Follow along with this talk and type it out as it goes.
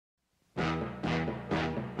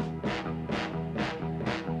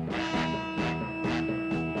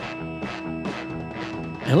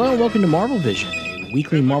Hello and welcome to Marvel Vision, a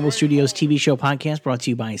weekly Marvel Studios TV show podcast brought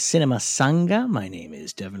to you by Cinema Sangha. My name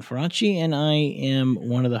is Devin Faraci, and I am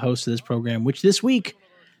one of the hosts of this program, which this week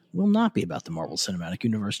will not be about the Marvel Cinematic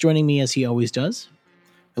Universe. Joining me, as he always does.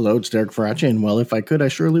 Hello, it's Derek Faraci, and well, if I could, I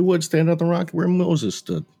surely would stand on the rock where Moses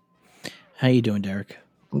stood. How you doing, Derek?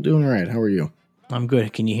 I'm doing all right. How are you? I'm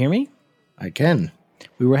good. Can you hear me? I can.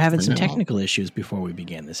 We were having some technical issues before we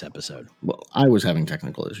began this episode. Well, I was having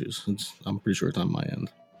technical issues. I'm pretty sure it's on my end.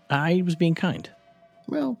 I was being kind.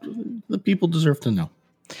 Well, the people deserve to know.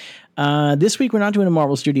 This week, we're not doing a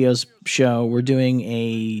Marvel Studios show. We're doing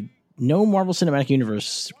a no Marvel Cinematic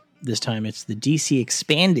Universe this time. It's the DC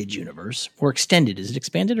Expanded Universe. Or Extended. Is it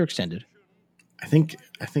Expanded or Extended? I think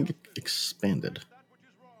it expanded.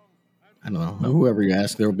 I don't know. Whoever you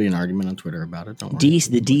ask, there will be an argument on Twitter about it. Don't worry.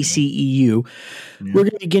 The DCEU. Yeah. We're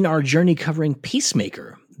going to begin our journey covering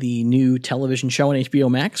Peacemaker, the new television show on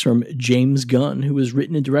HBO Max from James Gunn, who has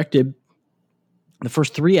written and directed the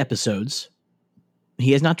first 3 episodes.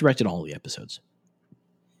 He has not directed all the episodes,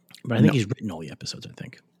 but I think he's written all the episodes, I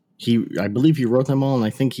think. I believe he wrote them all, and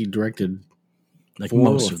I think he directed like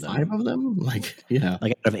most of them. 5 of them? Like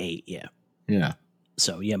out of 8, yeah. Yeah.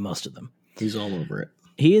 So, yeah, most of them. He's all over it.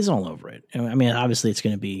 He is all over it. I mean, obviously it's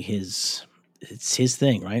going to be his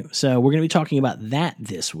thing, right? So we're going to be talking about that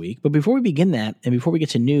this week. But before we begin that, and before we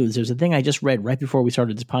get to news, there's a thing I just read right before we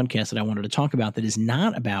started this podcast that I wanted to talk about that is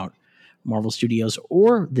not about Marvel Studios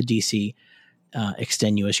or the DC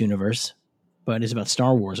extenuous universe, but is about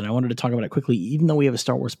Star Wars. And I wanted to talk about it quickly, even though we have a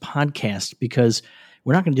Star Wars podcast, because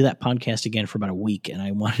we're not going to do that podcast again for about a week. And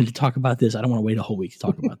I wanted to talk about this. I don't want to wait a whole week to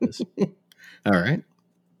talk about this. All right.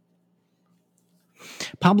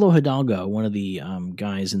 Pablo Hidalgo, one of the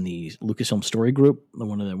guys in the Lucasfilm Story Group,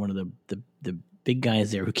 one of the big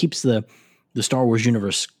guys there who keeps the Star Wars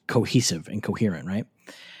universe cohesive and coherent, right?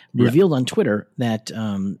 Yeah. Revealed on Twitter that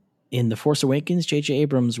in The Force Awakens, J.J.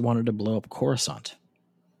 Abrams wanted to blow up Coruscant.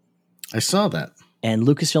 I saw that. And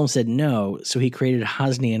Lucasfilm said no, so he created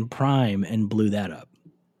Hosnian Prime and blew that up.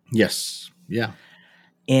 Yes. Yeah.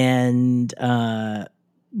 And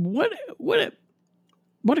what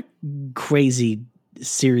a crazy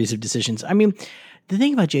series of decisions. I mean, the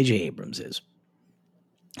thing about J.J. Abrams is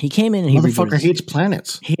he came in and motherfucker hates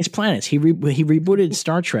planets. He hates planets. He rebooted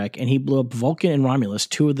Star Trek and he blew up Vulcan and Romulus,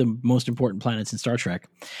 2 of the most important planets in Star Trek.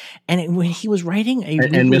 And when he was writing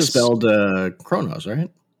and misspelled Kronos, right?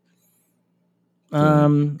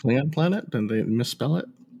 Klingon planet? Did they misspell it?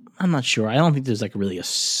 I'm not sure. I don't think there's like really a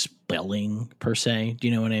spelling per se. Do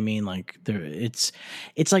you know what I mean? Like it's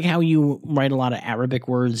like how you write a lot of Arabic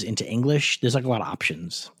words into English. There's like a lot of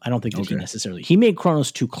options. I don't think that he made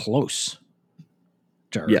Kronos too close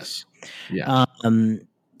to Earth. Yes. Yeah.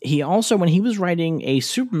 He also, when he was writing a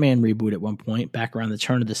Superman reboot at one point, back around the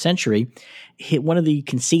turn of the century, one of the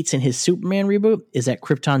conceits in his Superman reboot is that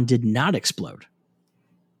Krypton did not explode.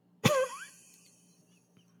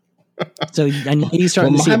 So I know you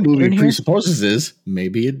starting to see my movie presupposes is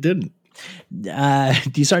maybe it didn't. Do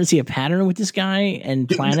you start to see a pattern with this guy and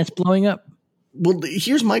planets blowing up? Well,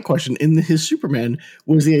 here's my question: in his Superman,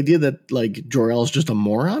 was the idea that like Jor-El's just a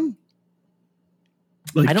moron?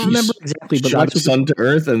 Like I don't remember exactly, but shot the sun to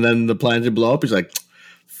Earth and then the planet would blow up. He's like,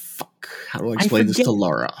 "Fuck! How do I explain this to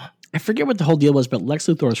Laura?" I forget what the whole deal was, but Lex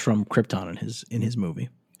Luthor is from Krypton in his movie.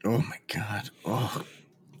 Oh my god! Oh.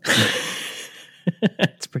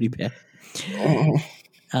 It's pretty bad.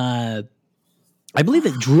 I believe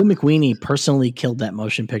that Drew McWeeny personally killed that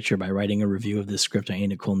motion picture by writing a review of this script on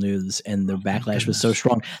Ain't It Cool News, and the backlash was so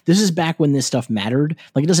strong. This is back when this stuff mattered.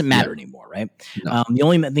 Like, it doesn't matter anymore, right? No. The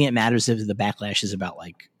only thing that matters is the backlash is about,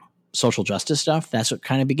 like, social justice stuff. That's what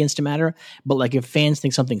kind of begins to matter. But, like, if fans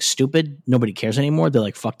think something's stupid, nobody cares anymore. They're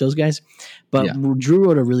like, fuck those guys. But Drew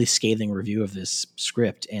wrote a really scathing review of this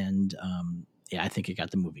script, and I think it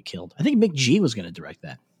got the movie killed. I think Mick G was going to direct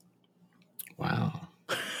that. Wow.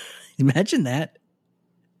 Imagine that.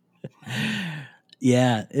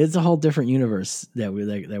 Yeah, it's a whole different universe that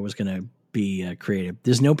was going to be created.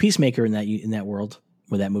 There's no Peacemaker in that world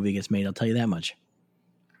where that movie gets made. I'll tell you that much.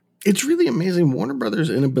 It's really amazing. Warner Brothers'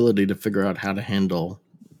 inability to figure out how to handle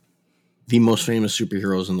the most famous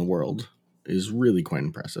superheroes in the world is really quite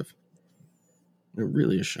impressive. It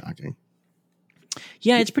really is shocking.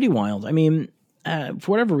 Yeah, it's pretty wild. I mean,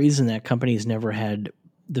 for whatever reason, that company's never had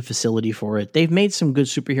the facility for it. They've made some good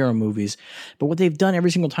superhero movies, but what they've done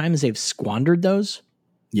every single time is they've squandered those.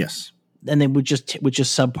 Yes. And they would just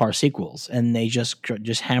subpar sequels, and they just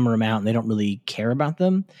hammer them out, and they don't really care about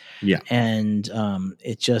them. Yeah. And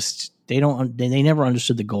they never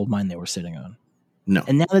understood the gold mine they were sitting on. No.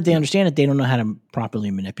 And now that they understand it, they don't know how to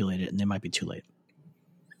properly manipulate it, and they might be too late.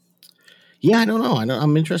 Yeah, I don't know.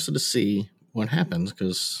 I'm interested to see what happens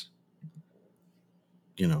because,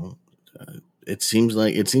 it seems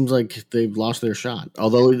like they've lost their shot.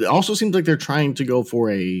 Although it also seems like they're trying to go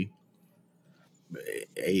for a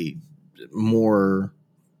more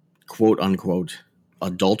quote unquote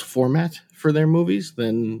adult format for their movies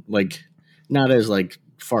than like not as like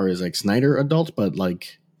far as like Snyder adult, but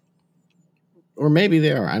like, or maybe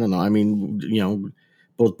they are. I don't know. I mean,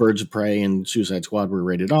 both Birds of Prey and Suicide Squad were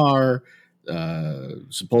rated R.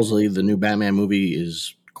 Supposedly the new Batman movie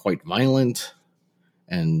is quite violent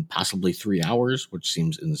and possibly 3 hours, which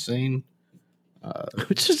seems insane.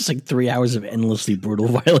 It's just like 3 hours of endlessly brutal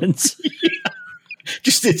violence.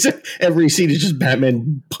 It's every scene is just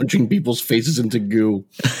Batman punching people's faces into goo.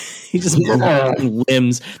 He's just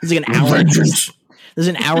limbs. There's like an hour. There's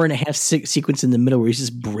an hour and a half sequence in the middle where he's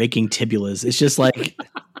just breaking tibulas. It's just like.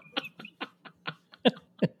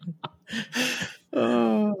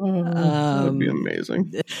 That'd be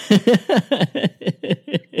amazing.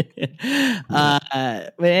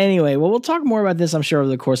 But anyway, we'll talk more about this, I'm sure, over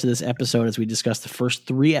the course of this episode as we discuss the first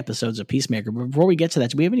 3 episodes of Peacemaker. But before we get to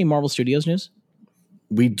that, do we have any Marvel Studios news?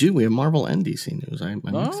 We do. We have Marvel and DC news. I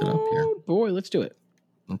mixed it up here. Oh, boy, let's do it.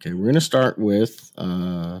 Okay, we're going to start with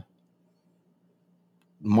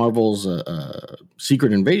Marvel's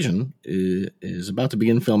Secret Invasion is about to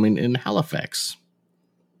begin filming in Halifax.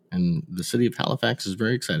 And the city of Halifax is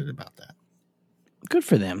very excited about that. Good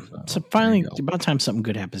for them. So finally, it's about time something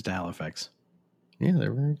good happens to Halifax. Yeah,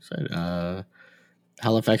 they're very excited.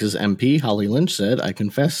 Halifax's MP, Holly Lynch, said, "I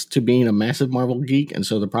confess to being a massive Marvel geek, and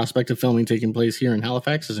so the prospect of filming taking place here in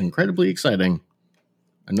Halifax is incredibly exciting.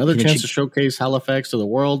 Another chance to showcase Halifax to the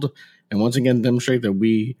world and once again demonstrate that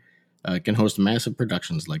we can host massive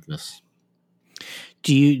productions like this."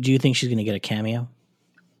 Do you think she's going to get a cameo?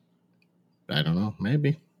 I don't know.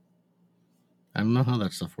 Maybe. I don't know how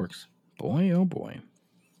that stuff works. Boy, oh boy.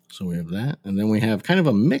 So we have that. And then we have kind of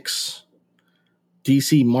a mix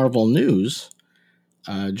DC Marvel news.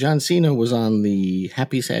 John Cena was on the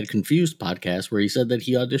Happy, Sad, Confused podcast where he said that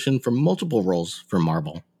he auditioned for multiple roles for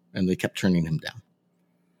Marvel and they kept turning him down.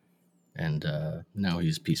 And now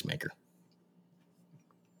he's Peacemaker.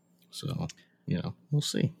 So, we'll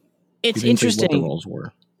see. It's interesting. What the roles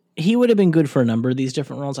were. He would have been good for a number of these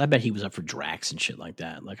different roles. I bet he was up for Drax and shit like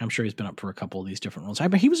that. Like, I'm sure he's been up for a couple of these different roles. I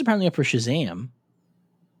bet he was apparently up for Shazam.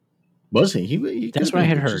 Was he? That's what I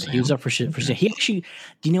had heard. Shazam. He was up for Shazam. He actually,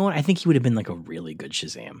 do you know what? I think he would have been like a really good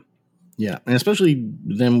Shazam. Yeah, and especially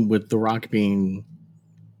them with The Rock being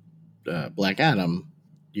Black Adam,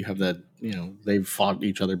 you have that, they've fought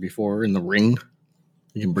each other before in the ring.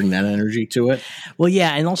 You can bring that energy to it. Well,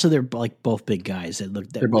 yeah, and also they're like both big guys.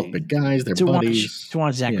 They're both big guys. They're buddies. To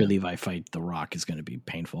watch Zachary Levi fight The Rock is going to be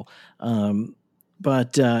painful.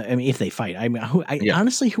 But I mean, if they fight,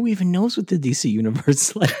 honestly, who even knows what the DC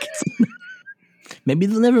universe like? Maybe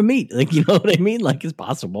they'll never meet. Like, you know what I mean? Like, it's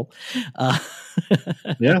possible.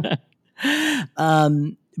 Yeah.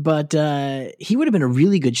 But he would have been a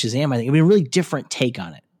really good Shazam. I think it would be a really different take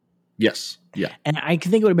on it. Yes. Yeah. And I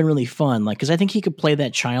think it would have been really fun. Like, cause I think he could play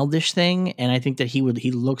that childish thing. And I think that he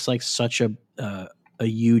looks like such a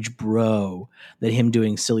huge bro that him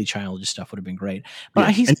doing silly childish stuff would have been great. But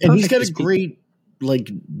he's got a great,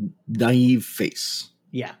 like, naive face.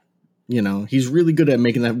 Yeah. He's really good at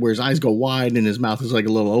making that where his eyes go wide and his mouth is like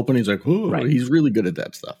a little open. He's like, oh, right. He's really good at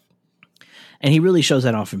that stuff. And he really shows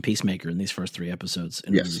that off in Peacemaker in these first 3 episodes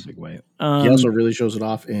in a really big way. He also really shows it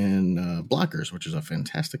off in Blockers, which is a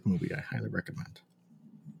fantastic movie. I highly recommend.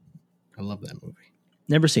 I love that movie.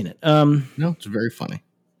 Never seen it. No, it's very funny.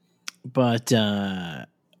 But yeah,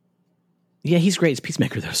 he's great as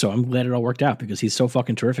Peacemaker though. So I'm glad it all worked out because he's so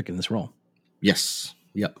fucking terrific in this role. Yes.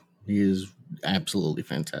 Yep. He is absolutely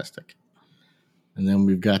fantastic. And then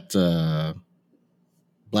we've got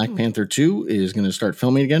Black Panther 2 is going to start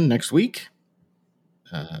filming again next week.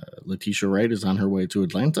 Letitia Wright is on her way to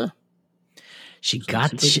Atlanta. She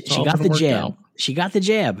got the jab. Out. She got the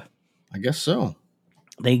jab. I guess so.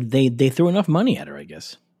 They threw enough money at her, I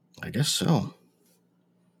guess. I guess so.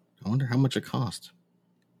 I wonder how much it cost.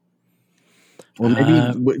 Or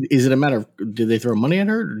maybe, is it a matter of, did they throw money at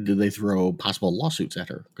her or did they throw possible lawsuits at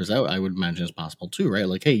her? Because I would imagine it's possible too, right?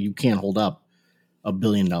 Like, hey, you can't hold up $1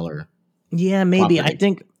 billion. Yeah, maybe.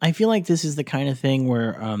 Property. I feel like this is the kind of thing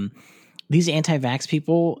where these anti-vax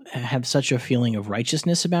people have such a feeling of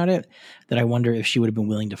righteousness about it that I wonder if she would have been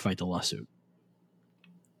willing to fight the lawsuit.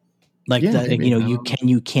 Like,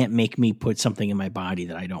 you can't make me put something in my body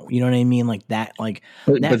that I don't. You know what I mean? Like that. Like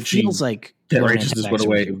that feels like that righteousness went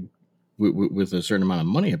away with a certain amount of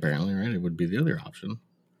money. Apparently, right? It would be the other option.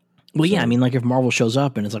 Well, yeah, I mean, like if Marvel shows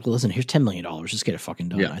up and it's like, listen, here's $10 million, just get it fucking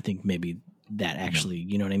done. Yeah. I think maybe that actually,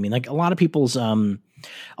 you know what I mean? Like a lot of people's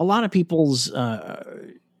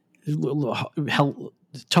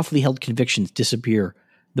toughly held convictions disappear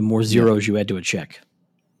the more zeros you add to a check.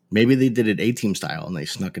 Maybe they did it A-Team style and they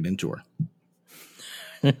snuck it into her.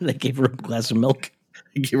 They gave her a glass of milk.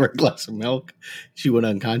 They gave her a glass of milk. She went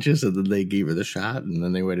unconscious, and then they gave her the shot, and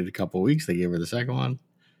then they waited a couple of weeks. They gave her the second one,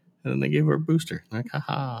 and then they gave her a booster. Like,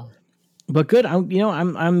 haha. But good.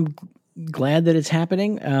 I'm glad that it's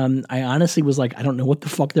happening. I honestly was like, I don't know what the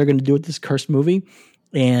fuck they're going to do with this cursed movie,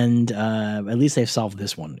 and at least they've solved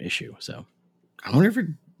this one issue. So I wonder if it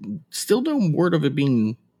still no word of it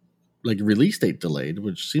being like release date delayed,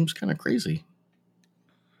 which seems kind of crazy.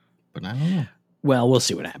 But I don't know. Well, we'll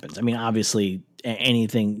see what happens. I mean, obviously,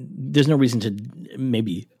 there's no reason to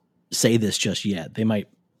maybe say this just yet. They might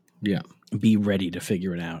be ready to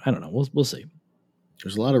figure it out. I don't know. We'll see.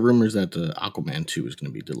 There's a lot of rumors that Aquaman 2 is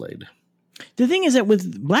going to be delayed. The thing is that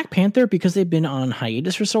with Black Panther, because they've been on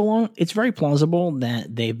hiatus for so long, it's very plausible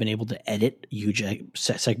that they've been able to edit huge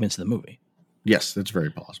segments of the movie. Yes, that's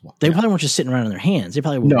very plausible. They probably weren't just sitting around on their hands. They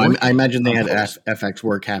probably were. No, I imagine they had FX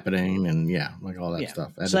work happening and like all that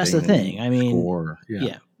stuff. So that's the thing. I mean,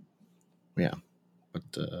 yeah. But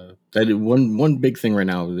that one big thing right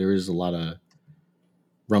now, there is a lot of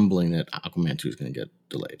rumbling that Aquaman 2 is going to get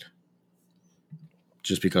delayed,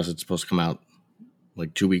 just because it's supposed to come out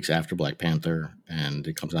like 2 weeks after Black Panther, and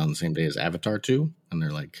it comes out on the same day as Avatar 2, and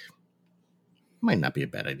they're like, might not be a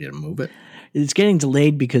bad idea to move it. It's getting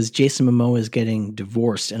delayed because Jason Momoa is getting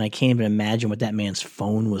divorced, and I can't even imagine what that man's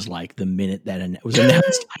phone was like the minute that it was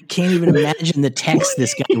announced. I can't even imagine the text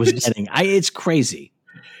this guy was getting. It's crazy.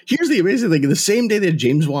 Here's the amazing thing. The same day that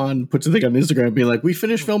James Wan puts a thing on Instagram being like, we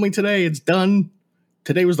finished filming today, it's done.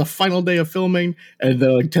 Today was the final day of filming. And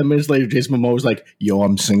then like 10 minutes later, Jason Momoa was like, yo,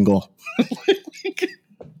 I'm single.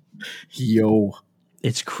 Yo.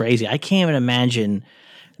 It's crazy. I can't even imagine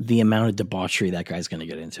the amount of debauchery that guy's going to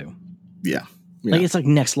get into. Yeah. Like it's like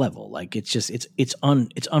next level. Like it's just it's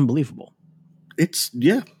unbelievable. It's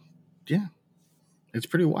It's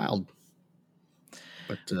pretty wild.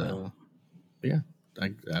 But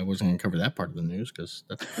I wasn't going to cover that part of the news because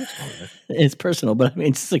that's personal. It's personal, but I mean,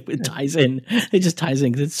 it's like it ties in. It just ties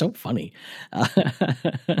in because it's so funny. Okay,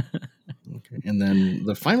 and then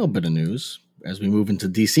the final bit of news, as we move into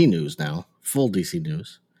DC news now, full DC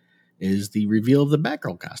news, is the reveal of the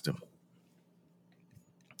Batgirl costume.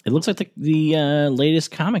 It looks like the latest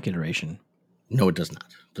comic iteration. No, it does not.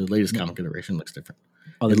 The latest comic iteration looks different.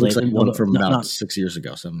 Oh, it looks like one from about 6 years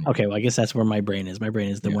ago. 7 Okay, well, I guess that's where my brain is. My brain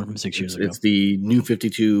is the one from 6 years ago. It's the new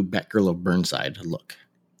 52 Batgirl of Burnside look.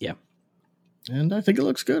 Yeah. And I think it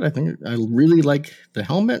looks good. I really like the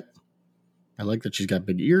helmet. I like that she's got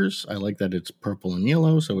big ears. I like that it's purple and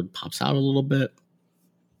yellow, so it pops out a little bit.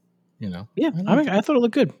 You know. Yeah, I thought it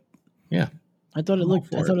looked good. Yeah. I thought it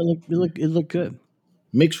looked good.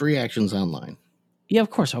 Mixed reactions online. Yeah,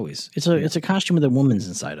 of course, always. It's a costume with a woman's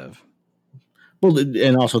inside of. Well,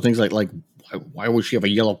 and also things like why would she have a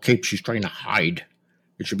yellow cape? She's trying to hide.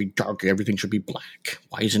 It should be dark. Everything should be black.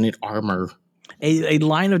 Why isn't it armor? A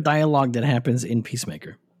line of dialogue that happens in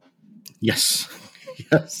Peacemaker. Yes.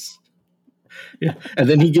 Yes. Yeah. And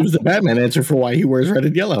then he gives the Batman answer for why he wears red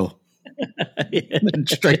and yellow. And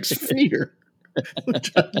strikes fear.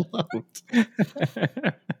 Which I loved.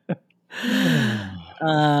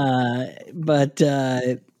 But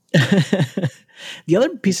the other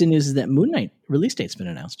piece of news is that Moon Knight release date's been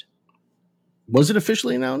announced. Was it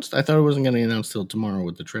officially announced? I thought it wasn't going to be announced till tomorrow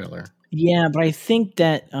with the trailer. Yeah, but I think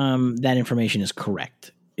that that information is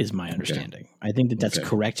correct, is my understanding. Okay. I think that's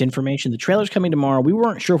correct information. The trailer's coming tomorrow. We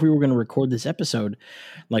weren't sure if we were going to record this episode,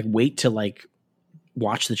 wait to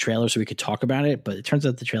watch the trailer so we could talk about it, but it turns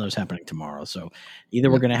out the trailer's happening tomorrow. So either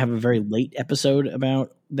we're going to have a very late episode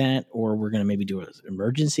about that, or we're going to maybe do an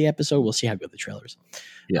emergency episode. We'll see how good the trailer is.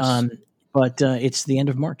 Yes. But it's the end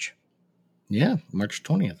of March. Yeah, March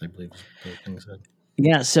 20th, I believe.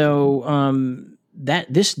 Yeah, so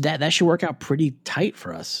that should work out pretty tight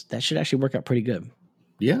for us. That should actually work out pretty good.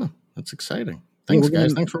 Yeah, that's exciting. Thanks,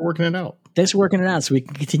 guys. Thanks for working it out. Thanks for working it out so we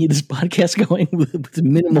can continue this podcast going with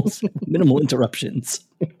minimal interruptions.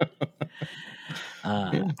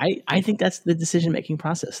 I think that's the decision-making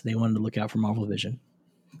process. They wanted to look out for Marvel Vision.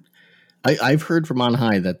 I've heard from on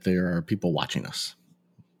high that there are people watching us.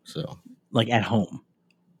 So, at home.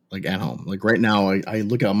 At home. Right now, I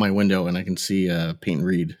look out my window and I can see Peyton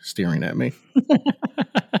Reed staring at me.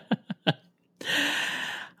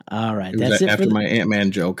 All right. That's it after my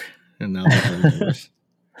Ant-Man joke. And now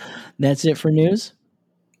that's it for news?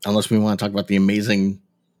 Unless we want to talk about the amazing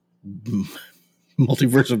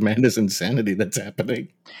multiverse of madness insanity that's happening?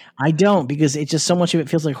 I don't, because it just so much of it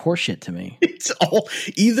feels like horseshit to me. It's all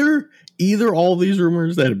either all these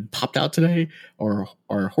rumors that have popped out today are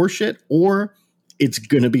horseshit, or it's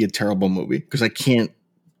going to be a terrible movie, because I can't.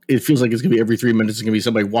 It feels like it's going to be every 3 minutes. It's going to be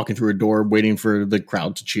somebody walking through a door, waiting for the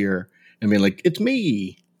crowd to cheer and being like, "It's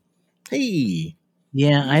me, hey."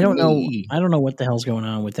 Yeah, I don't know. I don't know what the hell's going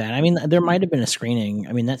on with that. I mean, there might have been a screening.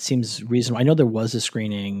 I mean, that seems reasonable. I know there was a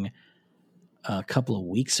screening a couple of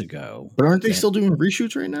weeks ago. But aren't they still doing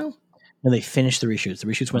reshoots right now? No, they finished the reshoots. The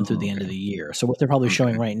reshoots went through the end of the year. So what they're probably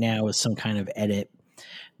showing right now is some kind of edit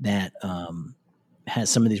that has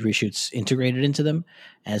some of these reshoots integrated into them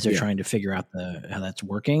as they're trying to figure out how that's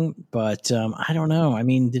working. But I don't know. I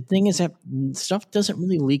mean, the thing is that stuff doesn't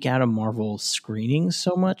really leak out of Marvel screenings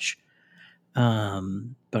so much.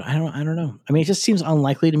 But I don't know. I mean, it just seems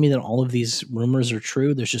unlikely to me that all of these rumors are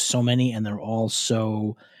true. There's just so many, and they're all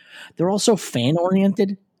so fan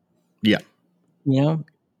oriented. Yeah. You know,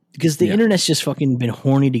 because the internet's just fucking been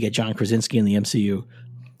horny to get John Krasinski in the MCU.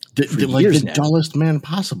 Like the dullest man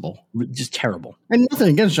possible. Just terrible. And nothing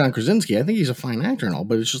against John Krasinski. I think he's a fine actor and all,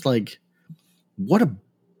 but it's just like, what a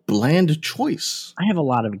bland choice. I have a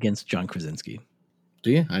lot against John Krasinski.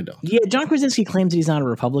 Do you? I don't. Yeah, John Krasinski claims that he's not a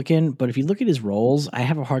Republican, but if you look at his roles, I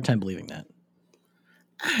have a hard time believing that.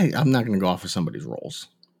 I'm not going to go off of somebody's roles.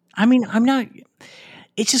 I mean, I'm not.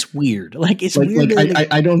 It's just weird. Like, it's weird.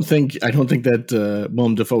 I don't think that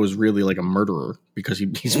Willem Dafoe is really like a murderer, because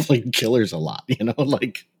he's played killers a lot. You know,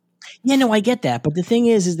 like. Yeah, no, I get that. But the thing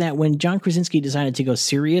is that when John Krasinski decided to go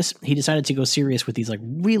serious, he decided to go serious with these like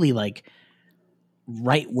really like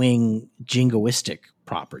right-wing jingoistic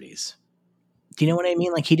properties. Do you know what I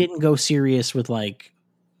mean? Like, he didn't go serious with like,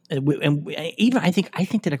 and even I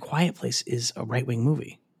think that A Quiet Place is a right-wing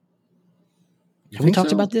movie. Have we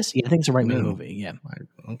talked about this? Yeah, I think it's a right-wing movie. Yeah.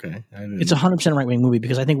 Okay. It's 100% a right-wing movie,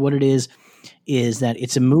 because I think what it is that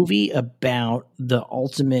it's a movie about the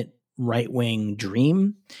ultimate right-wing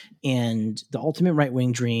dream. And the ultimate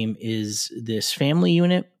right-wing dream is this family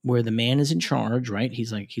unit where the man is in charge, right?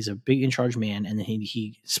 He's a big in charge man. And then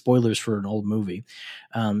he spoilers for an old movie.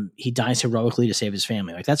 He dies heroically to save his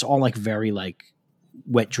family. Like, that's all like very like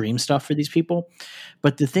wet dream stuff for these people.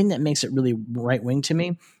 But the thing that makes it really right-wing to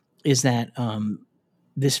me is that,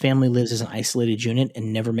 this family lives as an isolated unit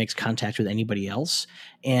and never makes contact with anybody else.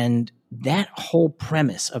 And that whole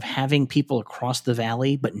premise of having people across the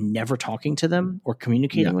valley but never talking to them or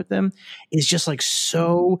communicating with them is just like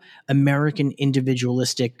so American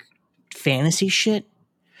individualistic fantasy shit.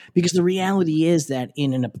 Because the reality is that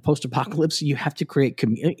in a post-apocalypse, you have to create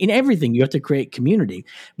in everything. You have to create community,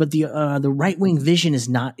 but the right-wing vision is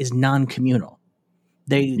non-communal.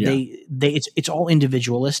 It's all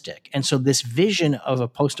individualistic. And so this vision of a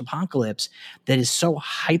post-apocalypse that is so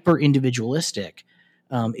hyper individualistic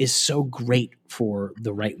is so great for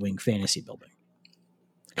the right-wing fantasy building.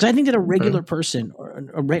 Because I think that a regular person or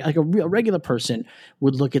a regular person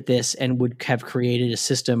would look at this and would have created a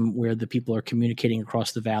system where the people are communicating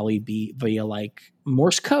across the valley via like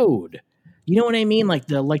Morse code. You know what I mean? Like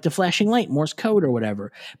the flashing light, Morse code or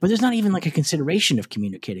whatever. But there's not even like a consideration of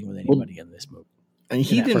communicating with anybody in this movie. And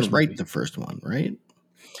he didn't write the first one, right?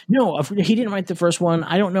 No, he didn't write the first one.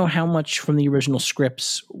 I don't know how much from the original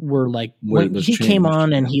scripts were like when he came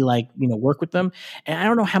on and he like, worked with them. And I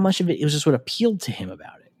don't know how much of it was just what appealed to him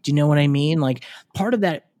about it. Do you know what I mean? Like, part of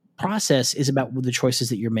that process is about the choices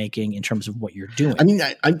that you're making in terms of what you're doing. I mean,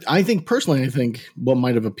 I think personally, what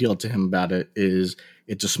might have appealed to him about it is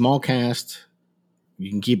it's a small cast. You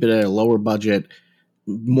can keep it at a lower budget.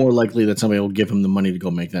 More likely that somebody will give him the money to go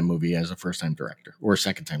make that movie as a first-time director or a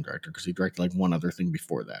second-time director, because he directed like one other thing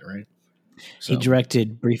before that, right? So, he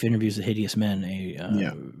directed Brief Interviews with Hideous Men,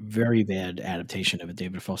 a very bad adaptation of a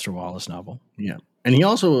David Foster Wallace novel. Yeah. And he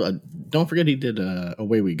also, don't forget, he did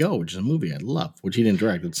Away We Go, which is a movie I love, which he didn't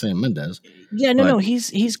direct. It's Sam Mendes. Yeah, no,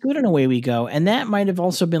 he's good in Away We Go. And that might have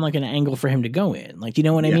also been like an angle for him to go in. Like, do you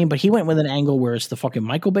know what I mean? But he went with an angle where it's the fucking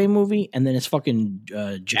Michael Bay movie and then it's fucking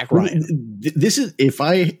Jack Ryan. This is, if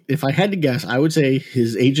I had to guess, I would say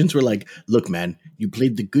his agents were like, look, man, you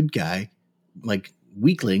played the good guy, like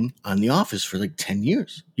weakling on The Office for like 10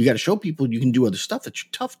 years. You got to show people you can do other stuff that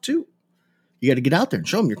you're tough too. You got to get out there and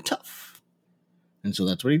show them you're tough. And so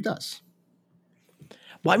that's what he does.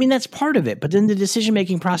 Well, I mean, that's part of it. But then the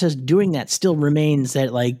decision-making process doing that still remains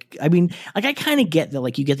that, like, I mean, like, I kind of get that,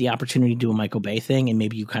 like, you get the opportunity to do a Michael Bay thing and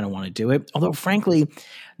maybe you kind of want to do it. Although, frankly,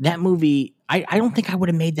 that movie, I don't think I would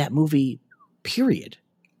have made that movie, period.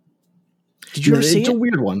 Did you ever see it's it? a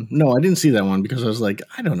weird one. No, I didn't see that one because I was like,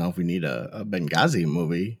 I don't know if we need a Benghazi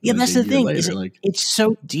movie. Yeah, that's the thing. Is like, it's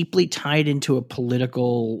so deeply tied into a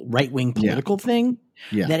right-wing political thing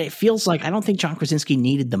that it feels like I don't think John Krasinski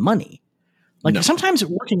needed the money. Like sometimes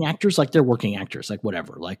working actors, like they're working actors, like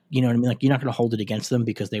whatever, like, you know what I mean? Like you're not going to hold it against them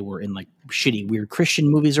because they were in like shitty, weird Christian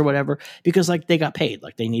movies or whatever, because like they got paid,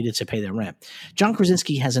 like they needed to pay their rent. John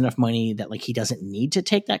Krasinski has enough money that like he doesn't need to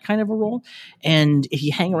take that kind of a role. And if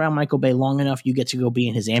you hang around Michael Bay long enough, you get to go be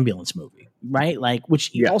in his ambulance movie, right? Like,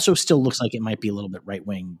 which also still looks like it might be a little bit right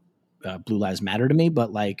wing, Blue Lives Matter to me,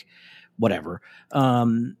 but like whatever.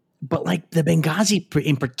 But like the Benghazi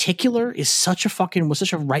in particular was such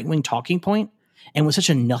a right wing talking point and was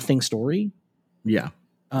such a nothing story. Yeah.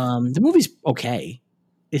 The movie's okay.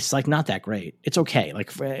 It's like not that great. It's okay.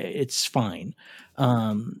 Like it's fine.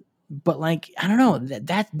 But like, I don't know,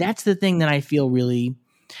 that's the thing that I feel really,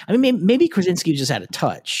 I mean, maybe Krasinski just had a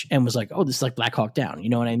touch and was like, oh, this is like Black Hawk Down. You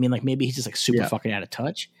know what I mean? Like maybe he's just like super fucking out of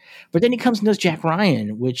touch, but then he comes and does Jack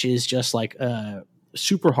Ryan, which is just like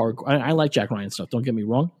super hardcore. I like Jack Ryan stuff. Don't get me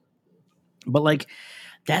wrong. But like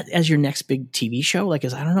that as your next big TV show, like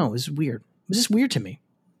I don't know, it's weird. It was just weird to me.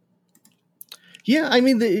 Yeah, I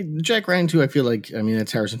mean the Jack Ryan too. I feel like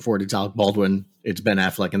it's Harrison Ford, it's Alec Baldwin, it's Ben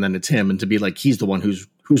Affleck, and then it's him. And to be like he's the one who's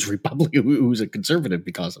Republican, who's a conservative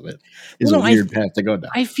because of it, is a weird path to go down.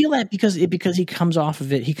 I feel that because he comes off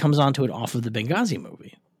of it, he comes onto it off of the Benghazi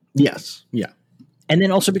movie. Yes, yeah, and then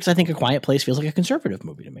also because I think A Quiet Place feels like a conservative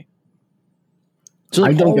movie to me. So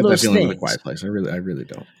like I don't get that feeling with A Quiet Place. I really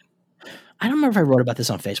don't. I don't remember if I wrote about this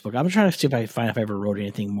on Facebook. I'm trying to see if I ever wrote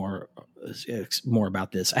anything more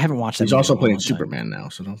about this. I haven't watched that. He's also playing Superman now,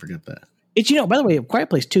 so don't forget that. It's by the way, Quiet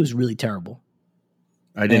Place 2 is really terrible.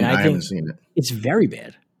 I haven't seen it. It's very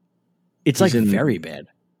bad. It's very bad.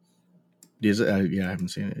 I haven't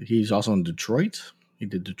seen it. He's also in Detroit. He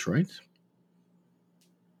did Detroit,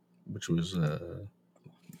 which was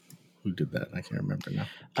who did that? I can't remember now.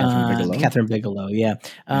 Catherine Bigelow, yeah.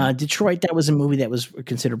 Detroit, that was a movie that was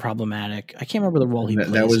considered problematic. I can't remember the role he played.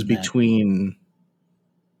 That was between.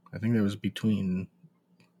 I think that was between.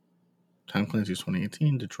 Tom Clancy was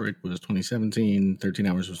 2018. Detroit was 2017. 13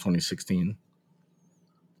 Hours was 2016.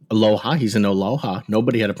 Aloha, he's in Aloha.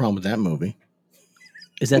 Nobody had a problem with that movie.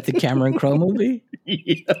 Is that the Cameron Crowe movie?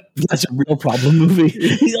 Yeah. That's a real problem movie.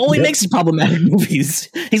 He only makes problematic movies.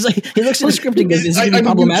 He's like, he looks at the script and goes, "Is it going to be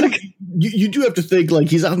problematic?" You do have to think, like,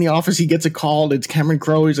 he's out in the office, he gets a call, it's Cameron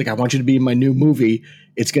Crowe, he's like, "I want you to be in my new movie.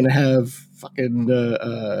 It's going to have fucking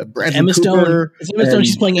Bradley Emma Cooper. It's Emma Stone,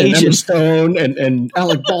 she's playing Asian. Emma Stone and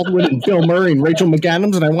Alec Baldwin and Bill Murray and Rachel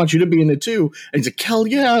McAdams, and I want you to be in it too." And he's like, "Hell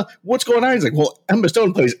yeah, what's going on?" He's like, "Well, Emma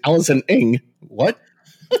Stone plays Allison Ng." What?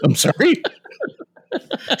 I'm sorry?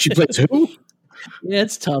 She plays who? Yeah,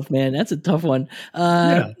 it's tough, man. That's a tough one.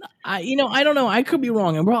 I don't know. I could be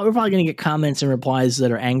wrong. And we're probably going to get comments and replies that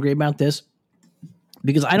are angry about this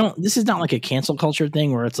because this is not like a cancel culture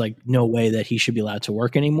thing where it's like, no way that he should be allowed to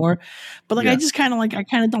work anymore. But like, I kind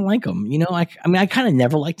of don't like him, I kind of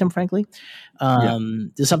never liked him, frankly.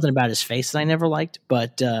 There's something about his face that I never liked,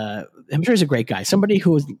 but I'm sure he's a great guy. Somebody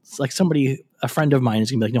who is like a friend of mine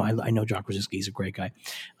is gonna be like, no, I know John Krasinski. He's a great guy.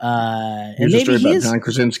 Here's a story about John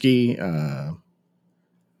Krasinski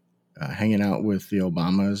hanging out with the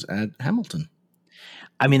Obamas at Hamilton.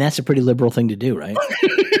 I mean, that's a pretty liberal thing to do, right?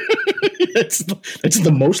 It's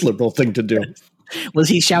the most liberal thing to do. Was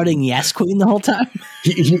he shouting "Yes, Queen" the whole time?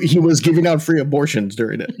 He was giving out free abortions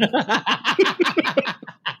during it.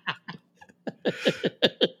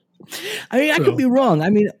 I mean, I could be wrong. I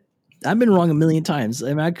mean, I've been wrong a million times. I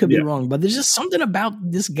mean, I could be wrong, but there's just something about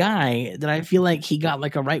this guy that I feel like he got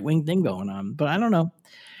like a right wing thing going on. But I don't know.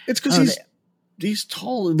 It's because he's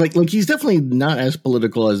tall. Like he's definitely not as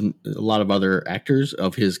political as a lot of other actors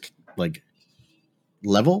of his like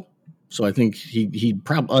level. So I think he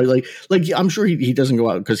probably like I'm sure he doesn't go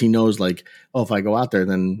out because he knows like, oh, if I go out there,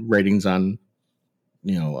 then ratings on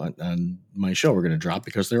on my show are going to drop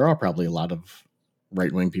because there are probably a lot of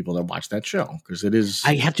right-wing people that watch that show because it is.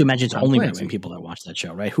 I have to imagine it's only right-wing people that watch that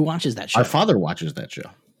show, right? Who watches that show? Our father watches that show.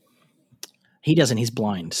 He doesn't. He's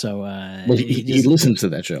blind, so he listens to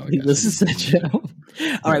that show. He listens to that show.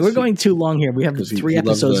 All right, we're going too long here. We have 3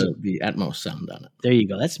 episodes. The Atmos sound on it. There you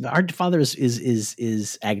go. That's our father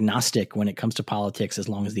is agnostic when it comes to politics, as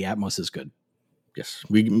long as the Atmos is good. Yes,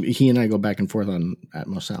 he and I go back and forth on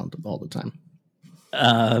Atmos sound all the time.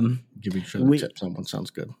 Give each other tips on what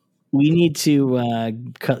sounds good. We need to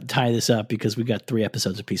tie this up because we got 3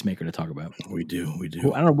 episodes of Peacemaker to talk about. We do. I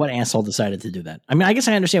don't know what asshole decided to do that. I mean, I guess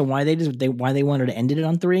I understand why why they wanted to end it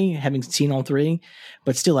on 3, having seen all 3.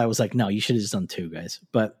 But still, I was like, no, you should have just done 2, guys.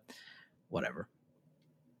 But whatever.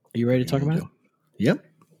 Are you ready to talk about it? Yep.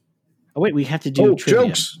 Oh, wait, we have to do trivia.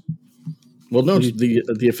 Jokes. Well, no, it's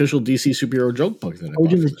the official DC superhero joke book that I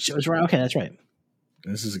bought. Okay, that's right.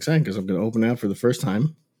 This is exciting because I'm going to open that for the first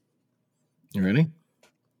time. You ready?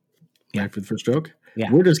 Yeah. Ready for the first joke?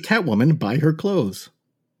 Yeah. Where does Catwoman buy her clothes?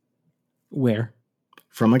 Where?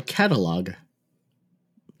 From a catalog.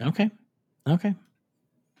 Okay.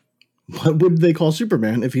 What would they call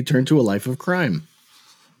Superman if he turned to a life of crime?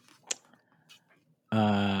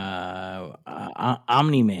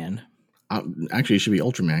 Omni-Man. Actually, it should be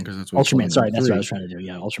Ultraman because that's what Ultraman. Sorry, that's what I was trying to do.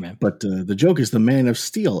 Yeah, Ultraman. But the joke is the Man of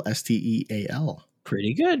Steel, Steal.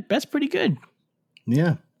 Pretty good. That's pretty good.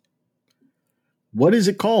 Yeah. What is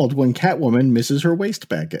it called when Catwoman misses her waste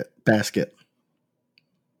basket?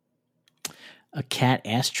 A cat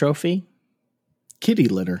ass trophy? Kitty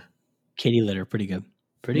litter. Kitty litter. Pretty good.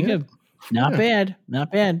 Pretty good. Not bad.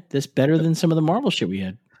 Not bad. This better than some of the Marvel shit we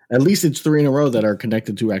had. At least it's 3 in a row that are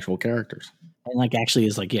connected to actual characters. And like actually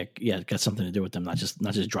is like, yeah, got something to do with them, not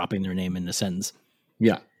just dropping their name in the sentence.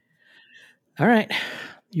 Yeah. All right.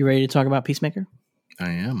 You ready to talk about Peacemaker?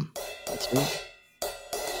 I am. Let's do it.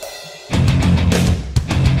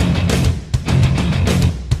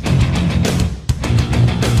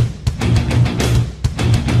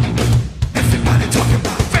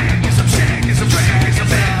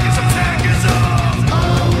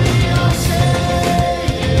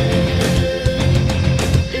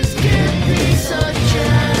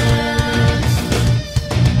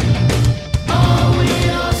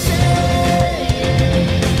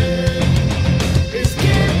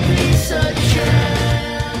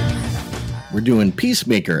 We're doing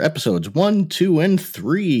Peacemaker episodes 1, 2, and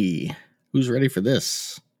 3. Who's ready for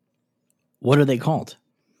this? What are they called?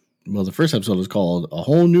 Well, the first episode is called A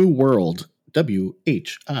Whole New World.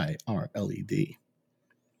 WHIRLED.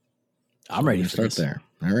 I'm ready to start there.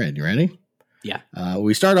 All right, you ready? Yeah.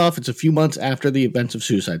 We start off, it's a few months after the events of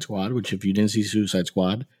Suicide Squad, which if you didn't see Suicide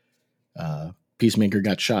Squad, Peacemaker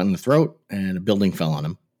got shot in the throat and a building fell on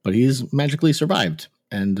him. But he's magically survived.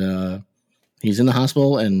 And he's in the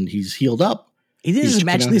hospital and he's healed up. He didn't just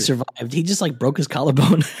magically survived. He just like broke his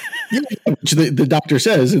collarbone. Yeah, which the doctor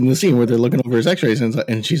says in the scene where they're looking over his x-rays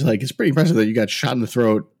and she's like, it's pretty impressive that you got shot in the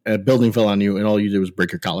throat, a building fell on you, and all you did was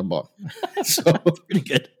break your collarbone. So pretty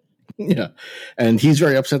good. Yeah. And he's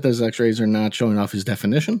very upset that his x-rays are not showing off his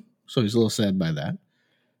definition. So he's a little sad by that.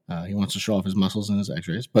 He wants to show off his muscles in his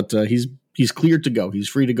x-rays. But he's cleared to go. He's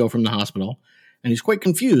free to go from the hospital. And he's quite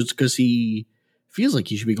confused because he feels like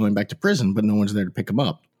he should be going back to prison, but no one's there to pick him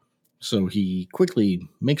up. So he quickly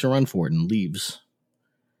makes a run for it and leaves.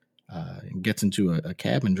 And gets into a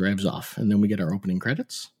cab and drives off. And then we get our opening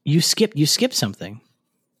credits. You skipped something.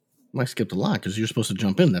 Well, I skipped a lot because you're supposed to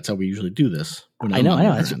jump in. That's how we usually do this. I know.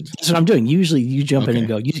 That's what I'm doing. Usually you jump in and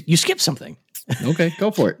go, you skipped something. Okay, go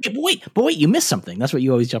for it. But wait, you missed something. That's what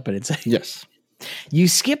you always jump in and say. Yes. You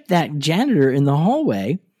skipped that janitor in the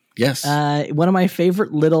hallway. Yes. One of my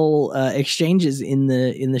favorite little exchanges in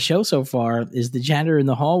the show so far is the janitor in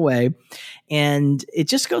the hallway. And it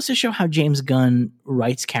just goes to show how James Gunn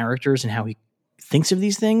writes characters and how he thinks of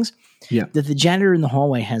these things. Yeah. That the janitor in the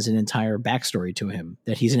hallway has an entire backstory to him,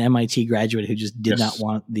 that he's an MIT graduate who just did not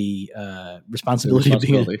want the responsibility of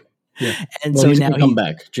being. Yeah. And well, so he's now come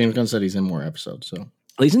back. James Gunn said he's in more episodes. So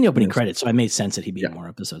he's in the opening credits, so it made sense that he'd be in more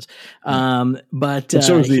episodes. But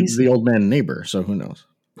so is the old man neighbor, so who knows?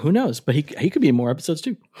 Who knows? But he could be in more episodes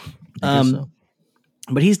too. So.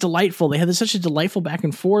 But he's delightful. They have such a delightful back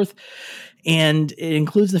and forth. And it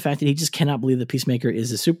includes the fact that he just cannot believe that Peacemaker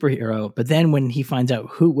is a superhero. But then when he finds out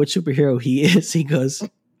what superhero he is, he goes,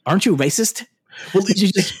 "Aren't you racist? Well, did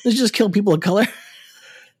you just kill people of color?"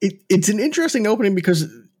 It's an interesting opening because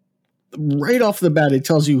right off the bat, it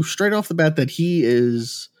tells you straight off the bat that he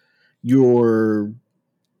is your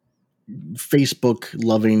Facebook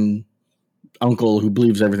loving uncle who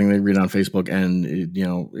believes everything they read on Facebook and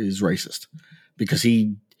is racist because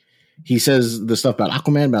he says the stuff about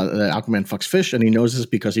Aquaman, about that Aquaman fucks fish, and he knows this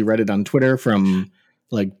because he read it on Twitter from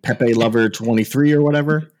like Pepe Lover 23 or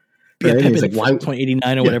whatever. Yeah, right? Pepe like, why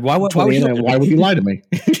 89 or whatever. Why would he lie to me?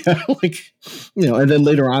 And then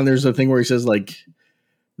later on, there's a thing where he says like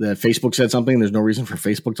that Facebook said something. There's no reason for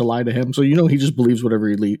Facebook to lie to him, so he just believes whatever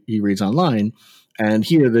he reads online. And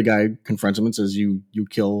here, the guy confronts him and says, "You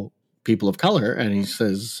kill people of color," and he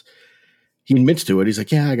says he admits to it. He's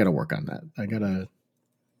like, "Yeah, I got to work on that. I got to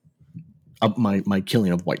up my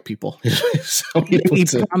killing of white people." So he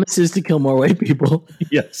promises to kill more white people.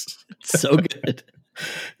 Yes, so good.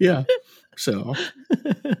 Yeah. So,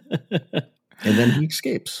 and then he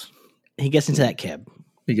escapes. He gets into that cab.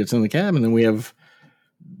 He gets in the cab, and then we have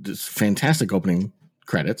this fantastic opening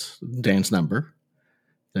credits dance number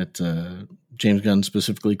that James Gunn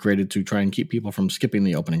specifically created to try and keep people from skipping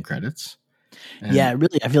the opening credits. And yeah,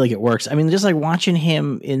 really, I feel like it works. I mean, just like watching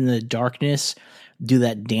him in the darkness do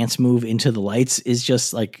that dance move into the lights is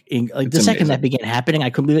just like the second that began happening, I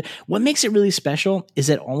couldn't believe it. What makes it really special is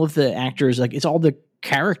that all of the actors, like it's all the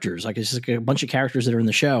characters, like it's just like a bunch of characters that are in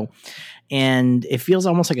the show, and it feels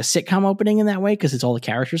almost like a sitcom opening in that way because it's all the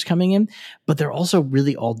characters coming in, but they're also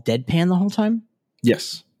really all deadpan the whole time.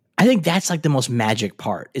 Yes. I think that's like the most magic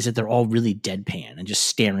part is that they're all really deadpan and just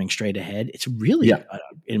staring straight ahead. It's really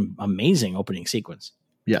an amazing opening sequence.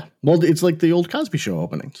 Yeah. Well, it's like the old Cosby Show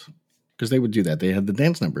openings because they would do that. They had the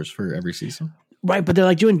dance numbers for every season. Right. But they're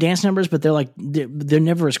like doing dance numbers, but they're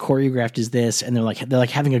never as choreographed as this. And they're like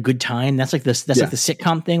having a good time. That's like this. That's like the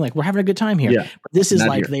sitcom thing. Like we're having a good time here. Yeah. But this is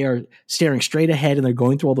like they are staring straight ahead and they're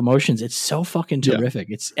going through all the motions. It's so fucking terrific.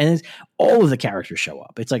 Yeah. It's all of the characters show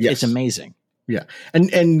up. It's like, it's amazing. Yeah.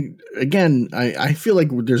 And again, I feel like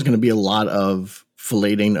there's going to be a lot of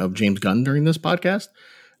filleting of James Gunn during this podcast.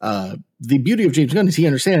 The beauty of James Gunn is he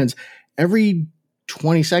understands every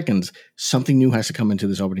 20 seconds, something new has to come into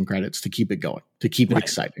this opening credits to keep it going, to keep it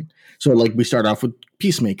exciting. So like we start off with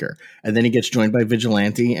Peacemaker and then he gets joined by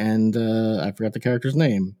Vigilante and I forgot the character's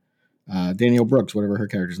name. Danielle Brooks, whatever her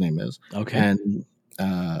character's name is. Okay. And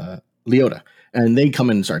Leota. And they come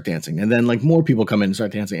in and start dancing. And then like more people come in and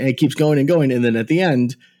start dancing. And it keeps going and going. And then at the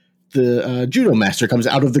end, the judo master comes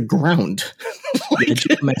out of the ground. The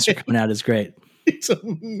judo master coming out is great. It's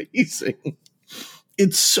amazing.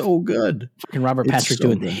 It's so good. And Robert Patrick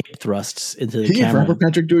doing the hip thrusts into the camera. Robert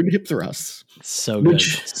Patrick doing hip thrusts. So good.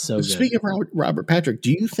 So good. Speaking of Robert Patrick,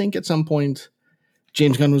 do you think at some point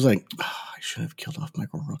James Gunn was like, I should have killed off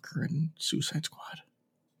Michael Rooker in Suicide Squad?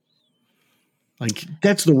 Like,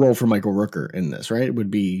 that's the role for Michael Rooker in this, right? It would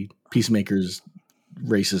be Peacemaker's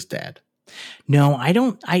racist dad. No, I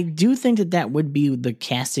don't. I do think that would be the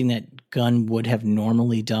casting that Gunn would have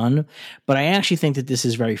normally done. But I actually think that this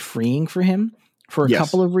is very freeing for him for a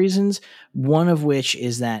couple of reasons. One of which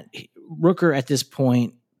is that Rooker at this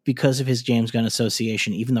point, because of his James Gunn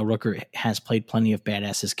association, even though Rooker has played plenty of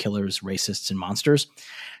badasses, killers, racists, and monsters,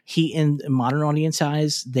 he in modern audience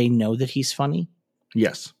eyes, they know that he's funny.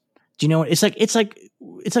 Yes. Do you know what it's like? It's like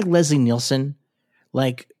Leslie Nielsen.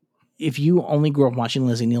 Like if you only grew up watching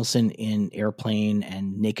Leslie Nielsen in Airplane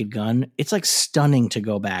and Naked Gun, it's like stunning to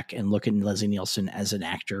go back and look at Leslie Nielsen as an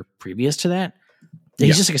actor previous to that.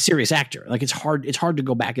 He's just like a serious actor. Like it's hard to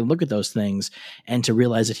go back and look at those things and to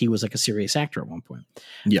realize that he was like a serious actor at one point.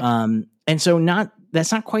 Yeah. And so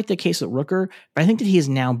that's not quite the case with Rooker, but I think that he has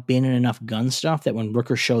now been in enough Gunn stuff that when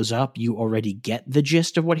Rooker shows up, you already get the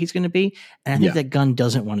gist of what he's going to be. And I think that Gunn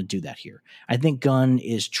doesn't want to do that here. I think Gunn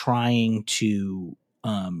is trying to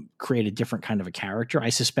create a different kind of a character. I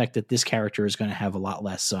suspect that this character is going to have a lot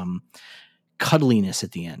less cuddliness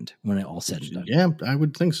at the end when it all said and done. Yeah, I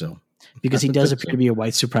would think so. Because he does appear to be a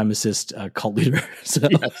white supremacist cult leader. So.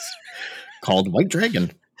 Yes. Called White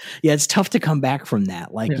Dragon. Yeah, it's tough to come back from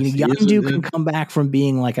that. Like, Yondu can come back from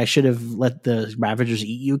being like, I should have let the Ravagers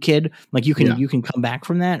eat you, kid. Like, you can come back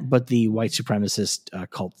from that, but the white supremacist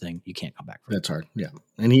cult thing, you can't come back from. That's hard, yeah.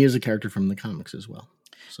 And he is a character from the comics as well.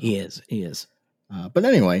 So. He is. But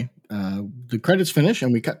anyway, the credits finish,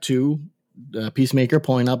 and we cut to Peacemaker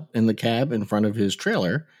pulling up in the cab in front of his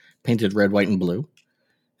trailer, painted red, white, and blue.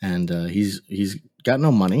 And he's got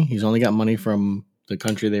no money. He's only got money from the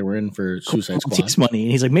country they were in for Suicide Squad. Money.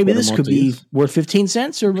 And he's like, maybe this could be worth 15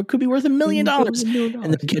 cents or it could be worth $1 million.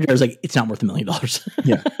 And the cab driver's like, it's not worth $1 million.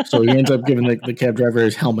 Yeah. So he ends up giving the cab driver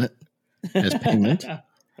his helmet as payment.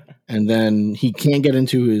 And then he can't get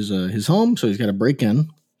into his home, so he's got to break in.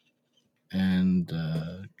 And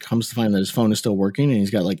comes to find that his phone is still working, and he's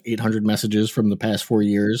got like 800 messages from the past 4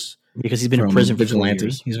 years. Because he's been in prison for Vigilante. 4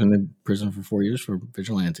 years. He's been in prison for 4 years for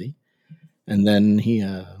Vigilante. And then he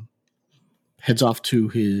heads off to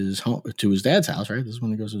his home, to his dad's house, right? This is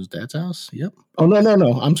when he goes to his dad's house. Yep. Oh,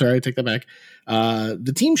 no. I'm sorry. I take that back.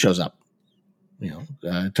 The team shows up.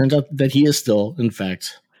 It turns out that he is still, in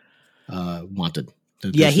fact, wanted.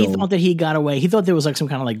 He thought that he got away. He thought there was like some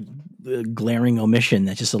kind of like glaring omission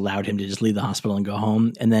that just allowed him to just leave the hospital and go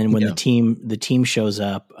home. And then when the team shows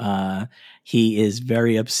up, he is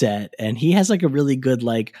very upset, and he has like a really good,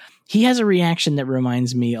 like, he has a reaction that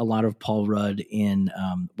reminds me a lot of Paul Rudd in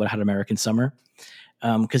What Hot American Summer.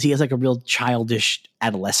 Because he has like a real childish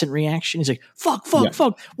adolescent reaction. He's like, fuck.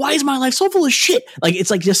 Why is my life so full of shit? Like, it's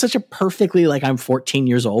like just such a perfectly like I'm 14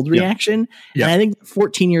 years old reaction. Yeah. And I think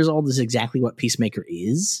 14 years old is exactly what Peacemaker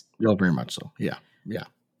is. Oh, very much so. Yeah.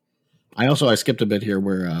 I skipped a bit here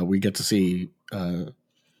where we get to see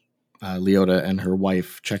Leota and her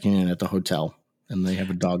wife checking in at the hotel, and they have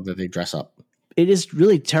a dog that they dress up. it is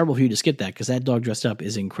really terrible for you to skip that because that dog dressed up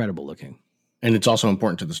is incredible looking. And it's also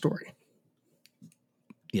important to the story.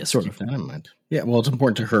 Yeah, sort of. Keep that in mind. Yeah, well, it's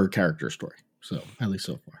important to her character story. So, at least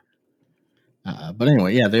so far. But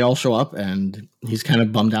anyway, yeah, they all show up, and he's kind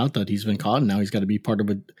of bummed out that he's been caught, and now he's got to be part of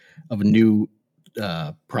a new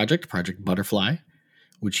Project Butterfly,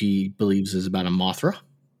 which he believes is about a Mothra,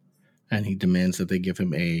 and he demands that they give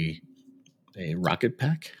him a rocket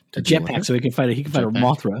pack, a jetpack, so he can fight a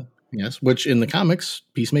Mothra. Yes, which in the comics,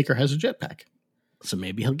 Peacemaker has a jetpack, so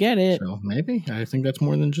maybe he'll get it. So maybe I think that's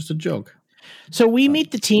more than just a joke. So we meet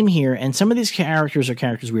the team here, and some of these characters are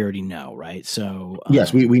characters we already know, right? So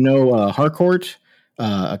yes, we know Harcourt,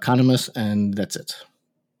 Economist, and that's it,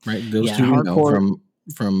 right? Those two we know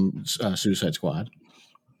from Suicide Squad,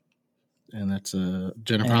 and that's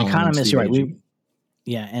Jennifer. And Economist, you're right?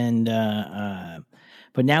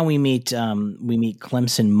 But now we meet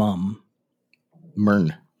Clemson Mum.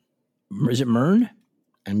 Murn. Is it Murn?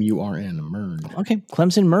 Murn. Murn. Okay,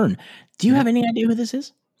 Clemson Murn. Do you have any idea who this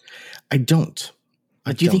is? I don't.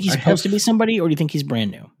 Do you think he's supposed to be somebody, or do you think he's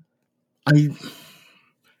brand new?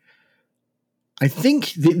 I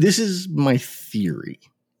think this is my theory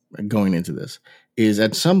going into this, is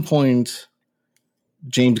at some point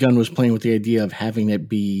James Gunn was playing with the idea of having it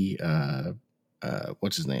be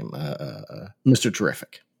what's his name? Mr.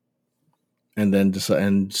 Terrific. And then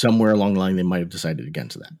and somewhere along the line they might have decided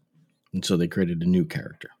against that. And so they created a new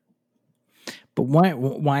character. But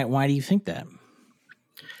why do you think that?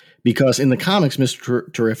 Because in the comics,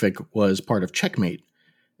 Mr. Terrific was part of Checkmate,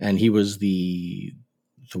 and he was the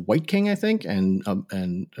White King, I think, and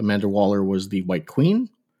Amanda Waller was the White Queen,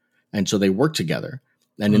 and so they worked together.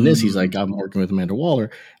 And in this, he's like, I'm working with Amanda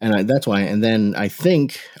Waller, and that's why. And then I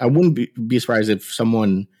think I wouldn't be surprised if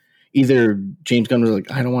someone, either James Gunn was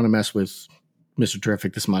like, I don't want to mess with Mr.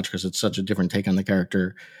 Terrific this much because it's such a different take on the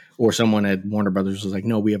character, or someone at Warner Brothers was like,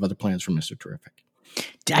 no, we have other plans for Mr. Terrific.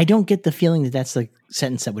 I don't get the feeling that that's the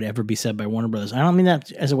sentence that would ever be said by Warner Brothers. I don't mean that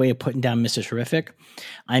as a way of putting down Mr. Terrific.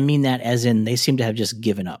 I mean that as in they seem to have just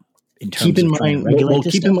given up in terms of trying to regulate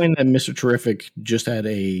this stuff. Keep in mind that Mr. Terrific just had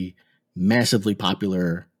a massively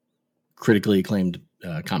popular, critically acclaimed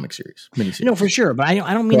comic series, miniseries. No, for sure, but I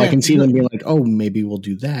don't mean so that. I can see them being like, oh, maybe we'll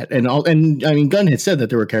do that. And I mean, Gunn had said that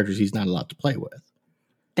there were characters he's not allowed to play with.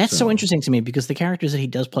 That's so interesting to me because the characters that he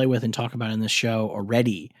does play with and talk about in this show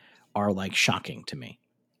already are like shocking to me.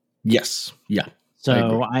 Yes. Yeah.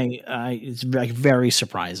 So I it's like very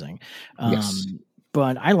surprising. Yes.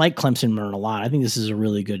 But I like Clemson Murn a lot. I think this is a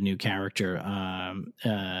really good new character.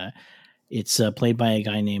 It's played by a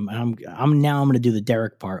guy named I'm going to do the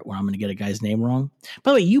Derek part where I'm going to get a guy's name wrong.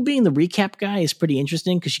 By the way, you being the recap guy is pretty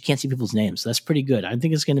interesting because you can't see people's names. So that's pretty good. I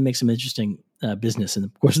think it's going to make some interesting business in the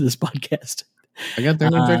course of this podcast. I got their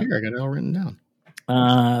names right here. I got it all written down.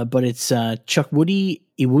 But it's Chukwudi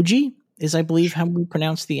Iwuji is, I believe, how we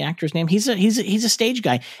pronounce the actor's name. He's a stage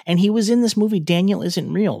guy, and he was in this movie Daniel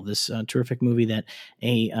Isn't Real, this terrific movie that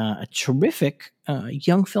a terrific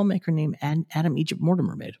young filmmaker named Adam Egypt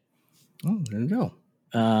Mortimer made. Oh, there you go.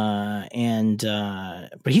 But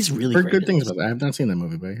he's really heard great. Good things about that. I have not seen that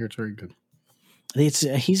movie, but I hear it's very good.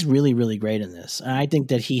 He's really, really great in this. I think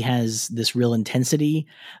that he has this real intensity,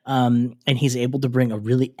 and he's able to bring a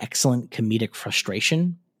really excellent comedic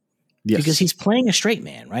frustration. Yes. Because he's playing a straight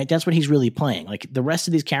man, right? That's what he's really playing. Like the rest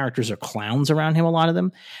of these characters are clowns around him, a lot of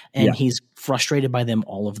them, and he's frustrated by them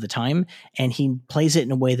all of the time. And he plays it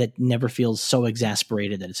in a way that never feels so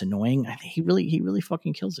exasperated that it's annoying. I think he really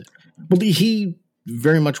fucking kills it. Well, he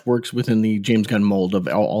very much works within the James Gunn mold of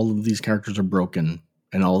all of these characters are broken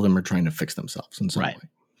and all of them are trying to fix themselves in some way.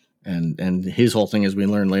 And his whole thing, as we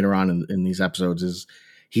learn later on in these episodes, is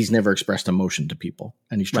he's never expressed emotion to people,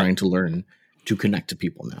 and he's trying to learn to connect to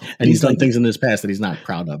people now. And he's done things in his past that he's not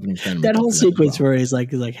proud of. And he's trying to that whole sequence where he's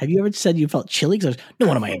like, have you ever said you felt chilly? Because no,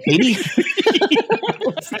 what am I, a baby?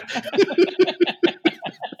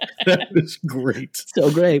 That was great.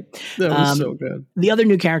 So great. That was so good. The other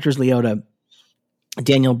new character is Leota,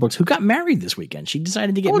 Danielle Brooks, who got married this weekend. She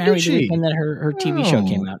decided to get married the weekend that her TV show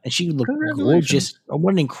came out. And she looked gorgeous.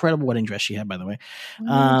 What an incredible wedding dress she had, by the way.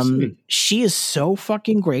 She is so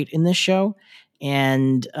fucking great in this show.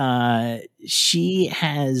 And she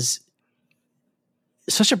has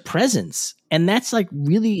such a presence, and that's like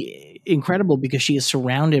really incredible because she is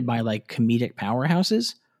surrounded by like comedic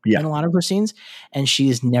powerhouses in a lot of her scenes, and she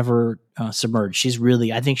is never submerged. She's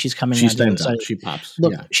really, I think she's coming. She stands out. She pops.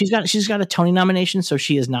 Look, she's got a Tony nomination, so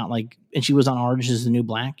she is not like, and she was on Orange Is the New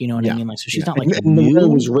Black. You know what I mean? Like, so she's not like. And the role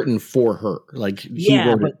was written for her. Like he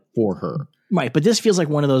wrote it for her. Right, but this feels like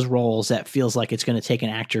one of those roles that feels like it's going to take an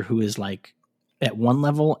actor who is like at one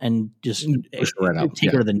level and just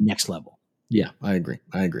take her to the next level. Yeah, I agree.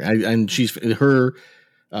 And she's her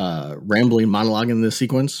rambling monologue in this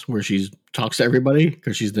sequence where she talks to everybody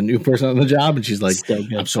because she's the new person on the job, and she's like,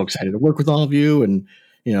 I'm so excited to work with all of you, and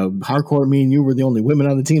hardcore, me and you were the only women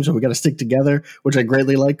on the team, so we got to stick together, which I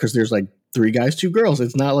greatly like because there's like 3 guys, 2 girls.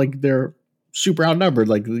 It's not like they're super outnumbered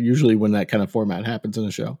like usually when that kind of format happens in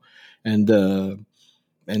a show, and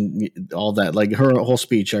all that. Like her whole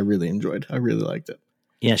speech I really enjoyed. I really liked it.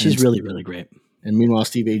 Yeah, she's really, really great. And meanwhile,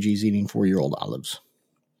 Steve Agee is eating 4-year-old olives.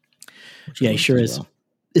 Yeah, he sure is. Well.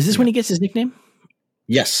 Is this when he gets his nickname?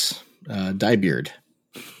 Yes. Diebeard.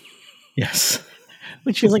 Yes.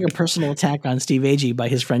 Which feels like a personal attack on Steve Agee by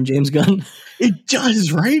his friend James Gunn. It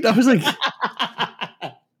does, right? I was like,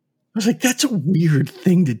 that's a weird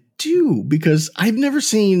thing to do because I've never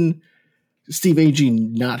seen Steve Agee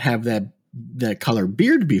not have that color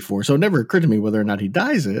beard before, so it never occurred to me whether or not he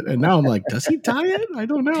dyes it. And now I'm like, does he dye it? I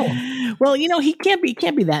don't know. Well, he can't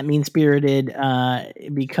be that mean spirited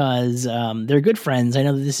because they're good friends. I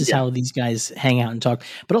know that this is how these guys hang out and talk.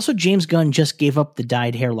 But also, James Gunn just gave up the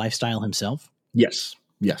dyed hair lifestyle himself. Yes.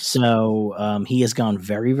 So he has gone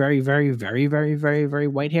very, very, very, very, very, very, very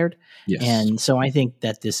white haired. Yes. And so I think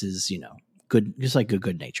that this is good, just like a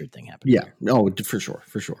good natured thing happening. Yeah. Here. Oh, for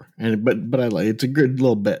sure. And but I like it's a good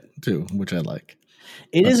little bit too, which I like.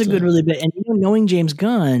 It is a good really bit, and knowing James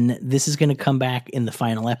Gunn, this is going to come back in the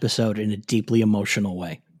final episode in a deeply emotional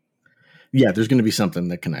way. Yeah, there's going to be something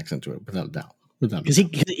that connects into it without a doubt. Because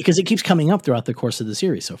it keeps coming up throughout the course of the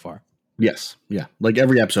series so far. Yes, yeah, like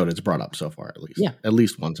every episode it's brought up so far, at least. Yeah, at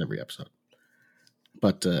least once every episode.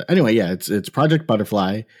 But anyway, yeah, it's Project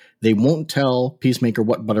Butterfly. They won't tell Peacemaker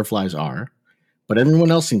what butterflies are, but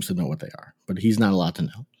everyone else seems to know what they are. But he's not allowed to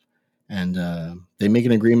know. And they make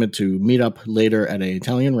an agreement to meet up later at an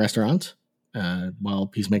Italian restaurant while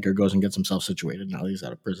Peacemaker goes and gets himself situated now that he's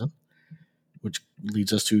out of prison, which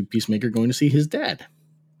leads us to Peacemaker going to see his dad.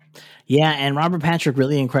 Yeah, and Robert Patrick,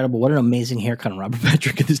 really incredible. What an amazing haircut on Robert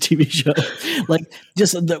Patrick in this TV show.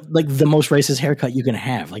 Just the most racist haircut you can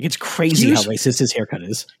have. Like, it's crazy how racist his haircut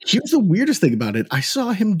is. Here's the weirdest thing about it. I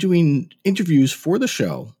saw him doing interviews for the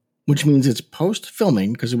show, which means it's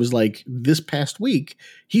post-filming because it was like this past week.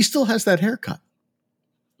 He still has that haircut.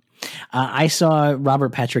 I saw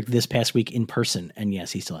Robert Patrick this past week in person, and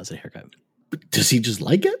yes, he still has a haircut. But does he just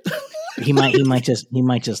like it? He might just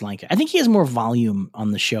like it. I think he has more volume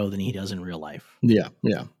on the show than he does in real life. Yeah.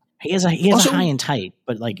 He has a high and tight,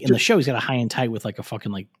 but like in the show, he's got a high and tight with like a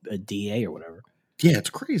fucking like a DA or whatever. Yeah, it's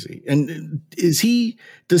crazy. And does he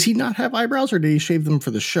not have eyebrows, or did he shave them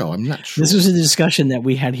for the show? I'm not sure. This was a discussion that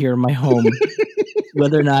we had here in my home,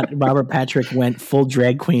 whether or not Robert Patrick went full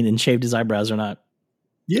drag queen and shaved his eyebrows or not.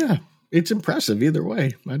 Yeah, it's impressive either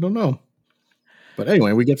way. I don't know. But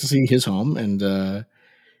anyway, we get to see his home, and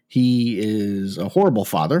he is a horrible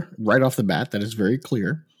father right off the bat. That is very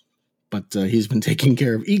clear. But he's been taking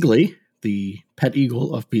care of Eagly, the pet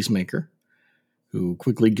eagle of Peacemaker, who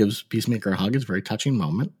quickly gives Peacemaker a hug. It's a very touching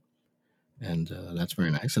moment. And that's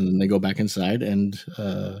very nice. And then they go back inside, and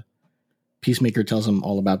Peacemaker tells him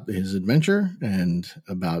all about his adventure and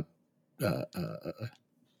about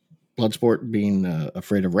Bloodsport being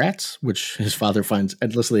afraid of rats, which his father finds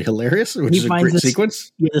endlessly hilarious, which is a great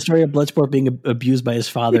sequence. Yeah, the story of Bloodsport being abused by his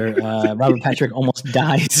father. Robert Patrick almost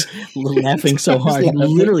dies laughing so hard.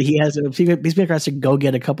 Peacemaker has to go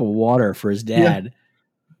get a cup of water for his dad.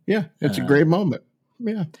 Yeah, it's a great moment.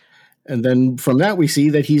 Yeah. And then from that, we see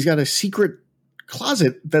that he's got a secret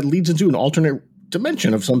closet that leads into an alternate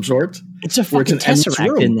dimension of some sort. It's a fucking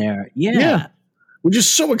Tesseract in there. Yeah. Which is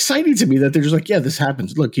so exciting to me that they're just like, yeah, this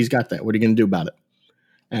happens. Look, he's got that. What are you going to do about it?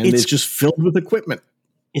 And it's just filled with equipment.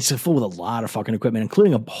 It's full with a lot of fucking equipment,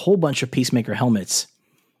 including a whole bunch of Peacemaker helmets.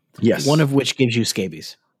 Yes. One of which gives you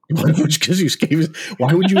scabies. Which gives you scabies.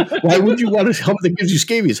 Why would you want a helmet that gives you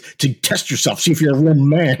scabies? To test yourself, see if you're a real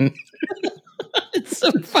man. It's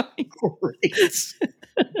so fucking great.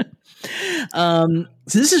 So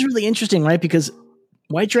this is really interesting, right? Because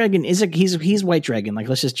White Dragon he's White Dragon. Like,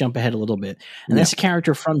 let's just jump ahead a little bit. And that's a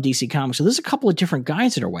character from DC Comics. So there's a couple of different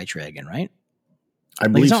guys that are White Dragon, right? I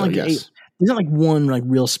believe so, yes. There's not like one like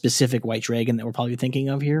real specific White Dragon that we're probably thinking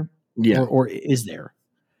of here. Yeah. Or is there?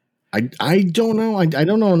 I don't know. I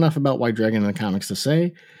don't know enough about White Dragon in the comics to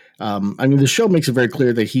say. I mean, the show makes it very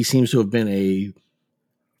clear that he seems to have been a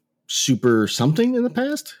super something in the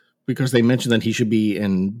past, because they mentioned that he should be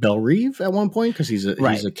in Belle Reve at one point because he's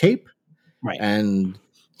a cape. Right. And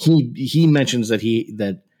he mentions that he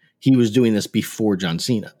was doing this before John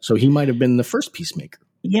Cena. So he might have been the first Peacemaker.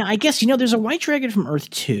 Yeah, I guess, there's a White Dragon from Earth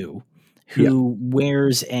 2 who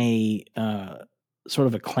wears a sort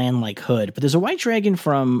of a clan-like hood. But there's a White Dragon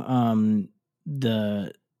from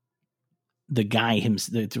the the guy from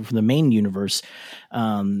the main universe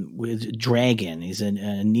with Dragon. He's a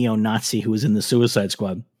neo-Nazi who was in the Suicide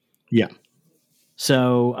Squad. Yeah.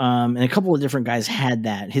 So, and a couple of different guys had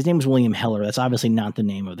that. His name was William Heller. That's obviously not the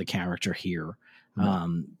name of the character here.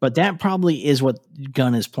 But that probably is what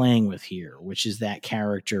Gunn is playing with here, which is that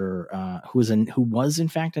character who was in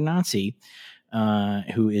fact a Nazi,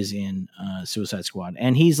 who is in Suicide Squad.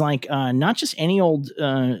 And he's like not just any old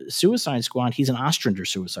Suicide Squad, he's an Ostrander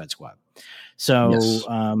Suicide Squad. So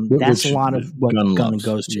that's a lot of what Gunn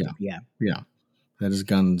goes to. Yeah. That is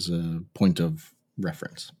Gunn's point of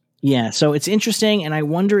reference. Yeah, so it's interesting, and I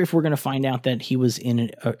wonder if we're going to find out that he was in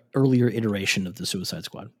an earlier iteration of the Suicide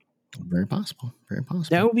Squad. Very possible. Very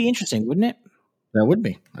possible. That would be interesting, wouldn't it? That would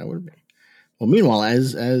be. Well, meanwhile,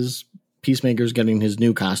 as Peacemaker's getting his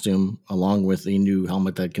new costume along with a new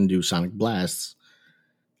helmet that can do sonic blasts,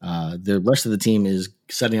 the rest of the team is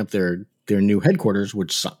setting up their new headquarters,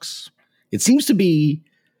 which sucks. It seems to be,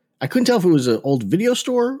 I couldn't tell if it was an old video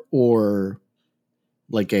store or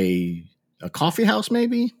like a coffee house,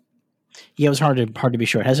 maybe. Yeah, it was hard to be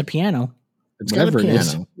sure. It has a piano. It's got a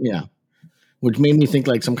piano, yeah. Which made me think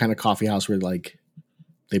like some kind of coffee house where like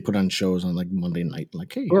they put on shows on like Monday night,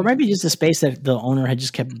 like hey. Or it might be just a space that the owner had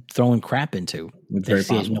just kept throwing crap into. Very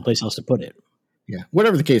possible. No place else to put it. Yeah,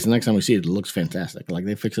 whatever the case, the next time we see it, it looks fantastic. Like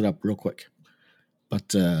they fix it up real quick. But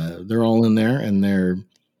they're all in there and they're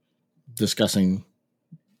discussing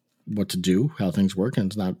what to do, how things work,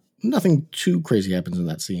 and it's nothing too crazy happens in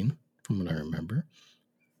that scene, from what I remember.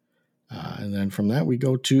 And then from that, we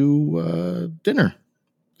go to dinner.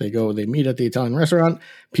 They meet at the Italian restaurant.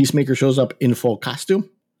 Peacemaker shows up in full costume.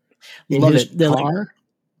 Love it. Car.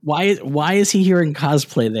 Like, why is he here in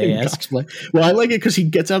cosplay? They ask. Cosplay. Well, I like it because he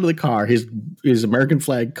gets out of the car, his American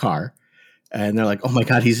flag car, and they're like, "Oh my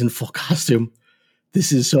god, he's in full costume. This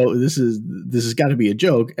has got to be a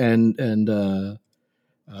joke." And the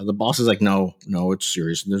boss is like, no, it's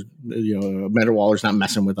serious. There's, Amanda Waller's not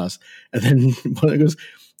messing with us. And then one goes,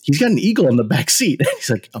 he's got an eagle in the back seat. He's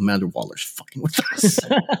like, Amanda Waller's fucking with us.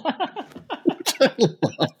 Which I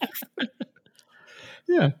love.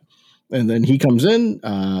 Yeah. And then he comes in.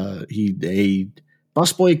 A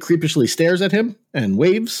busboy creepishly stares at him and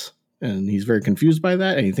waves. And he's very confused by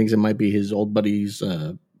that. And he thinks it might be his old buddy's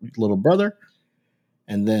little brother.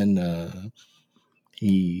 And then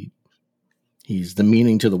he's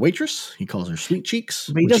demeaning to the waitress. He calls her sweet cheeks.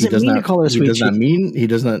 But he doesn't mean to call her sweet cheeks. He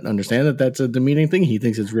does not understand that that's a demeaning thing. He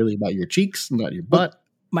thinks it's really about your cheeks, not your butt.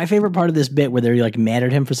 My favorite part of this bit where they're like mad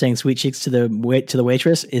at him for saying sweet cheeks to the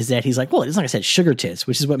waitress is that he's like, well, it's like I said, sugar tits,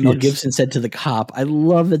 which is what Mel Gibson said to the cop. I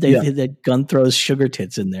love that that Gunn throws sugar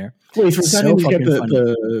tits in there. Well, he's so fucking funny.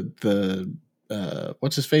 The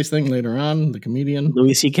what's his face thing later on, the comedian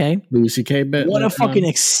Louis C.K. bit. What a fucking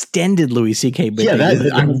extended Louis C.K. bit. Yeah,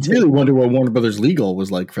 I really wonder what Warner Brothers legal was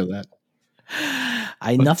like for that.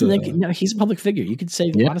 He's a public figure. You could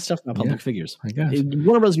say a lot of stuff about public figures. I guess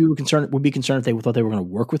Warner Brothers would be concerned if they thought they were going to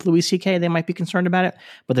work with Louis C.K. They might be concerned about it,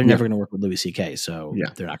 but they're never going to work with Louis C.K. So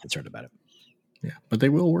they're not concerned about it. Yeah, but they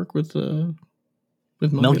will work with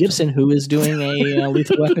Mel Gibson, who is doing a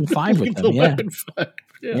Lethal Weapon 5 with them.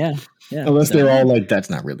 Yeah. Unless they're all like, that's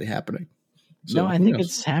not really happening. So, no, I think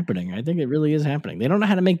it's happening. I think it really is happening. They don't know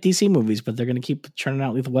how to make DC movies, but they're going to keep churning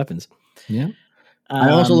out Lethal Weapons. Yeah. I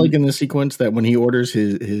also like in the sequence that when he orders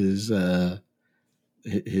his what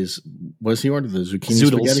does he order? The zucchini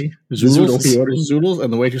spaghetti? Zoodles. He orders zoodles,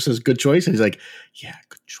 and the waitress says, "Good choice." And he's like, "Yeah,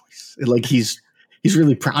 good choice." And like he's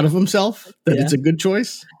really proud of himself that it's a good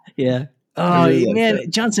choice. Yeah. Oh really man,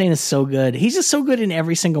 John Cena is so good. He's just so good in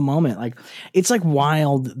every single moment. Like it's like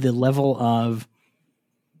wild the level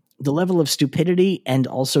of stupidity and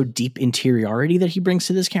also deep interiority that he brings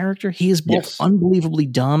to this character. He is both unbelievably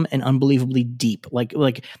dumb and unbelievably deep. Like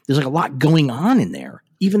there's like a lot going on in there,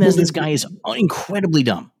 even as this guy is incredibly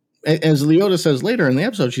dumb. As Leota says later in the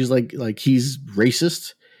episode, she's like he's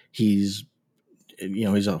racist. He's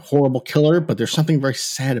he's a horrible killer, but there's something very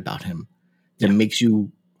sad about him that makes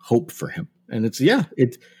you hope for him. And that's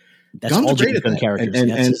all great at that.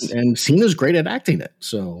 Characters. And Cena's great at acting it.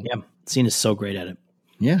 So Cena's so great at it.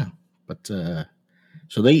 Yeah, but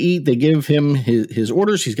so they give him his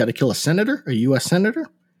orders. He's got to kill a senator, a U.S. senator,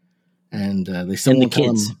 and they still won't tell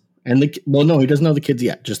him. And no, he doesn't know the kids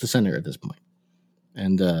yet, just the senator at this point.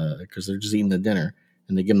 And because they're just eating the dinner,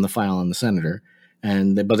 and they give him the file on the senator,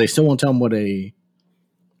 but they still won't tell him what a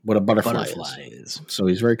butterfly is. So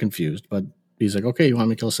he's very confused, but. He's like, okay, you want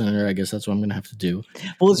me to kill a senator? I guess that's what I'm going to have to do.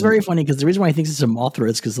 Well, it's very funny because the reason why he thinks it's a Mothra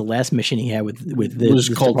is because the last mission he had with it was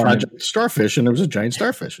called Project Starfish, and there was a giant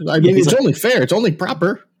starfish. I mean, it's only fair. It's only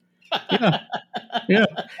proper. Yeah. Yeah.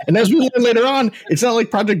 And as we learn later on, it's not like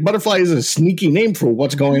Project Butterfly is a sneaky name for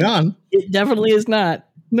what's going on. It definitely is not.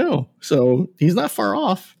 No. So he's not far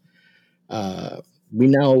off.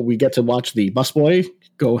 We get to watch the busboy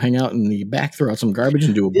go hang out in the back, throw out some garbage,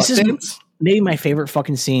 and do a butt dance. Maybe my favorite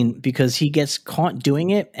fucking scene, because he gets caught doing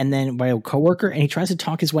it and then by a coworker, and he tries to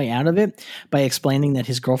talk his way out of it by explaining that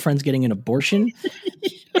his girlfriend's getting an abortion.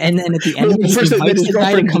 And then at the end, he invites the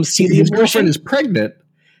guy to come see the abortion. His girlfriend is pregnant.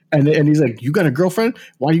 And he's like, you got a girlfriend?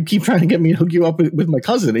 Why do you keep trying to get me to hook you up with my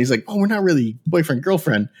cousin? And he's like, oh, we're not really boyfriend,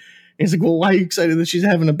 girlfriend. And he's like, well, why are you excited that she's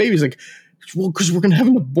having a baby? He's like, well, because we're going to have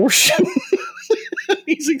an abortion.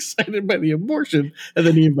 He's excited by the abortion, and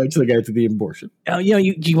then he invites the guy to the abortion. Oh,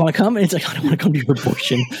 you want to come? And it's like, I don't want to come to your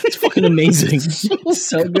abortion. It's fucking amazing.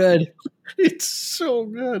 So good. It's so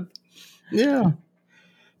good. Yeah.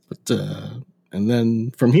 But and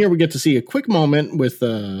then from here we get to see a quick moment with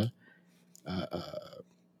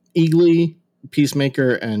Eagly,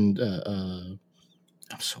 Peacemaker, and I'm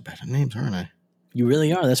so bad at names, aren't I? You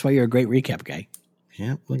really are. That's why you're a great recap guy.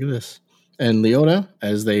 Yeah, look at this. And Leota,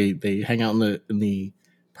 as they hang out in the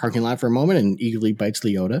parking lot for a moment, and Eagly bites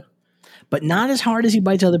Leota, but not as hard as he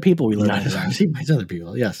bites other people. We learn not as hard as he bites other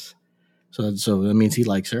people. Yes, so that means he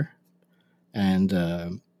likes her, and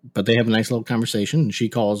but they have a nice little conversation. And she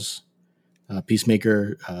calls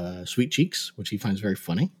Peacemaker Sweet Cheeks, which he finds very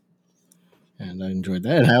funny, and I enjoyed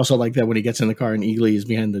that. And I also like that when he gets in the car and Eagly is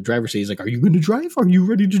behind the driver's seat. He's like, "Are you going to drive? Are you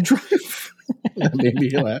ready to drive?" That made me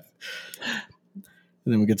laugh.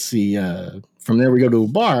 And then we get to see, from there we go to a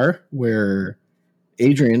bar where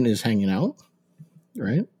Adrian is hanging out,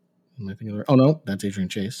 right? Am I thinking? Oh no, that's Adrian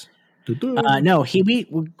Chase. No,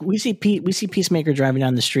 we see Peacemaker driving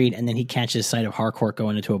down the street, and then he catches sight of Harcourt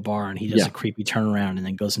going into a bar, and he does a creepy turnaround, and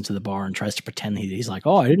then goes into the bar and tries to pretend he's like,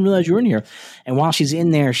 "Oh, I didn't realize you were in here." And while she's in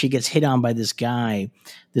there, she gets hit on by this guy,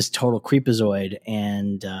 this total creepazoid,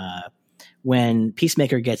 and when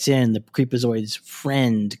Peacemaker gets in, the creepazoid's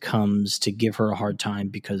friend comes to give her a hard time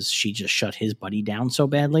because she just shut his buddy down so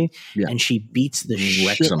badly, and she beats the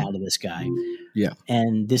shit out of this guy. Yeah,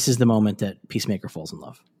 and this is the moment that Peacemaker falls in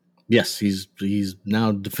love. Yes, he's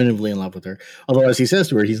now definitively in love with her. Although, as he says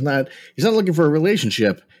to her, he's not looking for a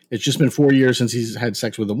relationship. It's just been 4 years since he's had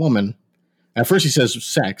sex with a woman. At first, he says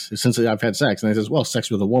sex, since I've had sex, and he says, well, sex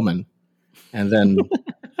with a woman, and then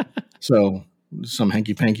so some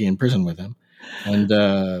hanky panky in prison with him, and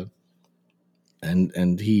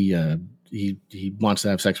he wants to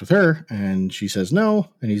have sex with her, and she says no,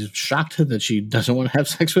 and he's shocked that she doesn't want to have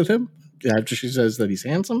sex with him after she says that he's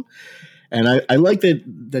handsome. And I like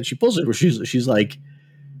that she pulls it where she's like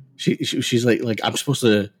I'm supposed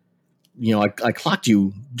to, I clocked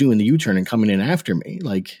you doing the U-turn and coming in after me.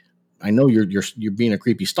 Like, I know you're being a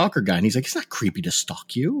creepy stalker guy. And he's like, it's not creepy to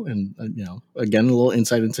stalk you. And again, a little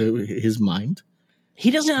insight into his mind. He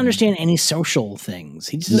doesn't understand any social things.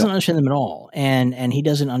 He just doesn't understand them at all. And he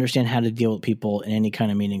doesn't understand how to deal with people in any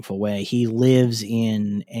kind of meaningful way. He lives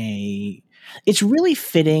in it's really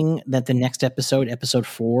fitting that the next episode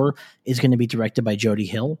 4, is going to be directed by Jody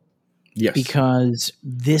Hill. Yes. Because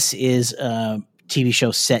this is a TV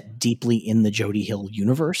show set deeply in the Jody Hill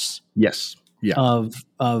universe. Yes. Yeah. Of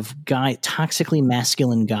toxically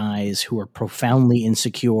masculine guys who are profoundly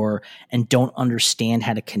insecure and don't understand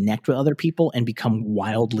how to connect with other people and become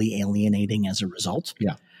wildly alienating as a result.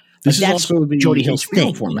 Yeah. This is also the Jody Hill's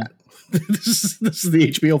thing format. This is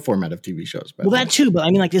the HBO format of TV shows. Well, that too, but I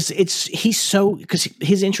mean, like this, he's so, because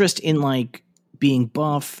his interest in like being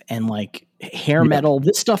buff and like hair metal,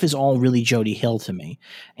 this stuff is all really Jody Hill to me,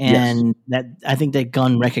 and that I think that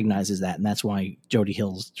Gunn recognizes that, and that's why Jody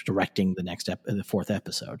Hill's directing the next the 4th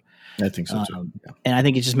episode. I think so too, and I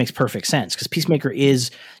think it just makes perfect sense because Peacemaker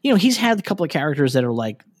is, he's had a couple of characters that are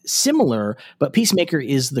like similar, but Peacemaker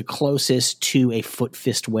is the closest to a Foot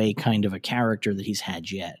Fist Way kind of a character that he's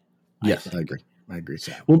had yet. Yes, I agree.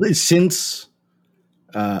 Well, since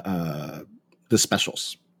the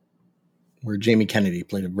specials, where Jamie Kennedy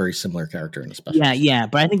played a very similar character in the specials. Yeah,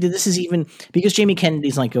 but I think that this is even because Jamie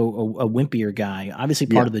Kennedy's like a wimpier guy. Obviously,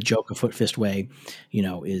 part of the joke of Foot Fist Way,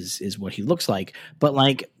 is what he looks like. But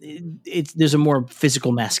like, there's a more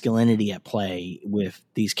physical masculinity at play with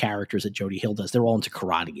these characters that Jody Hill does. They're all into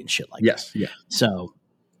karate and shit like that. Yeah. So.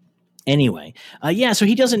 Anyway, so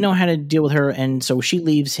he doesn't know how to deal with her, and so she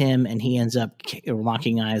leaves him, and he ends up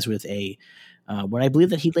locking eyes with what I believe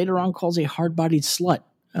that he later on calls a hard-bodied slut.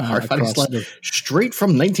 Hard-bodied slut, straight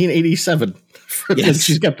from 1987. Yes.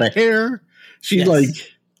 She's got the hair. She's like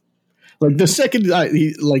the second,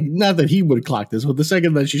 not that he would clock this, but the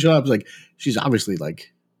second that she showed up, like she's obviously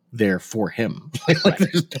like there for him.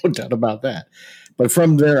 There's no doubt about that. But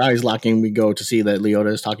from their eyes locking, we go to see that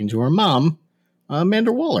Leota is talking to her mom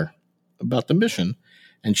Amanda Waller about the mission.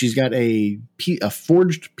 And she's got a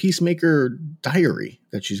forged Peacemaker diary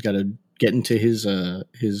that she's got to get into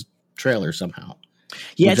his trailer somehow.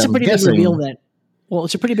 Yeah, it's a pretty big reveal that. Well,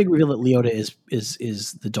 it's a pretty big reveal that Leota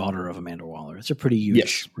is the daughter of Amanda Waller. It's a pretty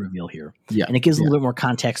huge reveal here. Yeah, and it gives a little bit more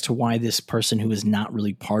context to why this person who is not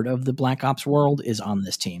really part of the Black Ops world is on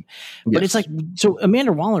this team. But it's like, so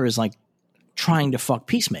Amanda Waller is like trying to fuck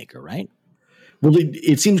Peacemaker, right? Well,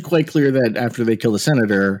 it seems quite clear that after they kill the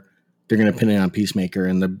senator, they're going to pin it on Peacemaker,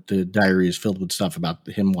 and the diary is filled with stuff about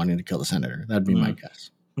him wanting to kill the senator. That'd be my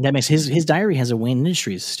guess. That makes his diary has a Wayne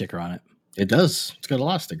Industries sticker on it. It does. It's got a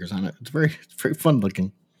lot of stickers on it. It's very fun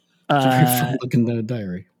looking. It's a very fun looking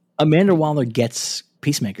diary. Amanda Waller gets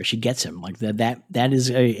Peacemaker. She gets him. Like that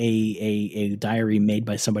is a diary made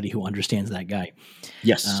by somebody who understands that guy.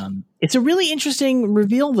 Yes. It's a really interesting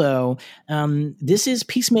reveal, though. This is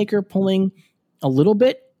Peacemaker pulling a little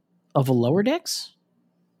bit of a Lower Decks.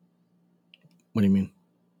 What do you mean?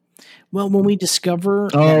 Well, when we discover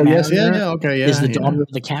is the daughter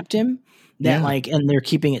of the captain, and they're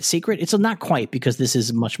keeping it secret. It's not quite, because this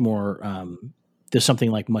is much more. There's something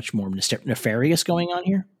like much more nefarious going on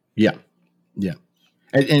here. Yeah, yeah,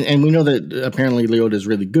 and we know that apparently Leota is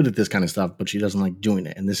really good at this kind of stuff, but she doesn't like doing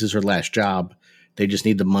it. And this is her last job. They just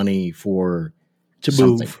need the money to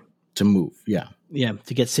move. Yeah,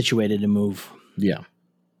 to get situated and move. Yeah.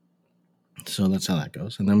 So that's how that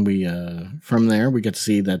goes. And then we, from there, we get to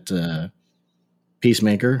see that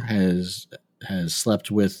Peacemaker has slept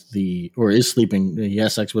with is sleeping. He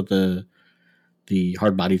has sex with the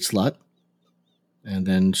hard-bodied slut, and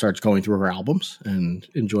then starts going through her albums and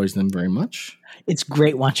enjoys them very much. It's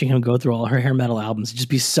great watching him go through all her hair metal albums. Just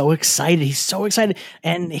be so excited. He's so excited.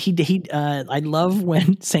 And I love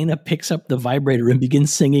when Sana picks up the vibrator and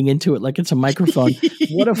begins singing into it like it's a microphone.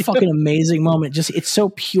 What a fucking amazing moment. Just, it's so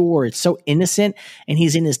pure. It's so innocent. And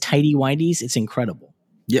he's in his tighty whities. It's incredible.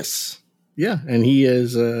 Yes. Yeah. And he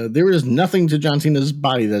is, there is nothing to John Cena's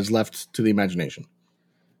body that's left to the imagination.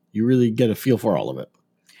 You really get a feel for all of it.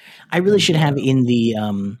 I really should have in the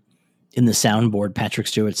soundboard Patrick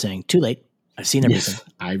Stewart saying, "Too late. I've seen everything." Yes,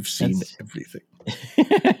 I've seen everything.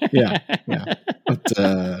 Yeah.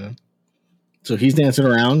 But so he's dancing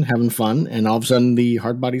around, having fun, and all of a sudden the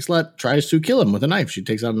hard body slut tries to kill him with a knife. She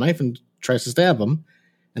takes out a knife and tries to stab him,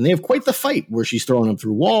 and they have quite the fight where she's throwing him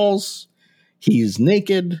through walls. He's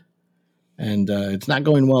naked, and it's not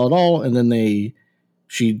going well at all. And then he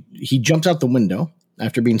jumps out the window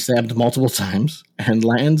after being stabbed multiple times and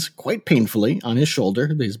lands quite painfully on his shoulder,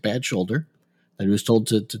 his bad shoulder that he was told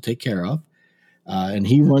to take care of. And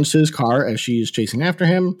he runs to his car as she is chasing after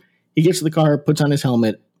him. He gets to the car, puts on his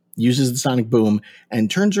helmet, uses the sonic boom, and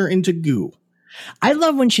turns her into goo. I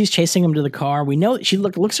love when she's chasing him to the car. We know she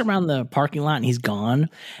looks around the parking lot and he's gone.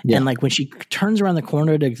 Yeah. And like when she turns around the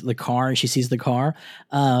corner to the car and she sees the car,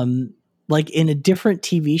 like in a different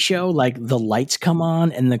TV show, like the lights come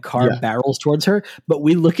on and the car barrels towards her, but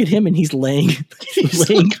we look at him and he's laying in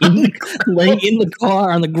the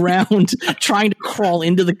car on the ground, trying to crawl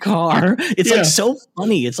into the car. It's like so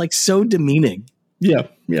funny. It's like so demeaning. Yeah.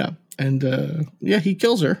 Yeah. And he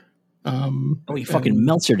kills her. He fucking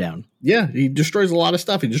melts her down. Yeah. He destroys a lot of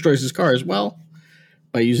stuff. He destroys his car as well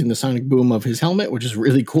by using the sonic boom of his helmet, which is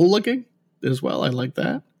really cool looking as well. I like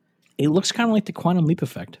that. It looks kind of like the Quantum Leap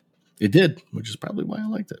effect. It did, which is probably why I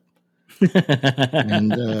liked it.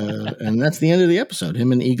 And that's the end of the episode.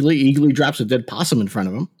 Him and Eagly. Eagly drops a dead possum in front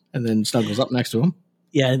of him and then snuggles up next to him.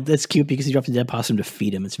 Yeah, that's cute because he dropped a dead possum to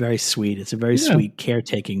feed him. It's very sweet. It's a very sweet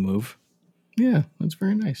caretaking move. Yeah, that's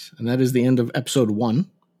very nice. And that is the end of episode 1.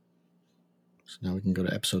 So now we can go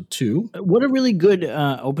to episode 2. What a really good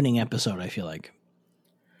opening episode, I feel like.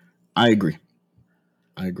 I agree.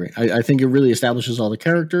 I think it really establishes all the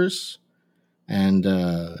characters and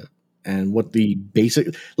what the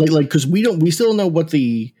basic like because we still know what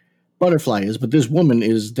the butterfly is, but this woman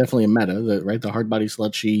is definitely a meta, right? The hard body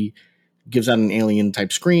slut. She gives out an alien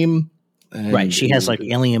type scream. Right. She has like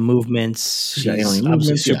alien movements. She's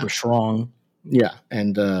obviously super strong. Yeah.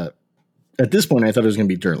 And at this point, I thought it was going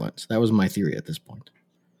to be Durlans. That was my theory at this point.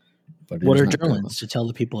 But what are Durlans to tell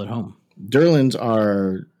the people at home? Durlans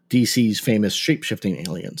are DC's famous shape-shifting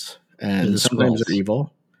aliens, and sometimes they're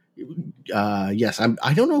evil. Yes,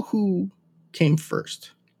 I don't know who came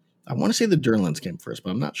first. I want to say the Durlans came first,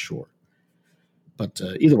 but I'm not sure. But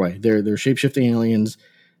either way, they're shape-shifting aliens,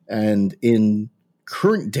 and in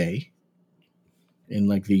current day, in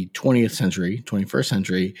like the 20th century, 21st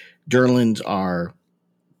century, Durlans are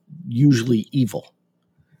usually evil.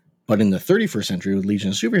 But in the 31st century, with Legion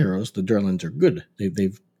of Superheroes, the Durlans are good.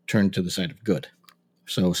 They've turned to the side of good.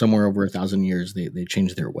 So somewhere over 1,000 years, they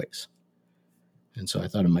changed their ways. And so I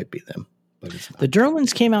thought it might be them, but it's not. The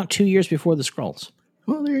Durlans came out 2 years before the Skrulls.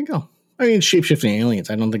 Well, there you go. I mean, shape-shifting aliens.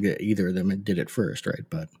 I don't think that either of them did it first, right?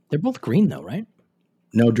 But they're both green, though, right?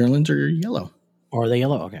 No, Durlans are yellow. Or are they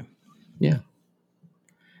yellow? Okay. Yeah.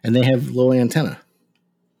 And they have little antenna,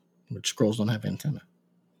 which Skrulls don't have antenna.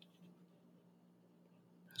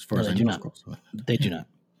 As far as I know, Skrulls don't. They do not.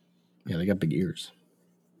 Yeah, they got big ears.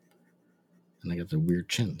 And they got the weird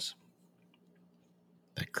chins.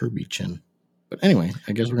 That Kirby chin. But anyway,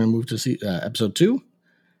 I guess we're going to move to see episode 2.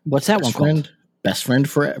 What's that one called? Best Friend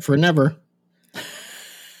for Never.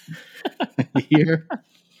 Here,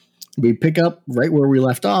 we pick up right where we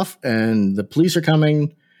left off, and the police are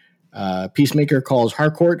coming. Peacemaker calls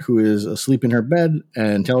Harcourt, who is asleep in her bed,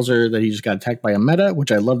 and tells her that he just got attacked by a meta,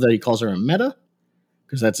 which I love that he calls her a meta,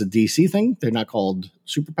 because that's a DC thing. They're not called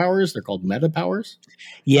superpowers. They're called meta powers.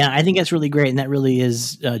 Yeah, I think that's really great. And that really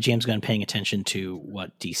is James Gunn paying attention to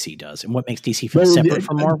what DC does and what makes DC feel separate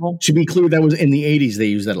from Marvel. To be clear, that was in the 80s. They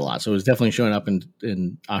used that a lot. So it was definitely showing up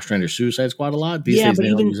in Ostrander's Suicide Squad a lot. These days they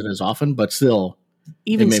don't use it as often, but still.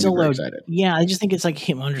 Even still, though, yeah, I just think it's like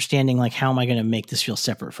him understanding, like, how am I going to make this feel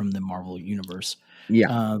separate from the Marvel universe?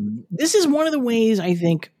 Yeah. This is one of the ways I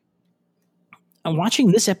think,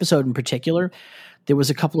 watching this episode in particular, there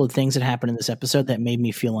was a couple of things that happened in this episode that made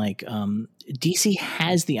me feel like DC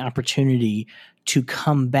has the opportunity to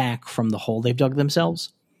come back from the hole they've dug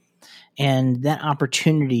themselves. And that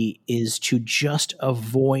opportunity is to just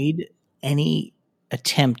avoid any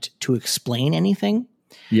attempt to explain anything.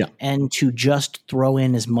 Yeah. And to just throw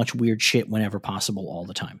in as much weird shit whenever possible all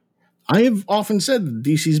the time. I have often said that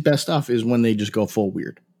DC's best stuff is when they just go full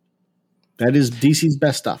weird. That is DC's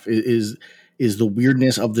best stuff is the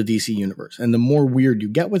weirdness of the DC universe. And the more weird you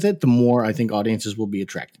get with it, the more I think audiences will be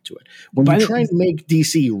attracted to it. When you try and make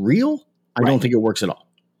DC real, I don't think it works at all.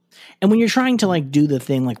 And when you're trying to like do the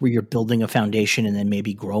thing like where you're building a foundation and then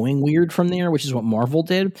maybe growing weird from there, which is what Marvel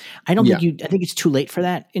did, I think it's too late for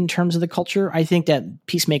that in terms of the culture. I think that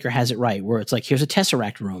Peacemaker has it right, where it's like, here's a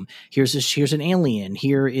Tesseract room, here's an alien,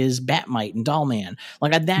 here is Batmite and Dollman.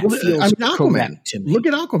 Like that feels Aquaman to me. Look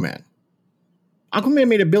at Aquaman. Aquaman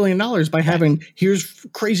made $1 billion by having here's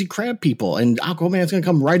crazy crab people, and Aquaman's gonna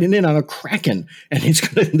come riding in on a kraken, and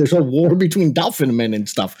there's a war between dolphin men and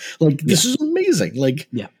stuff. Like this is amazing. Like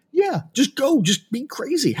yeah, just go, just be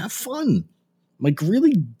crazy, have fun. Like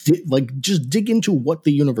really, just dig into what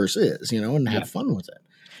the universe is, and have fun with it.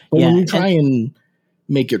 But when you try and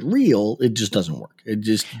make it real, it just doesn't work. It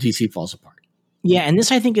just DC falls apart. Yeah, and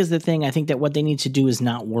this I think is the thing. I think that what they need to do is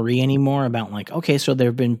not worry anymore about like, okay, so there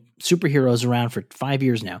have been superheroes around for 5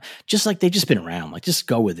 years now. Just like they've just been around. Like just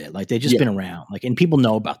go with it. Like they've just been around. Like and people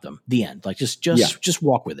know about them. The end. Like just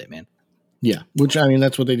walk with it, man. Yeah, which I mean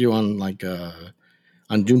that's what they do on like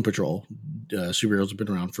on Doom Patrol. Superheroes have been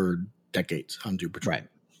around for decades on Doom Patrol. Right,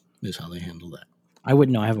 is how they handle that. I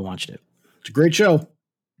wouldn't know. I haven't watched it. It's a great show.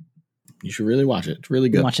 You should really watch it. It's really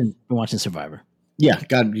good. Been watching Survivor. Yeah,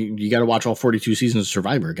 God, you got to watch all 42 seasons of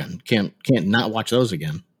Survivor again. Can't not watch those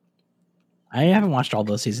again. I haven't watched all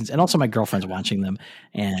those seasons, and also my girlfriend's watching them,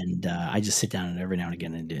 and I just sit down every now and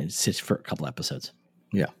again and sit for a couple episodes.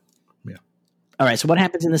 Yeah. All right, so what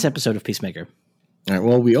happens in this episode of Peacemaker? All right,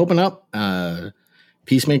 well, we open up.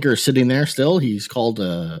 Peacemaker is sitting there still. He's called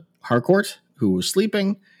Harcourt, who was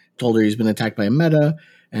sleeping, told her he's been attacked by a meta,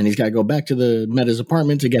 and he's got to go back to the meta's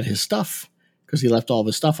apartment to get his stuff because he left all of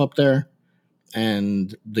his stuff up there.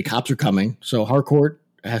 And the cops are coming, so Harcourt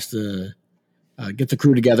has to get the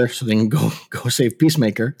crew together so they can go save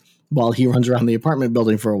Peacemaker while he runs around the apartment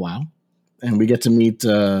building for a while. And we get to meet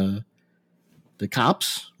the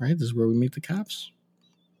cops, right? This is where we meet the cops.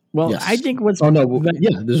 Well, yes. I think this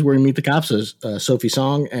is where we meet the cops as Sophie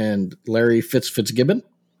Song and Larry Fitzgibbon.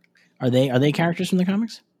 Are they characters from the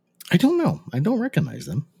comics? I don't know. I don't recognize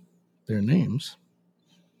them. Their names.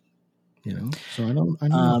 So I don't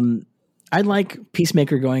know. I like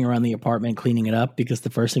Peacemaker going around the apartment cleaning it up because the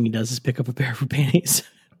first thing he does is pick up a pair of panties.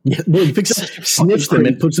 Yeah, well, he sniffs them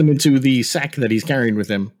and puts them into the sack that he's carrying with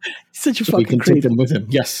him. Such a fucking he can take them with him.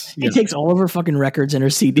 Yes, he takes all of her fucking records and her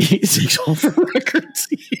CDs. Takes all of her records.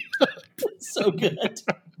 It's so good.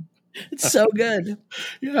 It's so good.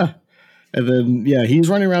 Yeah, and then he's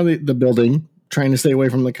running around the building trying to stay away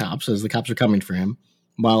from the cops as the cops are coming for him,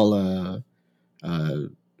 while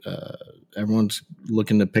everyone's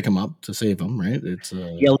looking to pick him up to save him, right? It's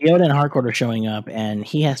Leota and Harcourt are showing up, and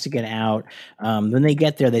he has to get out. When they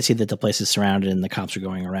get there, they see that the place is surrounded and the cops are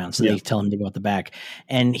going around, so they tell him to go out the back.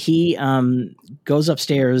 And he goes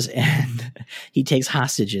upstairs and he takes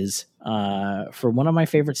hostages for one of my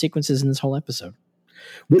favorite sequences in this whole episode.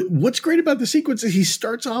 What's great about the sequence is he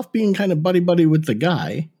starts off being kind of buddy-buddy with the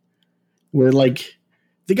guy, where like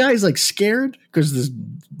the guy's like scared because this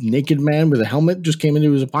naked man with a helmet just came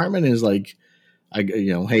into his apartment and is like, hey,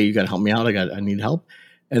 you got to help me out. I need help.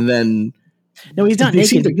 And then no, he's not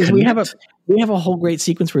naked because we have a whole great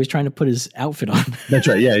sequence where he's trying to put his outfit on. That's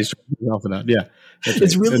right. Yeah, he's trying to put his outfit on. Yeah.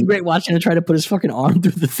 It's really great watching him try to put his fucking arm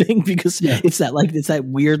through the thing because it's that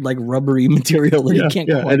weird like rubbery material that he can't.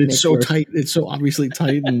 Yeah, and it's so tight. It's so obviously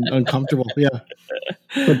tight and uncomfortable. Yeah,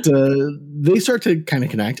 but they start to kind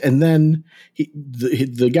of connect, and then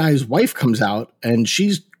the guy's wife comes out, and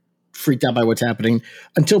she's freaked out by what's happening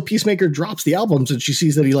until Peacemaker drops the albums, and she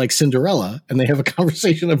sees that he likes Cinderella, and they have a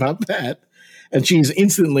conversation about that, and she's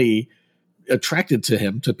instantly attracted to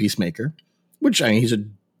him, to Peacemaker, which he's a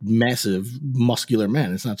massive muscular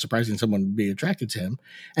man. It's not surprising someone would be attracted to him.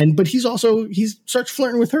 But he starts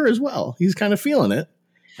flirting with her as well. He's kind of feeling it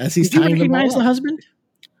as he's tying them all up. Did you recognize the husband?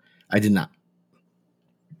 I did not.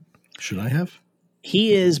 Should I have?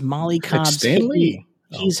 He is Molly Cobb's hippie.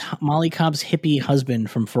 He's Molly Cobb's hippie husband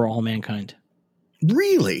from For All Mankind.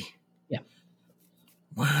 Really? Yeah.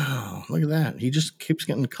 Wow. Look at that. He just keeps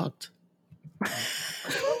getting cucked.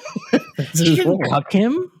 She didn't cuck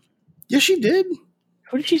him. Yes, she did.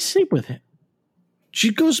 Who did she sleep with?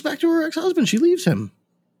 She goes back to her ex-husband. She leaves him.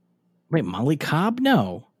 Wait, Molly Cobb?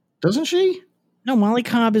 No. Doesn't she? No, Molly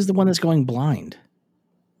Cobb is the one that's going blind.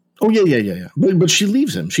 Oh, yeah. But she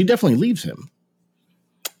leaves him. She definitely leaves him.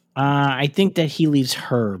 I think that he leaves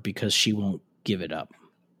her because she won't give it up.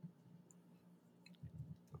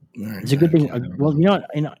 Right, it's a good thing. Well, you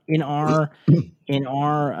know, in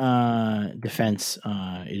our defense,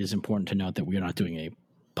 it is important to note that we are not doing a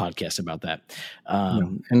podcast about that.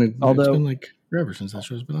 It's been like forever since that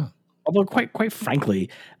show's been on. Although, quite frankly,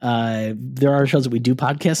 there are shows that we do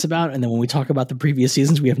podcasts about, and then when we talk about the previous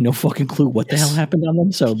seasons, we have no fucking clue what the hell happened on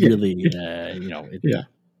them. So really,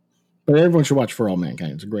 But everyone should watch For All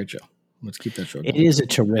Mankind. It's a great show. Let's keep that show going. It is a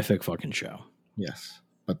terrific fucking show. Yes.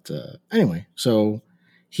 But anyway, so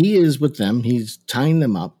he is with them. He's tying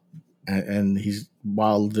them up, and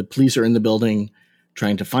while the police are in the building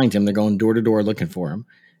trying to find him, they're going door to door looking for him,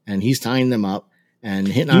 and he's tying them up and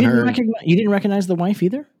hitting on her. You didn't recognize the wife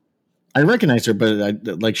either? I recognize her,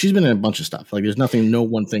 but she's been in a bunch of stuff. Like there's no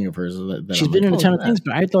one thing of hers that she's been in a ton of things.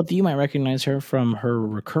 But I thought that you might recognize her from her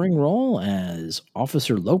recurring role as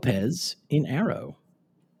Officer Lopez in Arrow.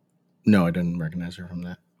 No, I didn't recognize her from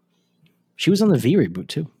that. She was on the V reboot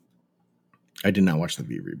too. I did not watch the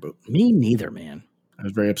V reboot. Me neither, man. I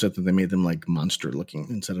was very upset that they made them like monster looking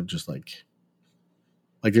instead of just like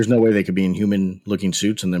there's no way they could be in human looking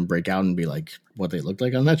suits and then break out and be like what they looked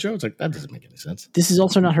like on that show. It's like, that doesn't make any sense. This is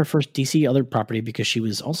also not her first DC other property because she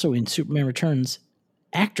was also in Superman Returns,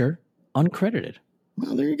 actor, uncredited.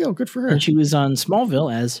 Well, there you go. Good for her. And she was on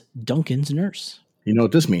Smallville as Duncan's nurse. You know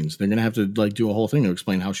what this means? They're going to have to do a whole thing to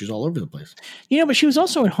explain how she's all over the place. But she was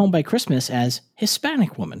also at Home by Christmas as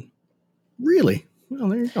Hispanic woman. Really? Well,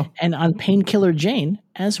 there you go. And on Painkiller Jane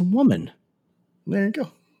as woman. There you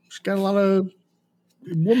go. She's got a lot of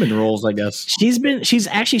woman roles, I guess.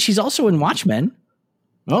 She's also in Watchmen.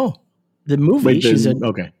 Oh, the movie. Wait, she's a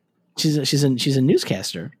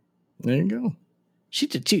newscaster. There you go.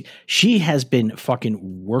 She has been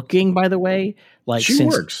fucking working, by the way. Like she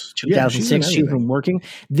since works. 2006, she's been working.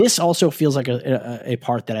 This also feels like a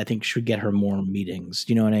part that I think should get her more meetings.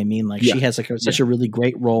 You know what I mean? Like she has such a really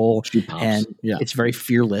great role, and it's very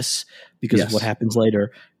fearless because of what happens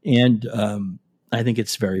later. And I think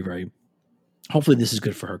it's very, very. Hopefully, this is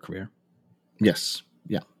good for her career. Yes,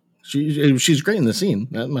 yeah, she's great in the scene.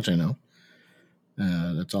 That much I know.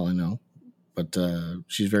 That's all I know. But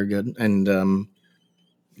she's very good, and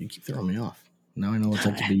you keep throwing me off. Now I know what it's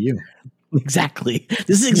like to be you. Exactly.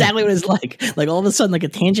 This is exactly what it's like. Like all of a sudden, like a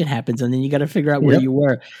tangent happens, and then you got to figure out where you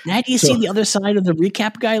were. Now, do you see the other side of the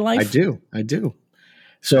recap guy life? I do.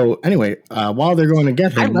 So anyway, while they're going to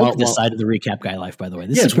get him, I like this side of the recap guy life. By the way,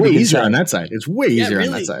 it's way easier on that side. It's way easier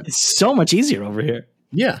on that side. It's so much easier over here.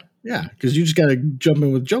 Yeah, because you just got to jump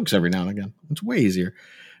in with jokes every now and again. It's way easier.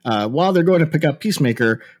 While they're going to pick up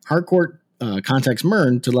Peacemaker, Harcourt contacts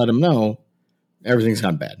Myrn to let him know everything's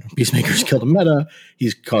gone bad. Peacemaker's killed a meta.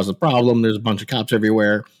 He's caused a problem. There's a bunch of cops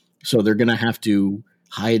everywhere. So they're going to have to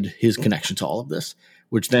hide his connection to all of this,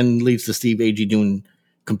 which then leads to Steve Agee doing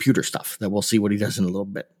computer stuff that we'll see what he does in a little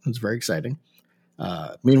bit. It's very exciting.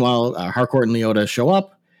 Meanwhile, Harcourt and Leota show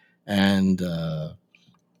up, and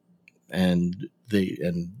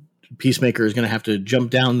Peacemaker is going to have to jump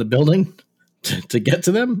down the building to get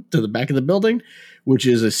to them, to the back of the building, which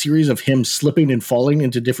is a series of him slipping and falling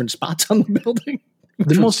into different spots on the building.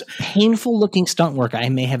 The most painful looking stunt work I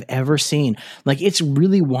may have ever seen. Like, it's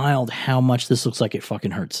really wild how much this looks like it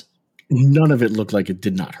fucking hurts. none of it looked like it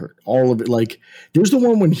did not hurt. All of it, like there's the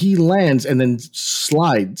one when he lands and then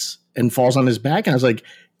slides and falls on his back, and I was like,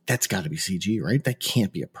 that's got to be CG, right? That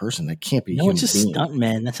can't be a person. That can't be. No, it's a stunt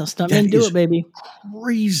man. That's how stuntmen do it, baby.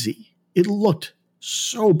 Crazy. It looked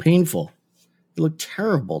so painful. It looked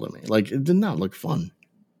terrible to me. Like it did not look fun.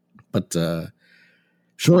 But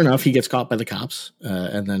sure enough, he gets caught by the cops,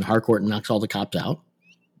 and then Harcourt knocks all the cops out,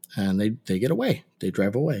 and they get away. They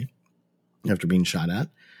drive away after being shot at.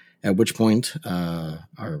 At which point,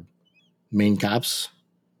 our main cops,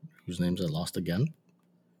 whose names I lost again,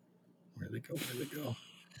 where'd they go?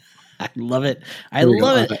 I love it. I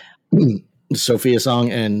love it. Sophia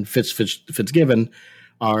Song and Fitzgibbon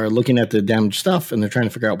are looking at the damaged stuff, and they're trying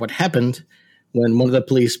to figure out what happened when one of the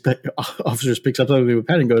police officers picks up something with a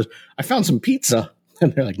pen and goes, I found some pizza.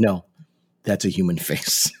 And they're like, no, that's a human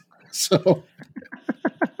face. So,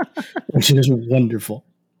 which is wonderful.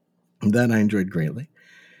 That I enjoyed greatly.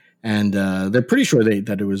 And they're pretty sure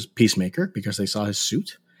that it was Peacemaker because they saw his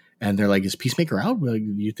suit. And they're like, is Peacemaker out? Well,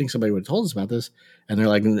 you think somebody would have told us about this? And they're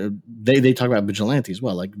like, they talk about Vigilante as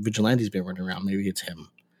well. Like, Vigilante's been running around. Maybe it's him.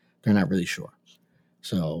 They're not really sure.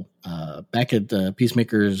 So, back at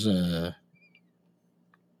Peacemaker's, do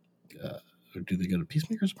they go to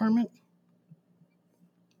Peacemaker's apartment?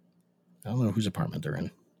 I don't know whose apartment they're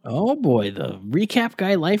in. Oh boy, the recap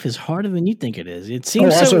guy life is harder than you think it is. It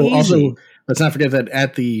seems so easy. Also, let's not forget that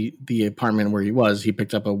at the apartment where he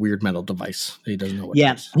picked up a weird metal device. He doesn't know what it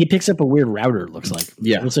is. He picks up a weird router, it looks like.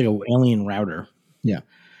 Yeah. It looks like an alien router. Yeah.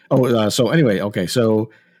 Oh, so anyway, okay. So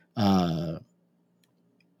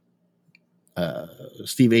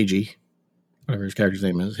Steve Agee, whatever his character's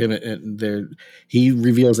name is, he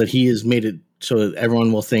reveals that he has made it so that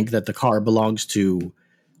everyone will think that the car belongs to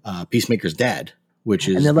Peacemaker's dad, which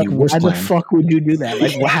is, and they're like, why the fuck would you do that?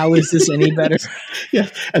 Like, how is this any better? Yeah.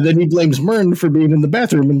 And then he blames Myrn for being in the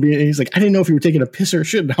bathroom and he's like, I didn't know if you were taking a piss or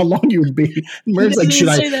shit and how long you would be. And Myrn's like, should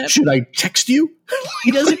I text you?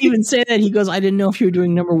 He doesn't even say that. He goes, I didn't know if you were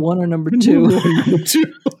doing number 1 or number 2. Number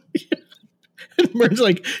 2. And Myrn's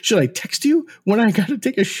like, should I text you when I got to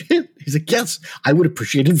take a shit? He's like, yes, I would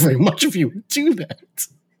appreciate it very much if you would do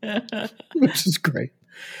that. Which is great.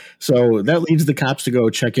 So that leads the cops to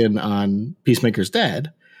go check in on Peacemaker's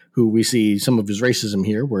dad, who we see some of his racism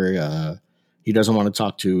here, where he doesn't want to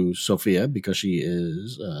talk to Sophia because she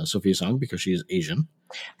is Sophia Song because she is Asian.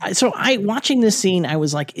 So watching this scene, I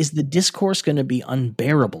was like, is the discourse going to be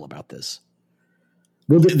unbearable about this?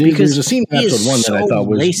 Well, there's a scene in episode 1 that I thought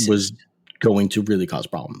was going to really cause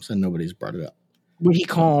problems, and nobody's brought it up. Where he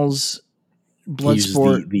calls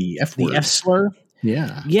Bloodsport the F word. The F slur.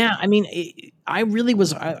 Yeah. Yeah. I mean, I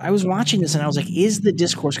was watching this and I was like, is the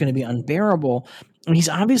discourse going to be unbearable? And he's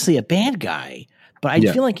obviously a bad guy, but I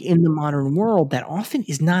feel like in the modern world that often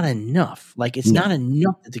is not enough. Like it's not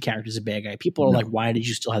enough that the character's a bad guy. People are like, why did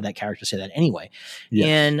you still have that character say that anyway? Yes.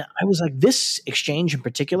 And I was like, this exchange in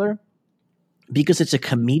particular, because it's a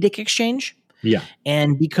comedic exchange. Yeah.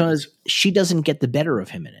 And because she doesn't get the better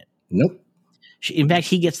of him in it. Nope. In fact,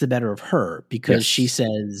 he gets the better of her because she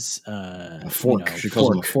says a fork. She calls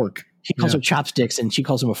him a fork. He calls her chopsticks and she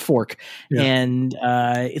calls him a fork. Yeah. And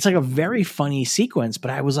it's like a very funny sequence. But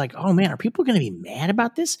I was like, oh, man, are people going to be mad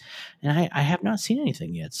about this? And I have not seen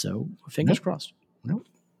anything yet. So fingers crossed. Nope.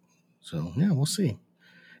 So, yeah, we'll see.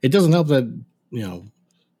 It doesn't help that,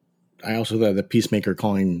 I also thought that Peacemaker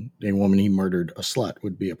calling a woman he murdered a slut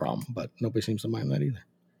would be a problem. But nobody seems to mind that either.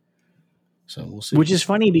 So we'll see. Which is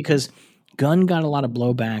funny because Gunn got a lot of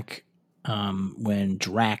blowback when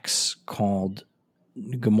Drax called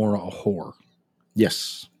Gamora a whore.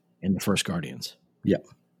 Yes. In the first Guardians. Yep.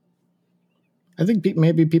 I think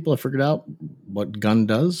maybe people have figured out what Gunn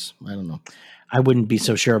does. I don't know. I wouldn't be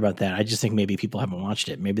so sure about that. I just think maybe people haven't watched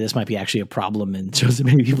it. Maybe this might be actually a problem and shows that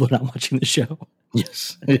maybe people are not watching the show.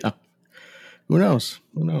 Yes. Yeah. Who knows?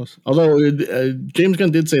 Although James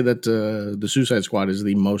Gunn did say that the Suicide Squad is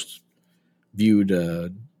the most viewed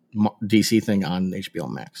DC thing on HBO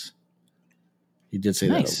Max. He did say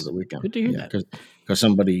that over the weekend. Good to hear that. Because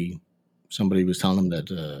somebody was telling him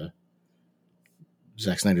that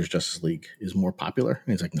Zack Snyder's Justice League is more popular.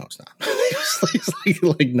 And he's like, no, it's not. he's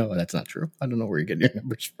like, no, that's not true. I don't know where you're getting your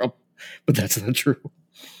numbers from, but that's not true. All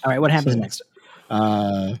right, what happens next?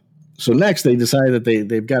 So next they decide that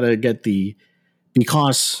they've got to get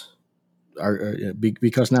because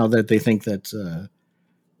now that they think that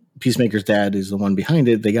Peacemaker's dad is the one behind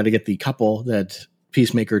it, they got to get the couple that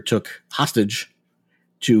Peacemaker took hostage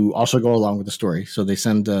to also go along with the story. So they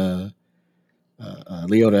send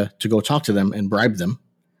Leota to go talk to them and bribe them,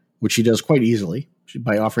 which she does quite easily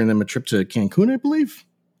by offering them a trip to Cancun, I believe.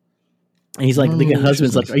 And he's like, the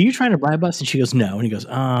husband's like, "Are you trying to bribe us?" And she goes, "No." And he goes,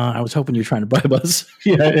 "I was hoping you were trying to bribe us."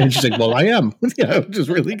 Yeah, and she's like, "Well, I am." Yeah, which is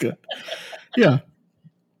really good. Yeah.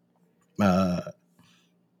 Where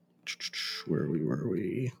were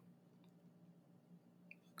we?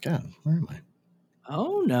 God, where am I?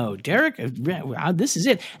 Oh no, Derek! This is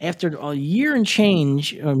it. After a year and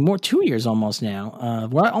change, or more, 2 years almost now.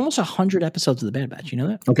 We're almost 100 episodes of the Bad Batch. You know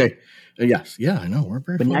that? Okay. Yes. Yeah, I know. We're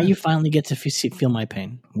very. But now you finally get to feel my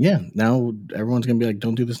pain. Yeah. Now everyone's gonna be like,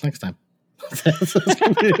 "Don't do this next time."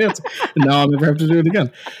 Now I'll never have to do it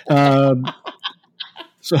again.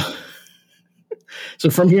 So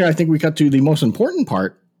from here, I think we cut to the most important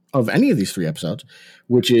part of any of these 3 episodes,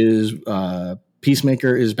 which is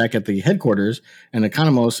Peacemaker is back at the headquarters, and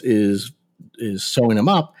Economos is sewing him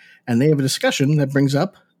up, and they have a discussion that brings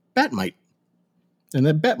up Batmite, and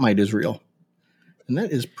that Batmite is real, and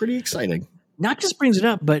that is pretty exciting. Not just brings it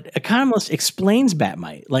up, but Economos explains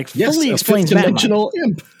Batmite, like fully explains dimensional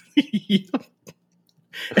imp.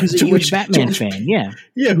 Who's a huge Batman fan, yeah.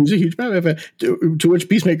 Yeah, who's a huge Batman fan. To which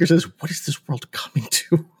Peacemaker says, "What is this world coming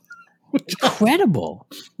to?" Incredible.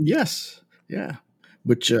 Yes, yeah.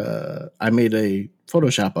 Which I made a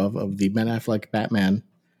Photoshop of the Ben Affleck Batman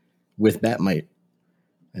with Batmite,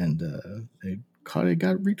 and it got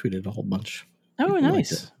retweeted a whole bunch. Oh,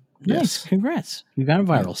 nice. Nice. Congrats. You got it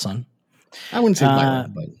viral, son. I wouldn't say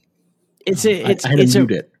viral, but I had to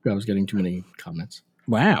mute it. I was getting too many comments.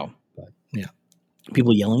 Wow. But yeah.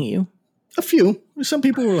 People yelling at you? A few. Some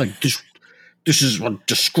people were like, this is a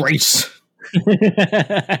disgrace.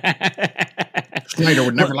 Snyder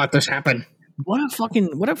would never let this happen. What a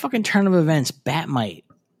fucking turn of events. Batmite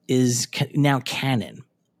is now canon.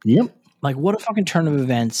 Yep. Like, what a fucking turn of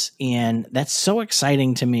events. And that's so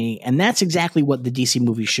exciting to me. And that's exactly what the DC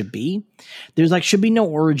movies should be. Should be no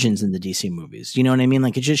origins in the DC movies. You know what I mean?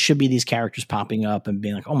 Like, it just should be these characters popping up and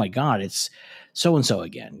being like, oh my God, it's so-and-so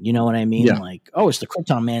again. You know what I mean? Yeah. Like, oh, it's the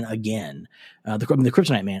Krypton Man again. The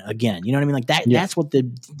Kryptonite Man again. You know what I mean? Like that. Yeah. That's what the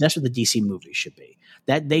DC movies should be.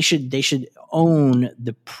 That they should own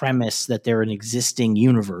the premise that they're an existing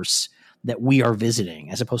universe that we are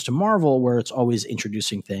visiting, as opposed to Marvel, where it's always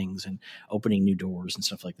introducing things and opening new doors and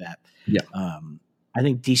stuff like that. Yeah. I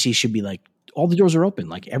think DC should be like, all the doors are open,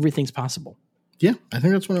 like everything's possible. Yeah, I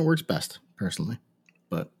think that's when it works best, personally.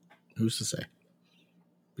 But who's to say?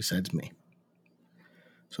 Besides me.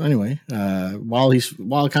 So anyway, while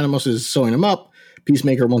Economos is sewing him up,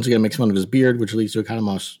 Peacemaker once again makes fun of his beard, which leads to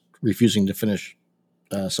Economos refusing to finish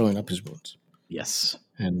sewing up his wounds. Yes.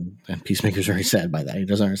 And Peacemaker's very sad by that. He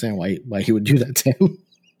doesn't understand why he would do that to him.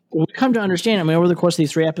 Well, we come to understand, I mean, over the course of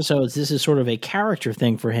these 3 episodes, this is sort of a character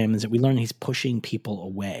thing for him, is that we learn he's pushing people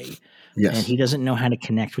away. Yes. And he doesn't know how to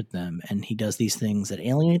connect with them. And he does these things that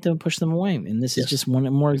alienate them and push them away. And this is just one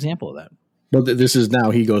more example of that. But this is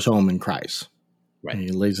now he goes home and cries. Right. And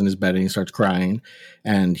he lays in his bed and he starts crying.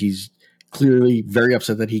 And he's clearly very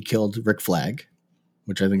upset that he killed Rick Flag,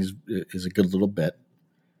 which I think is a good little bit.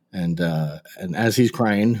 And as he's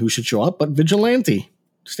crying, who should show up but Vigilante,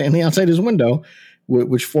 standing outside his window,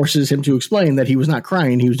 which forces him to explain that he was not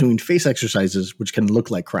crying. He was doing face exercises, which can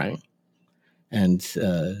look like crying. And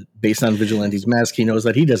based on Vigilante's mask, he knows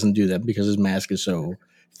that he doesn't do them because his mask is so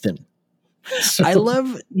thin. So, I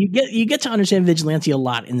love you get to understand Vigilante a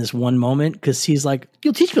lot in this one moment, because he's like,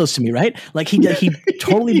 "You'll teach those to me, right?" Like he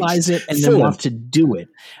totally buys it and then wants to do it.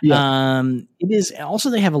 Yeah. It is also,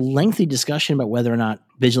 they have a lengthy discussion about whether or not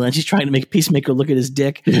Vigilante's trying to make Peacemaker look at his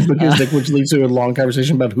dick, which leads to a long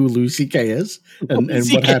conversation about who Louis C.K. is and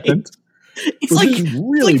what happened. It's like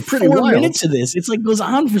really pretty 4 minutes of this. It's like goes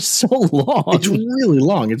on for so long. It's really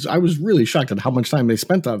long. I was really shocked at how much time they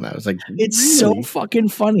spent on that. It's like so fucking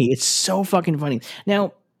funny. It's so fucking funny.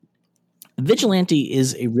 Now, Vigilante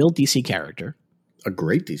is a real DC character. A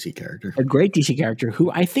great DC character. A great DC character who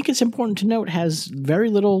I think it's important to note has very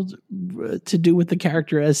little to do with the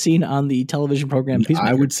character as seen on the television program Peacemaker.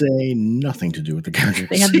 I would say nothing to do with the character.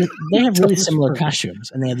 They have really similar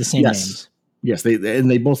costumes and they have the same names. Yes,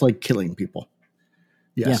 they both like killing people.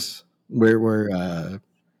 Yes. Yeah. Where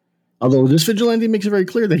although this Vigilante makes it very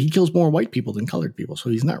clear that he kills more white people than colored people,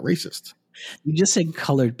 so he's not racist. You just said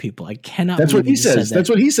colored people. I cannot. That's what he says. That's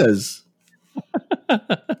what he says.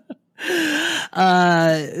 But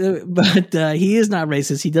he is not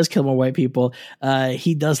racist. He does kill more white people.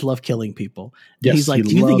 He does love killing people. Yes, he's like,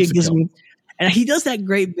 do you think it gives me? And he does that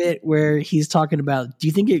great bit where he's talking about, do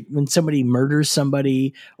you think when somebody murders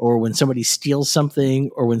somebody, or when somebody steals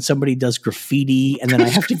something, or when somebody does graffiti and then I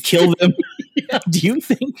have to kill them, do you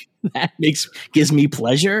think that gives me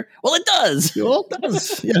pleasure? Well, it does. Well, it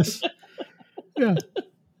does. Yes. Yeah.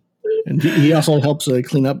 And he also helps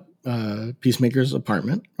clean up Peacemaker's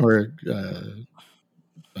apartment or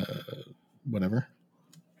whatever.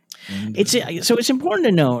 And, so it's important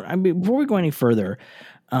to note. I mean, before we go any further,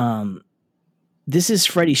 this is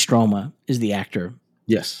Freddie Stroma is the actor.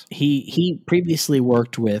 Yes, he previously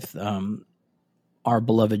worked with our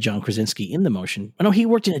beloved John Krasinski in the motion. Oh, no, he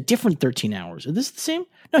worked in a different 13 Hours. Is this the same?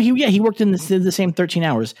 No, he worked in the same 13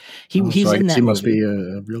 Hours. He's so in that. He must be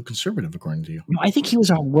a real conservative, according to you. No, I think he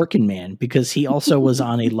was a working man because he also was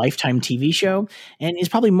on a Lifetime TV show and is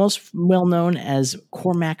probably most well known as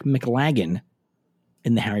Cormac McLagan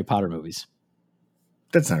in the Harry Potter movies.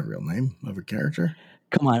 That's not a real name of a character.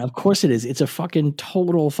 Come on, of course it is. It's a fucking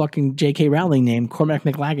total fucking J.K. Rowling name, Cormac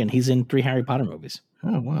McLagan. He's in 3 Harry Potter movies.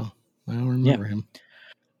 Oh, wow. I don't remember him.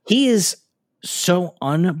 He is so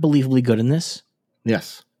unbelievably good in this.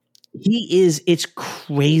 Yes. It's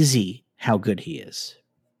crazy how good he is.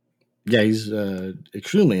 Yeah, he's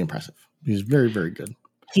extremely impressive. He's very, very good.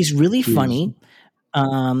 He's really funny.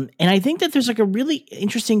 And I think that there's like a really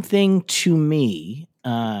interesting thing to me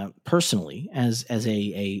personally as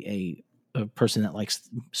a person that likes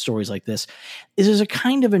stories like this is there's a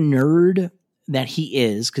kind of a nerd that he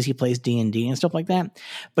is because he plays D&D and stuff like that,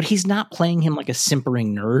 but he's not playing him like a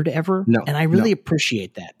simpering nerd ever. No, and I really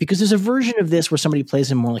appreciate that because there's a version of this where somebody plays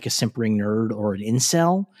him more like a simpering nerd or an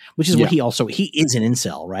incel, which is what he is an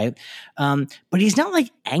incel, right? But he's not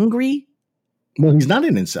like angry. Well, he's not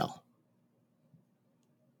an incel.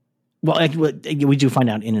 Well, we do find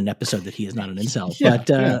out in an episode that he is not an incel,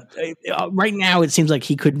 but right now it seems like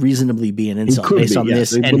he could reasonably be an incel based on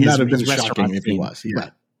this and his restaurant if he was. Yeah.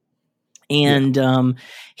 Right. And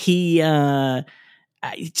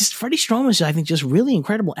just Freddie Stroma is, I think, just really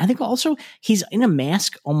incredible. I think also he's in a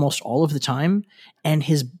mask almost all of the time, and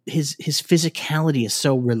his physicality is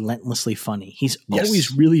so relentlessly funny. He's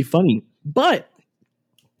always really funny, but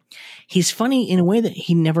he's funny in a way that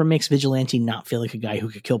he never makes Vigilante not feel like a guy who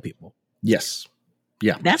could kill people. Yes.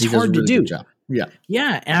 Yeah. That's hard to do. Yeah.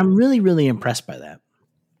 Yeah. And I'm really, really impressed by that.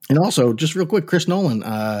 And also, just real quick, Chris Nolan,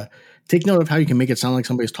 take note of how you can make it sound like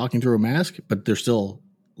somebody's talking through a mask, but they're still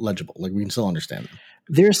legible. Like we can still understand them.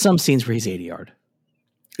 There's some scenes where he's ADR'd.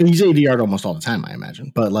 And he's ADR'd almost all the time, I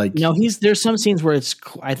imagine. But like, no, there's some scenes where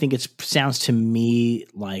I think it sounds to me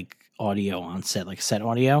like audio on set, like set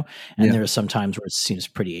audio, and there are some times where it seems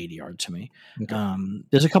pretty ADR to me. Okay.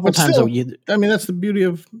 There's a couple of times I mean, that's the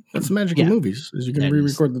magic of movies is you can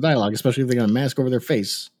re-record the dialogue, especially if they got a mask over their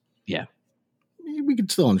face. Yeah, we can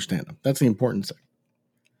still understand them. That's the important thing.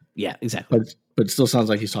 Yeah, exactly. But it still sounds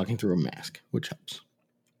like he's talking through a mask, which helps.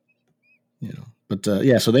 But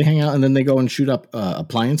so they hang out and then they go and shoot up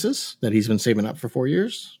appliances that he's been saving up for 4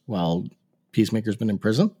 years while Peacemaker's been in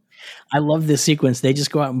prison. I love this sequence. They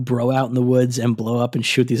just go out and bro out in the woods and blow up and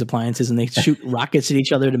shoot these appliances, and they shoot rockets at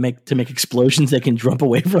each other to make explosions they can jump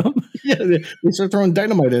away from. Yeah, they start throwing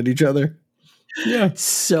dynamite at each other. Yeah,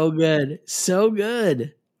 so good, so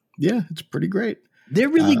good. Yeah, it's pretty great. They're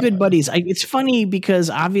really good buddies. It's funny because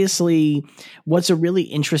obviously, what's a really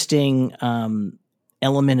interesting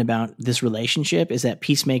element about this relationship is that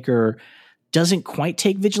Peacemaker doesn't quite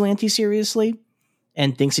take Vigilante seriously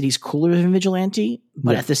and thinks that he's cooler than Vigilante,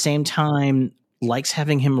 but at the same time likes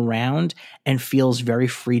having him around and feels very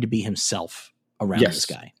free to be himself around this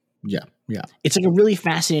guy. Yeah, yeah. It's like a really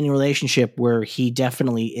fascinating relationship where he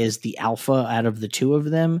definitely is the alpha out of the two of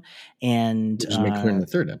them. And which make clear in the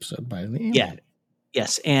third episode by the end. Yeah.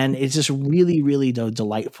 Yes. And it's just really, really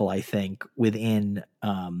delightful, I think, within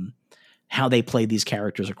how they play these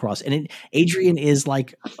characters across. And Adrian is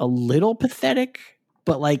like a little pathetic,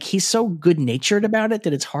 but like he's so good natured about it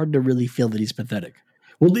that it's hard to really feel that he's pathetic.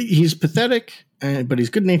 Well, he's pathetic, but he's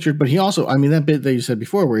good natured. But he also, I mean, that bit that you said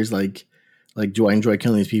before, where he's like, do I enjoy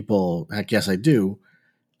killing these people? Heck yes, I do.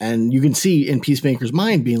 And you can see in Peacemaker's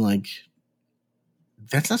mind being like,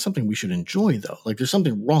 that's not something we should enjoy, though. Like, there's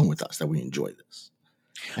something wrong with us that we enjoy this.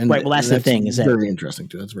 And right. Well, that's the thing. Is that very interesting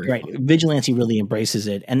too. That's very right. Fun. Vigilante really embraces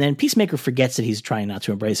it, and then Peacemaker forgets that he's trying not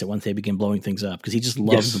to embrace it once they begin blowing things up because he just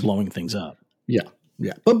loves the blowing things up. Yeah,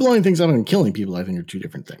 yeah. But blowing things up and killing people, I think, are two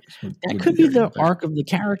different things. That could be the arc of the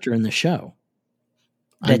character in the show.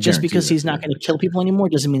 That just because he's not going to kill people anymore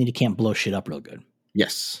doesn't mean that he can't blow shit up real good.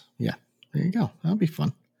 Yes. Yeah. There you go. That'll be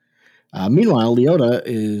fun. Meanwhile, Leota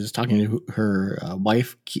is talking to her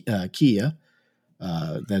wife, Kia,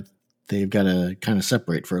 that they've got to kind of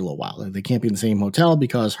separate for a little while. They can't be in the same hotel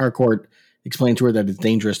because Harcourt explained to her that it's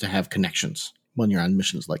dangerous to have connections when you're on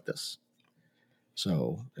missions like this.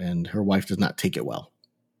 So, and her wife does not take it well,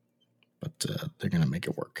 but they're going to make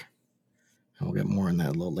it work. And we'll get more on that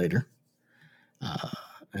a little later.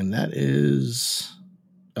 And that is,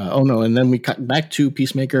 and then we cut back to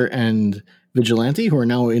Peacemaker and Vigilante, who are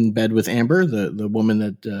now in bed with Amber, the woman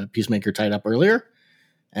that Peacemaker tied up earlier.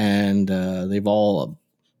 And they've all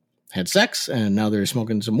had sex, and now they're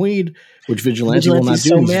smoking some weed, which Vigilante will not do.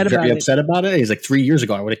 So he's mad very about upset about it. He's like, 3 years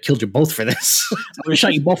ago, I would have killed you both for this. I would have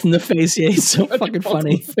shot you both in the face. Yeah, he's so fucking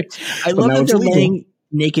funny. I love that they're laying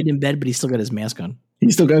naked in bed, but he's still got his mask on.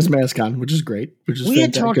 He still got his mask on, which is great. Which is we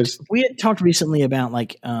had talked recently about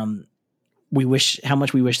like how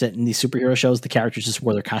much we wish that in these superhero shows the characters just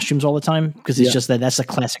wore their costumes all the time, because it's just that's the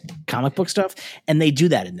classic comic book stuff, and they do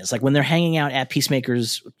that in this. Like when they're hanging out at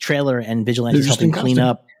Peacemaker's trailer and Vigilante's helping clean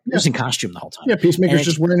up, they're just in costume the whole time. Yeah, Peacemaker's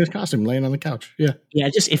just wearing his costume, laying on the couch. Yeah,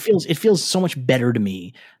 it feels so much better to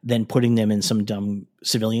me than putting them in some dumb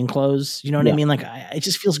civilian clothes. You know what I mean? Like it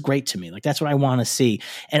just feels great to me. Like that's what I want to see.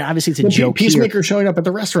 And obviously, it's a joke. Peacemaker showing up at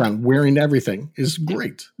the restaurant wearing everything is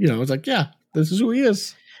great. You know, it's like, yeah, this is who he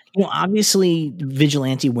is. You know, obviously,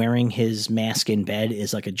 Vigilante wearing his mask in bed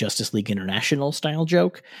is like a Justice League International style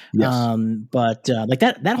joke. Yes. But like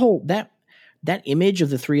that image of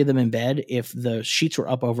the three of them in bed, if the sheets were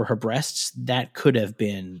up over her breasts, that could have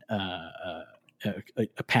been a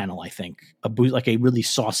panel. I think like a really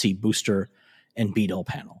saucy Booster and Beetle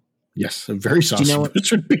panel. Yes, a very saucy. Do you know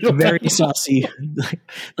Booster and Beetle very panel. Saucy,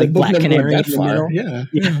 like Black Canary in the middle.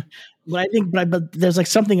 Yeah. But I think, but there's like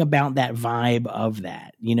something about that vibe of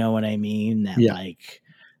that. You know what I mean? That like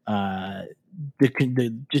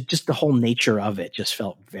just the whole nature of it just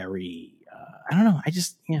felt very. I don't know.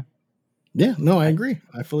 Yeah. No, I agree.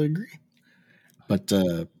 I fully agree. But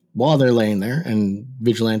while they're laying there, and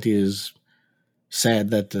Vigilante is sad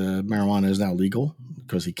that marijuana is now legal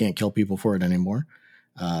because he can't kill people for it anymore.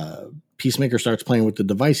 Peacemaker starts playing with the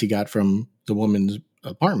device he got from the woman's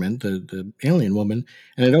apartment, the alien woman,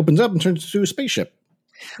 and it opens up and turns into a spaceship.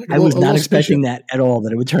 I was not expecting that at all,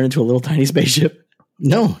 that it would turn into a little tiny spaceship.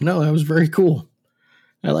 No, that was very cool.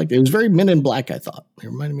 I liked it. It was very Men in Black, I thought. It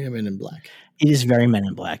reminded me of Men in Black. It is very Men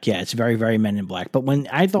in Black. Yeah, it's very, very Men in Black. But when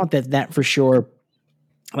I thought that for sure,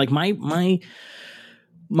 like my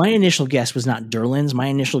initial guess was not Derlin's. My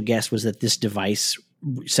initial guess was that this device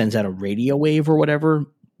sends out a radio wave or whatever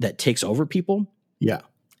that takes over people. Yeah.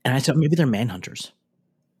 And I thought maybe they're Manhunters.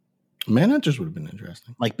 Manhunters would have been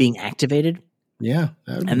interesting. Like being activated. Yeah.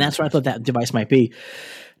 And that's what I thought that device might be.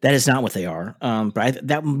 That is not what they are. But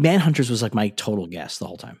that Manhunters was like my total guess the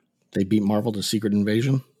whole time. They beat Marvel to Secret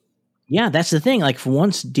Invasion. Yeah, that's the thing. Like for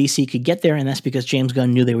once, DC could get there, and that's because James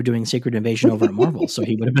Gunn knew they were doing Secret Invasion over at Marvel, so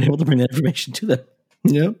he would have been able to bring that information to them.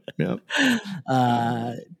 Yep.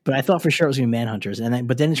 But I thought for sure it was going to be Manhunters,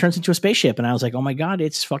 but then it turns into a spaceship, and I was like, "Oh my god,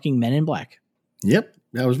 it's fucking Men in Black!" Yep,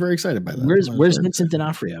 I was very excited by that. Where's Vincent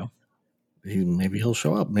D'Onofrio? Maybe he'll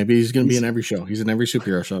show up. Maybe he's going to be in every show. He's in every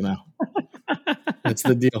superhero show now. That's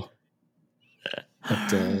the deal.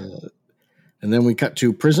 But, and then we cut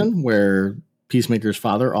to prison where Peacemaker's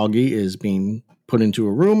father, Augie, is being put into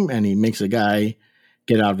a room, and he makes a guy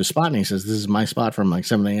get out of his spot, and he says, "This is my spot from like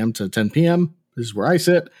 7 a.m. to 10 p.m. This is where I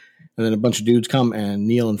sit." And then a bunch of dudes come and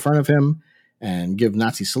kneel in front of him and give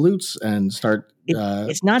Nazi salutes and start.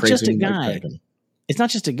 It's not just a guy. It's not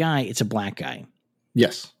just a guy. It's a black guy.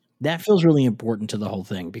 Yes. That feels really important to the whole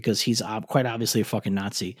thing because he's quite obviously a fucking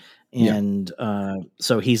Nazi. And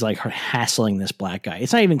so he's like hassling this black guy.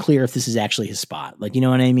 It's not even clear if this is actually his spot. Like, you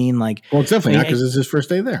know what I mean? Like, well, it's definitely not because it's his first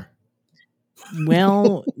day there.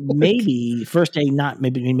 Well, maybe first day,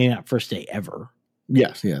 maybe not first day ever.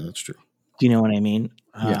 Yes. Yeah, that's true. Do you know what I mean?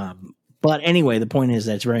 Yeah. But anyway, the point is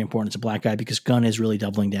that it's very important. It's a black guy because Gunn is really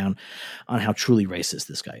doubling down on how truly racist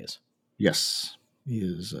this guy is. Yes. He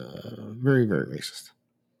is very, very racist.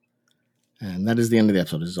 And that is the end of the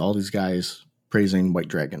episode. Is all these guys praising White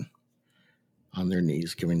Dragon on their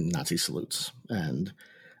knees, giving Nazi salutes. And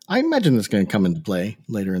I imagine that's going to come into play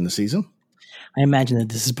later in the season. I imagine that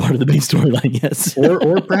this is part of the main storyline, yes.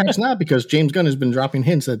 or perhaps not, because James Gunn has been dropping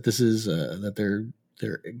hints that this is that they're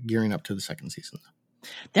gearing up to the second season.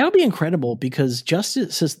 That would be incredible because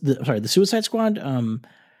the Suicide Squad.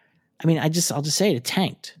 I'll just say it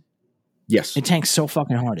tanked. Yes, it tanks so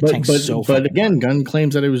fucking hard. But again, Gunn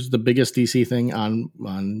claims that it was the biggest DC thing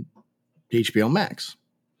on HBO Max.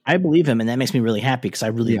 I believe him, and that makes me really happy because I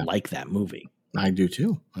really like that movie. I do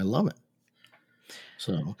too. I love it.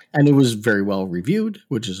 So, and it was very well reviewed,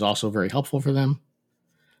 which is also very helpful for them.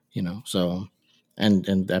 You know, so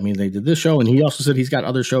and I mean they did this show, and he also said he's got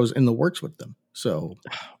other shows in the works with them. So,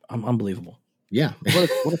 unbelievable. Yeah,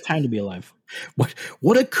 what a time to be alive.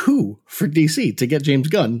 What a coup for DC to get James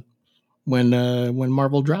Gunn. When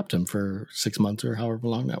Marvel dropped him for 6 months or however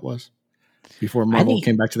long that was before Marvel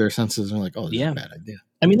came back to their senses and like, oh, this is a bad idea.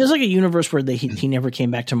 I mean, there's like a universe where he never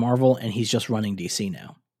came back to Marvel and he's just running DC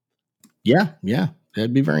now. Yeah.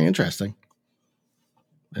 That'd be very interesting.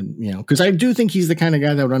 And, because I do think he's the kind of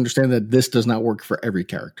guy that would understand that this does not work for every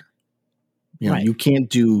character. Right. You can't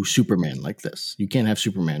do Superman like this. You can't have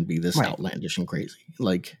Superman be this Right. outlandish and crazy,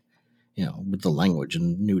 like, with the language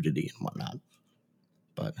and nudity and whatnot.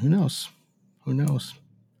 But who knows? Who knows?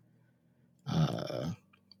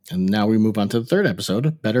 And now we move on to the third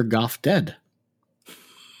episode, Better Goff Dead.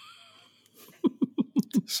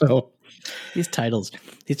 So these titles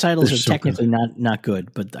are so technically not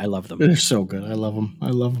good, but I love them. They're so good. I love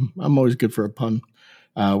them. I'm always good for a pun.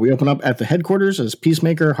 We open up at the headquarters as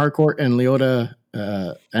Peacemaker, Harcourt, and Leota,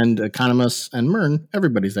 and Economos and Myrn.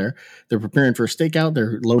 Everybody's there. They're preparing for a stakeout.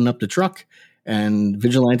 They're loading up the truck, and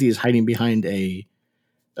Vigilante is hiding behind a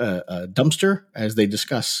dumpster as they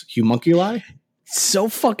discuss Homunculi. So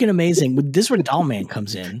fucking amazing. This is where Doll Man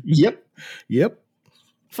comes in. Yep.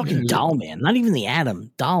 Fucking Doll Man. Not even the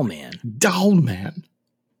Atom. Doll Man. Doll Man.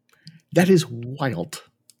 That is wild.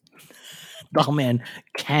 Doll Man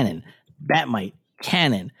canon. Batmite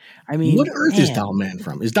canon. I mean, what Earth is Doll Man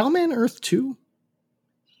from? Is Doll Man Earth 2?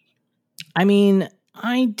 I mean,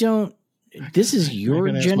 I don't. This is your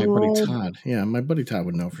general. My buddy Todd. Yeah, my buddy Todd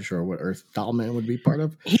would know for sure what Earth Doll Man would be part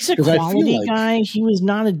of. He's a quality guy. He was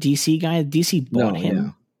not a DC guy. DC bought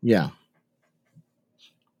him. Yeah.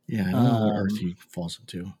 I don't know what Earth he falls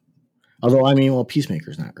into. Although,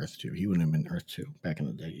 Peacemaker's not Earth 2. He wouldn't have been Earth 2 back in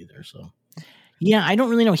the day either. So, yeah, I don't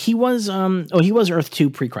really know. He was he was Earth 2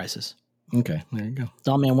 pre-Crisis. Okay, there you go.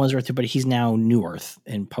 Doll Man was Earth 2, but he's now New Earth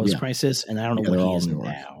in post-Crisis, and I don't know what he is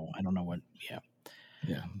now. I don't know what.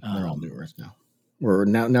 Yeah, they're all New Earth now. Or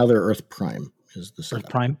now they're Earth Prime is the setup. Earth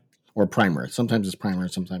Prime? Or Prime Earth. Sometimes it's Prime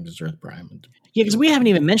Earth, sometimes it's Earth Prime. Yeah, because we haven't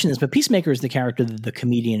even mentioned this, but Peacemaker is the character that the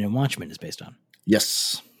comedian in Watchmen is based on.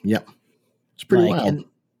 Yes. Yep. It's pretty wild.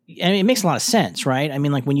 And it makes a lot of sense, right? I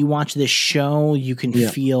mean, like when you watch this show, you can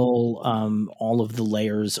feel all of the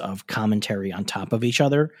layers of commentary on top of each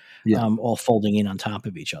other, all folding in on top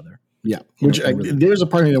of each other. Yeah. There's a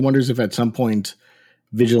part of me that wonders if at some point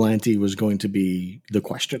Vigilante was going to be the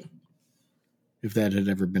question, if that had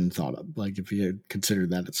ever been thought of, like if you had considered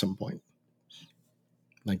that at some point,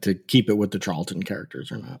 like to keep it with the Charlton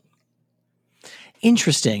characters or not.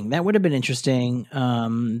 Interesting. That would have been interesting.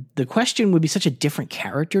 The question would be such a different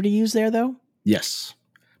character to use there, though. Yes,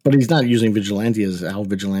 but he's not using Vigilante as how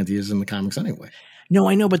Vigilante is in the comics anyway. No,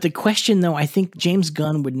 I know, but the question, though, I think James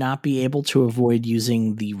Gunn would not be able to avoid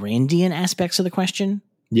using the Randian aspects of the question.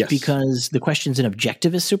 Yes. Because the question's an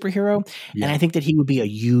objectivist superhero, and I think that he would be a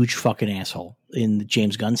huge fucking asshole in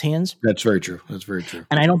James Gunn's hands. That's very true.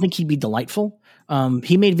 And I don't think he'd be delightful.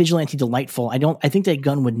 He made Vigilante delightful. I think that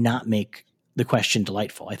Gunn would not make the question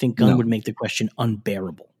delightful. I think Gunn would make the question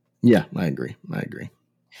unbearable. Yeah, I agree.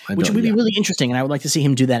 Which would be really interesting, and I would like to see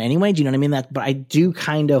him do that anyway. Do you know what I mean? But I do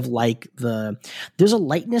kind of like there's a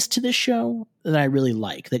lightness to this show that I really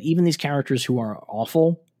like, that even these characters who are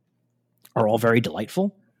awful are all very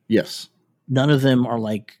delightful. Yes. None of them are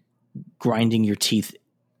like grinding your teeth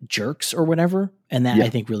jerks or whatever. And that I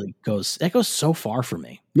think really goes so far for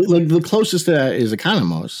me. Like the closest to that is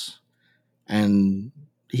Economos, and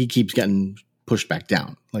he keeps getting pushed back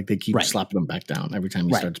down. Like they keep slapping him back down every time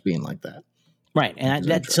he starts being like that. Right.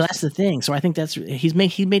 And so that's the thing. So I think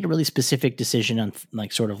he made a really specific decision on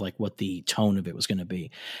like sort of like what the tone of it was going to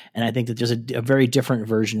be. And I think that there's a very different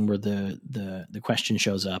version where the question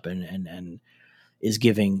shows up and is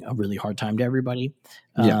giving a really hard time to everybody.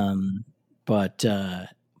 But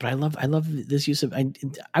I love this use of,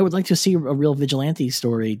 I would like to see a real Vigilante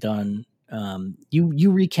story done.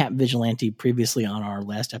 You recap Vigilante previously on our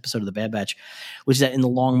last episode of the Bad Batch, which is that in the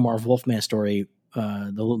long Marv Wolfman story,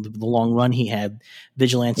 the long run he had,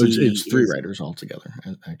 Vigilante. It's three writers altogether,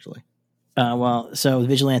 actually. So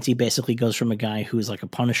Vigilante basically goes from a guy who is like a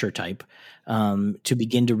Punisher type to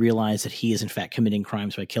begin to realize that he is in fact committing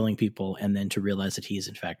crimes by killing people, and then to realize that he is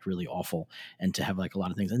in fact really awful and to have like a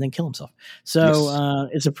lot of things, and then kill himself. So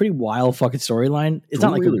it's a pretty wild fucking storyline. It's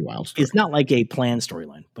not like really wild story. It's not like a planned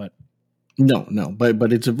storyline, but no,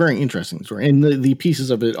 but it's a very interesting story, and the pieces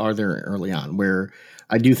of it are there early on, where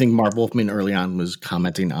I do think Marv Wolfman early on was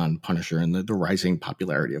commenting on Punisher and the rising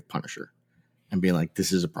popularity of Punisher, and being like,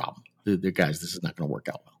 "This is a problem. The guys, this is not going to work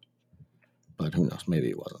out well." But who knows? Maybe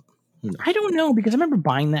it wasn't. I don't know, because I remember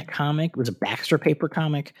buying that comic. It was a Baxter paper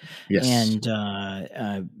comic. Yes. And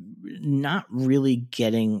not really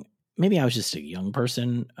getting, maybe I was just a young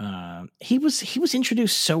person. He was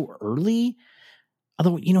introduced so early,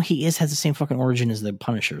 although, he has the same fucking origin as the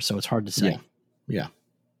Punisher, so it's hard to say. Yeah.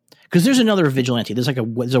 Because there's another Vigilante. There's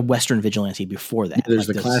there's a Western Vigilante before that. There's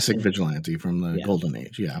the classic Vigilante from the Golden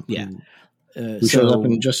Age. Yeah. Yeah. Who shows up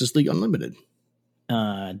in Justice League Unlimited.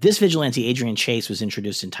 This vigilante, Adrian Chase, was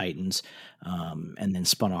introduced in Titans and then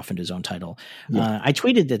spun off into his own title. Yeah. I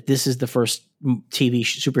tweeted that this is the first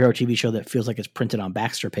superhero TV show that feels like it's printed on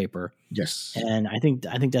Baxter paper. Yes. And I think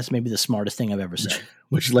that's maybe the smartest thing I've ever said.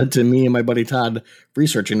 Which led to me and my buddy Todd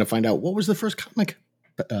researching to find out what was the first comic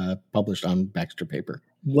published on Baxter paper.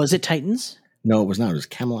 Was it Titans? No, it was not. It was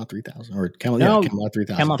Camelot 3000 or Camelot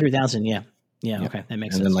 3000. Camelot 3000, yeah. Yeah, okay. That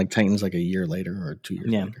makes sense. And then like Titans like a year later or 2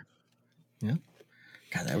 years later. Yeah.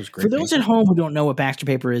 God, that was great. For those at home who don't know what Baxter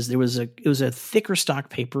paper is, it was a thicker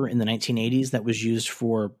stock paper in the 1980s that was used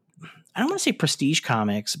for, I don't want to say prestige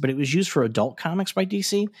comics, but it was used for adult comics by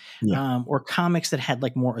DC, or comics that had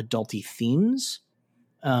like more adulty themes.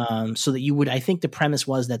 So that you would, I think the premise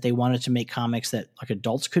was that they wanted to make comics that like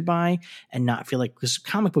adults could buy and not feel like, because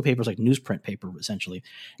comic book paper is like newsprint paper essentially.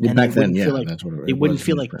 And back then, that's what it wouldn't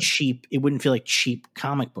feel like cheap. It wouldn't feel like cheap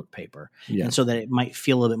comic book paper. Yeah. And so that it might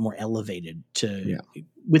feel a little bit more elevated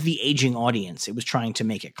with the aging audience. It was trying to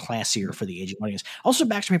make it classier for the aging audience. Also,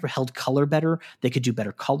 Baxter paper held color better. They could do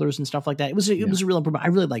better colors and stuff like that. It was a real improvement. I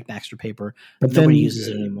really like Baxter paper, but nobody uses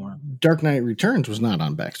it anymore. Dark Knight Returns was not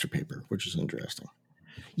on Baxter paper, which is interesting.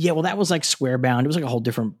 Yeah, well, that was like square bound. It was like a whole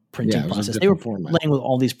different printing process. They were playing with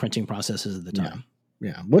all these printing processes at the time.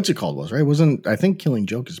 Yeah. What's it called right? I think Killing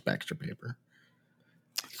Joke is Baxter paper.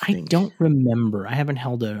 I don't remember. I haven't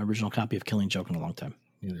held an original copy of Killing Joke in a long time.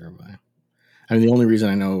 Neither have I. I mean, the only reason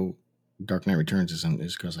I know Dark Knight Returns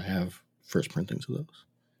is because I have first printings of those.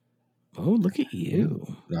 Oh, look at you.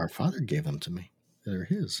 Our father gave them to me. They're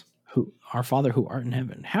his. Our Father who art in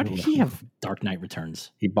heaven. How did he have Dark Knight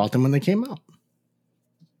Returns? He bought them when they came out.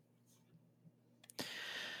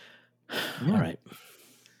 All right.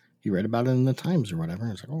 He read about it in the Times or whatever.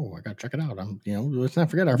 It's like, oh, I got to check it out. Let's not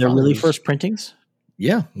forget our. They're really first printings.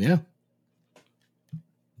 Yeah.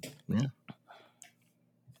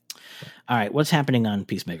 All right, what's happening on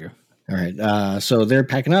Peacemaker? All right, so they're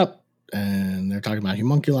packing up and they're talking about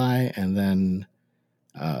homunculi, and then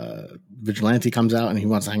Vigilante comes out and he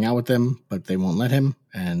wants to hang out with them, but they won't let him.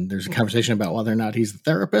 And there's a conversation about whether or not he's the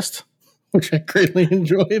therapist, which I greatly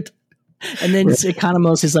enjoyed. And then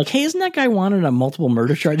Economos is like, hey, isn't that guy wanted on multiple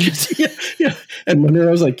murder charges? yeah. And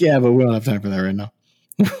Monero's like, yeah, but we don't have time for that right now.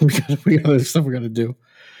 we got other stuff we got to do.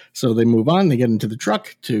 So they move on. They get into the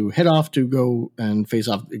truck to head off to go and face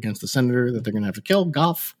off against the senator that they're going to have to kill,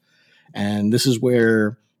 Goff. And this is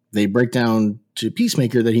where they break down to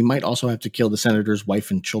Peacemaker that he might also have to kill the senator's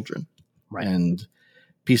wife and children. Right. And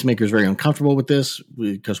Peacemaker is very uncomfortable with this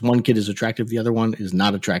because one kid is attractive, the other one is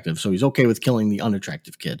not attractive. So he's okay with killing the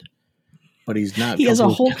unattractive kid. But he's not. He has a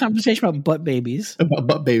whole conversation about butt babies. About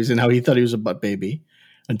butt babies and how he thought he was a butt baby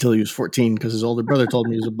until he was 14 because his older brother told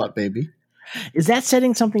him he was a butt baby. Is that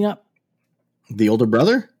setting something up? The older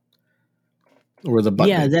brother? Or the butt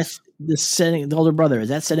baby? That's the setting. The older brother. Is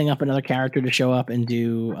that setting up another character to show up and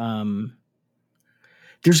do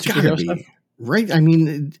there's got to be. Stuff? Right? I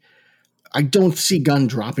mean, I don't see Gunn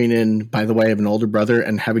dropping in by the way of an older brother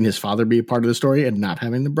and having his father be a part of the story and not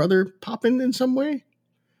having the brother pop in some way.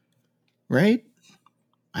 Right?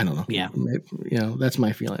 I don't know. Yeah. That's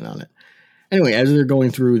my feeling on it. Anyway, as they're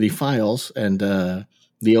going through the files and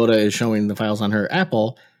Leota is showing the files on her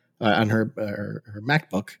Apple, on her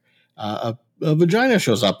MacBook, a vagina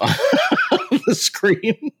shows up on the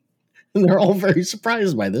screen. And they're all very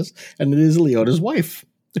surprised by this. And it is Leota's wife.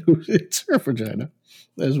 It's her vagina,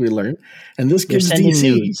 as we learn. And this gives DC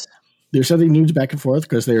nudes. They're sending nudes back and forth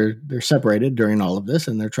because they're separated during all of this.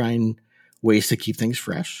 And they're trying ways to keep things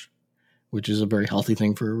fresh, which is a very healthy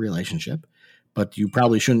thing for a relationship. But you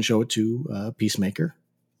probably shouldn't show it to Peacemaker.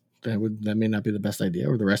 That may not be the best idea,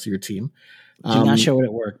 or the rest of your team. Do not show it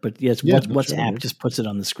at work, but yes, WhatsApp just puts it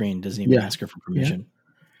on the screen. Doesn't even ask her for permission.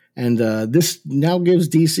 Yeah. And this now gives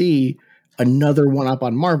DC another one-up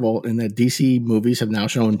on Marvel in that DC movies have now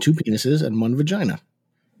shown 2 penises and 1 vagina.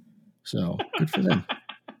 So good for them.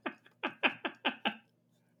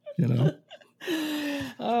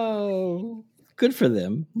 Oh, good for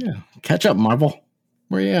them. Yeah. Catch up, Marvel.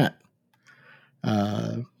 Where you at?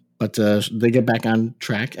 But they get back on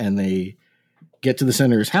track and they get to the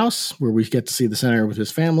senator's house where we get to see the senator with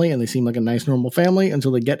his family, and they seem like a nice, normal family until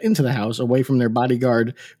they get into the house away from their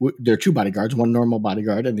bodyguard. There are 2 bodyguards, one normal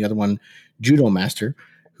bodyguard and the other one judo master,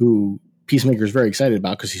 who Peacemaker is very excited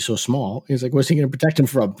about because he's so small. He's like, what's he going to protect him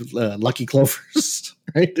from? Lucky Clovers,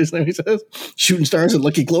 right? Isn't that what he says? Shooting stars and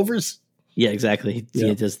Lucky Clovers? Yeah, exactly.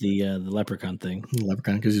 He does the leprechaun thing. The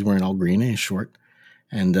leprechaun, because he's wearing all green and he's short.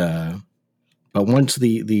 And but once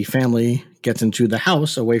the family gets into the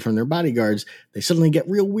house away from their bodyguards, they suddenly get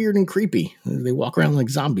real weird and creepy. They walk around like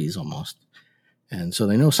zombies almost. And so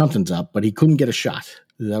they know something's up, but he couldn't get a shot.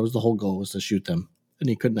 That was the whole goal, was to shoot them and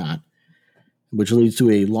he could not, which leads to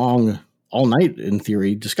a long, all night, in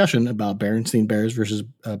theory, discussion about Berenstain Bears versus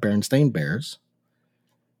Berenstain Bears,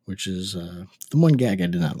 which is the one gag I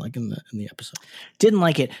did not like in the episode. Didn't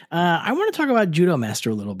like it. I want to talk about Judo Master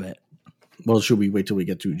a little bit. Well, should we wait till we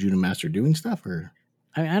get to Judo Master doing stuff, or?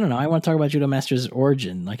 I don't know. I want to talk about Judo Master's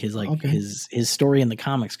origin, like his story in the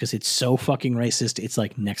comics, because it's so fucking racist. It's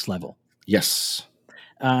like next level. Yes.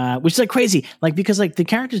 Which is like crazy, like because like the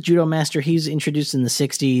character's Judo Master, he's introduced in the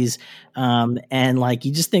 60s, and like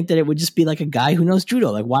you just think that it would just be like a guy who knows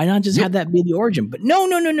judo. Like, why not just have that be the origin? But no.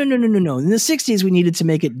 In the 60s, we needed to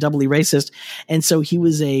make it doubly racist, and so he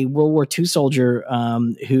was a World War II soldier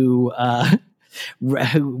who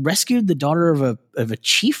rescued the daughter of a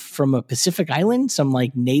chief from a Pacific island, some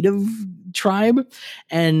like native tribe,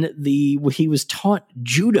 and he was taught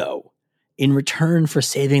judo in return for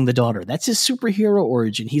saving the daughter. That's his superhero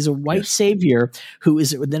origin. He's a white savior who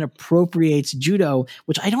then appropriates judo,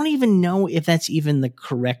 which I don't even know if that's even the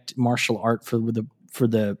correct martial art for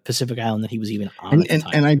the Pacific island that he was even on.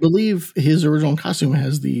 And I believe his original costume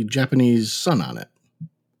has the Japanese sun on it.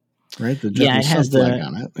 Right? The Japanese it has sun flag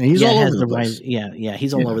on it. And he's all over the place.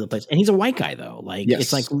 He's all over the place. And he's a white guy though. Like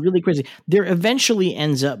it's like really crazy. There eventually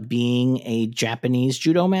ends up being a Japanese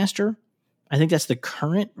judo master. I think that's the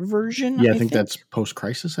current version. Yeah, I think that's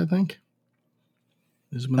post-crisis, I think.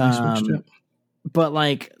 Is when they switched it. But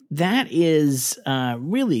like that is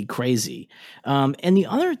really crazy. And the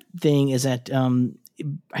other thing is that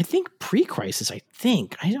I think pre-crisis, I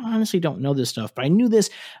honestly don't know this stuff, but I knew this.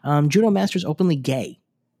 Judo Master's openly gay.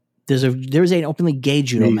 There's an openly gay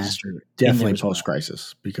Judo Master. Definitely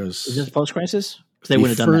post-crisis. Because is this post-crisis? They would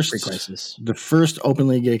have done that pre-crisis. The first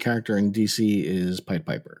openly gay character in DC is Pied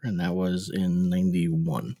Piper, and that was in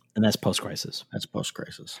 91. And that's post-crisis. That's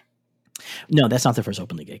post-crisis. No, that's not the first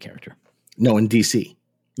openly gay character. No, in DC.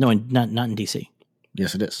 No, not in DC.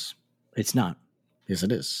 Yes, it is. It's not. Yes,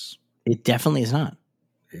 it is. It definitely is not.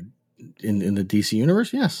 In the DC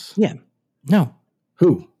universe, yes. Yeah. No.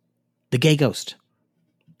 Who? The Gay Ghost.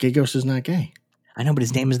 Gay Ghost is not gay. I know, but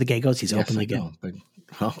his name is the Gay Ghost. He's openly gay. But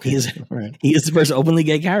okay. He is the first openly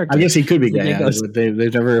gay character. I guess he could be gay.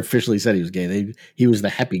 They've never officially said he was gay. He was the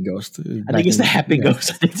happy ghost. I think it's the happy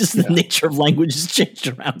ghost. I think just the nature of language has changed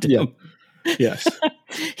around him. Yes.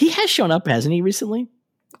 He has shown up, hasn't he, recently?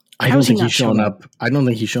 I don't think he's shown up. I don't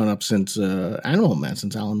think he's shown up since Animal Man,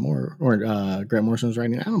 since Alan Moore or Grant Morrison was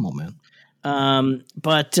writing Animal Man. So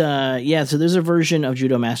there's a version of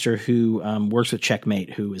Judo Master who works with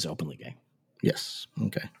Checkmate, who is openly gay. Yes.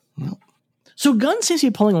 Okay. Well. So Gunn seems to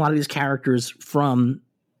be pulling a lot of these characters from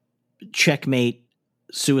Checkmate,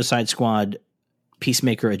 Suicide Squad,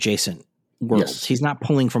 Peacemaker adjacent worlds. Yes. He's not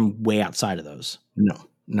pulling from way outside of those.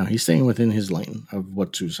 No, he's staying within his lane of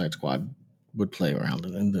what Suicide Squad would play around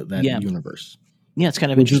in that universe. Yeah, it's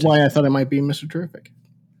kind of which is why I thought it might be Mr. Terrific.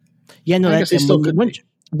 Yeah, no, that's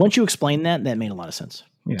once you explain that made a lot of sense.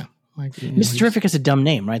 Yeah, Mr. Terrific is a dumb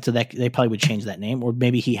name, right? So that they probably would change that name, or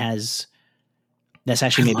maybe he has. That's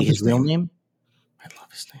actually maybe his real name. I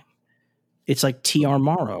love his name. It's like T.R.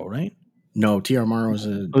 Morrow, right? No, T.R. Morrow was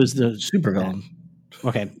the supervillain.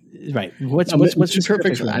 Okay, right. What's Mr.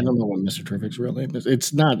 Terrific's? I don't know what Mr. Terrific's real name is.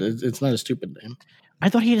 It's not a stupid name. I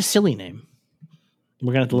thought he had a silly name.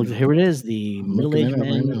 We're gonna have to look. Here it is. The middle-aged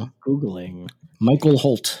man Googling Michael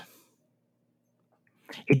Holt.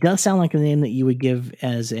 It does sound like a name that you would give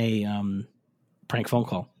as a prank phone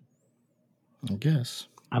call. I guess.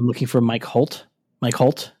 I'm looking for Mike Holt. Mike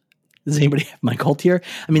Holt. Does anybody have Mike Holt here?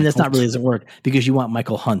 I mean, Mike Holt. Not really doesn't work because you want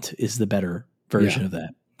Michael Hunt is the better version of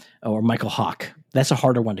that, or Michael Hawk. That's a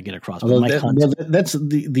harder one to get across. That's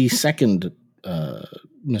the second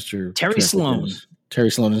Mr. Terry Sloan. Terry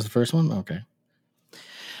Sloan is the first one. Okay.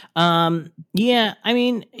 Yeah. I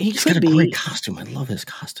mean, he's got a great costume. I love his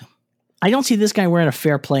costume. I don't see this guy wearing a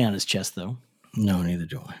fair play on his chest, though. No, neither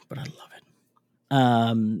do I. But I love it.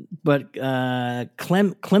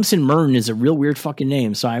 Clemson Mern is a real weird fucking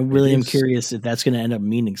name, so I really am curious if that's going to end up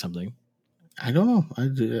meaning something. I don't know.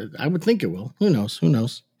 I would think it will. Who knows?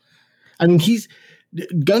 I mean,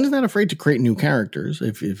 Gunn's not afraid to create new characters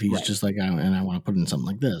if he's just like, I want to put in something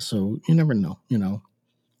like this. So you never know,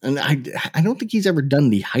 And I don't think he's ever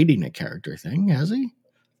done the hiding a character thing, has he?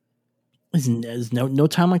 There's no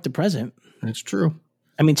time like the present. That's true.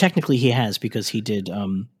 I mean, technically he has because he did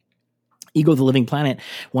Ego the Living Planet.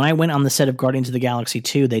 When I went on the set of Guardians of the Galaxy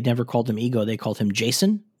 2, they never called him Ego. They called him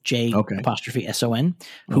Jason, J''SON,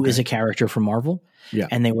 who is a character from Marvel. Yeah.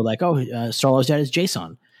 And they were like, Star-Lord's dad is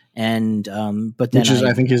Jason. And but then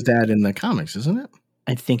I think his dad in the comics, isn't it?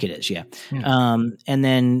 I think it is, yeah. And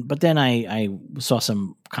then, but then I saw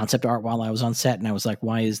some concept art while I was on set, and I was like,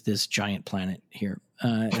 "Why is this giant planet here?"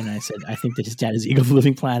 And I said, "I think that his dad is Eagle of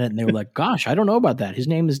Living Planet." And they were like, "Gosh, I don't know about that. His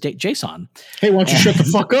name is Jason." Hey, why don't you shut the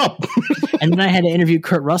fuck up? And then I had to interview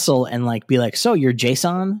Kurt Russell and like be like, "So you're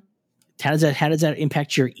Jason? How does that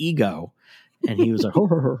impact your ego?" And he was like,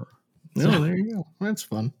 "Oh, there you go. That's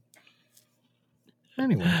fun."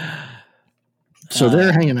 Anyway, so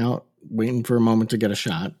they're hanging out, waiting for a moment to get a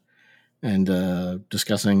shot, and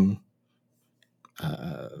discussing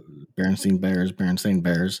Berenstain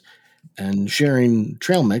Bears, and sharing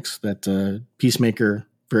trail mix that Peacemaker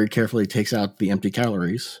very carefully takes out the empty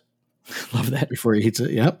calories. Love that. Before he eats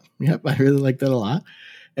it. Yep. I really like that a lot.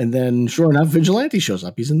 And then, sure enough, Vigilante shows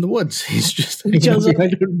up. He's in the woods. He's just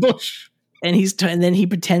behind a bush. And and then he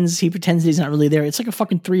pretends that he's not really there. It's like a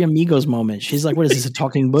fucking Three Amigos moment. She's like, "What is this, a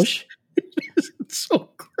talking bush?" It's so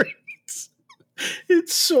great.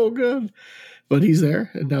 It's so good. But he's there,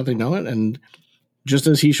 and now they know it. And just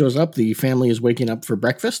as he shows up, the family is waking up for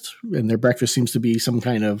breakfast, and their breakfast seems to be some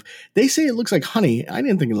kind of, they say it looks like honey. I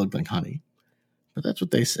didn't think it looked like honey, but that's what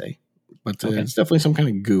they say. But it's definitely some kind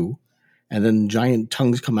of goo. And then giant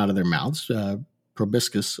tongues come out of their mouths.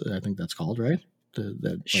 Proboscis, I think that's called, right?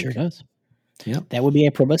 Sure does. Yeah, that would be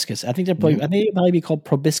a proboscis. I think I think it'd probably be called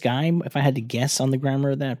proboscis if I had to guess on the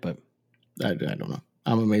grammar of that. But I don't know.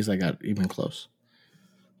 I'm amazed I got even close.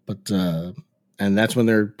 But and that's when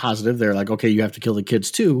they're positive. They're like, "Okay, you have to kill the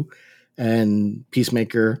kids too." And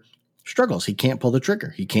Peacemaker struggles. He can't pull the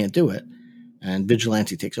trigger. He can't do it. And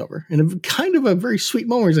Vigilante takes over in a kind of a very sweet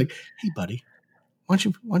moment. He's like, "Hey, buddy, why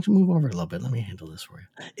don't you move over a little bit? Let me handle this for you."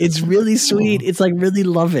 It's really sweet. It's like really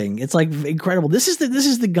loving. It's like incredible. This is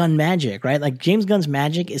the Gunn magic, right? Like James Gunn's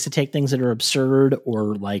magic is to take things that are absurd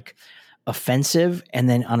or like offensive and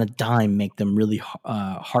then on a dime make them really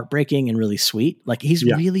heartbreaking and really sweet. Like he's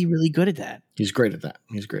really, really good at that. He's great at that.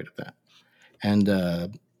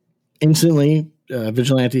 And instantly,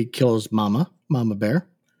 Vigilante kills Mama Bear,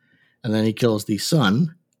 and then he kills the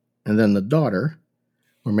son, and then the daughter.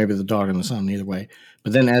 Or maybe the daughter and the son, either way.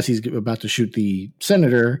 But then as he's about to shoot the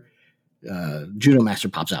senator, Judo Master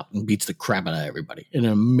pops out and beats the crap out of everybody in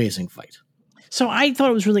an amazing fight. So I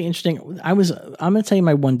thought it was really interesting. I'm going to tell you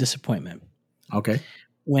my one disappointment. Okay.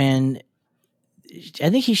 When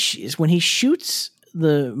I think when he shoots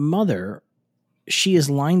the mother, she is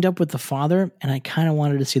lined up with the father, and I kind of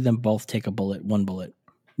wanted to see them both take one bullet.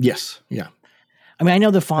 Yes. Yeah. I mean, I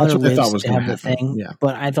know the father lives to have the thing, yeah.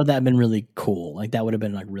 But I thought that had been really cool. Like that would have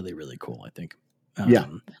been like really, really cool, I think. Yeah.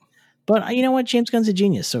 But you know what? James Gunn's a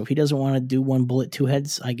genius. So if he doesn't want to do one bullet, two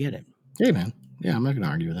heads, I get it. Hey, man. Yeah, I'm not going to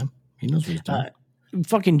argue with him. He knows what he's doing.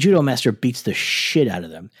 Fucking Judo Master beats the shit out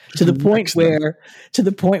of them to the point where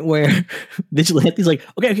Vigilante's like,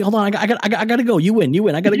 okay, hold on, I gotta go. You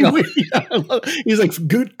win. I gotta go. Yeah, he's like,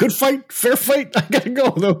 good fight, fair fight. I gotta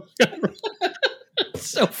go though.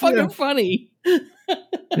 So fucking funny.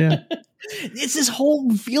 Yeah. It's this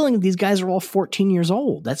whole feeling that these guys are all 14 years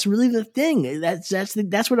old. That's really the thing. That's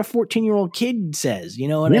what a 14-year-old kid says. You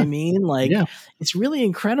know what I mean? Like, it's really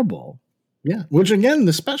incredible. Yeah. Which again,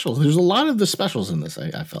 the specials. There's a lot of the specials in this.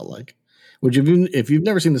 I felt like, which if you've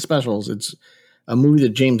never seen the specials, it's a movie that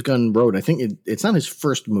James Gunn wrote. I think it's not his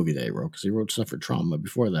first movie that he wrote because he wrote stuff for Trauma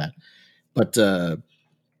before that. But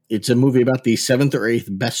it's a movie about the 7th or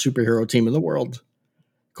 8th best superhero team in the world,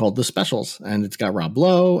 called The Specials, and it's got Rob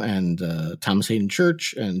Lowe and Thomas Hayden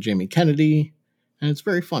Church and Jamie Kennedy, and it's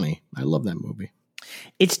very funny. I love that movie.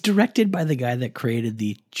 It's directed by the guy that created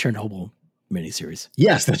the Chernobyl miniseries.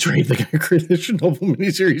 Yes, that's right. The guy who created the Chernobyl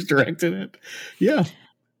miniseries directed it. Yeah.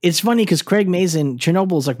 It's funny because Craig Mazin,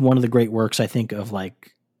 Chernobyl is like one of the great works, I think, of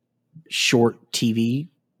like short TV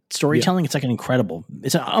storytelling. It's like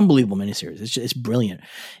it's an unbelievable miniseries. It's brilliant.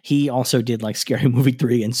 He also did like Scary Movie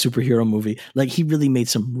 3 and Superhero Movie. Like he really made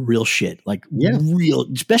some real shit. Like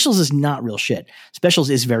real Specials is not real shit. Specials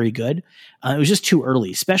is very good. It was just too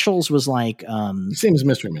early. Specials was like same as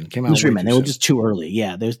Mystery Men. Came out Mystery Men. They were just too early.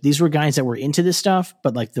 Yeah, these were guys that were into this stuff,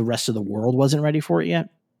 but like the rest of the world wasn't ready for it yet.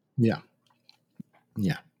 Yeah,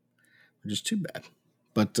 which is too bad.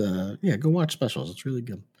 But go watch Specials. It's really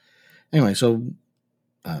good. Anyway, so.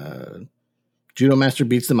 Judo Master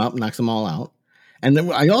beats them up, knocks them all out. And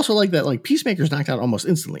then I also like that like Peacemaker's knocked out almost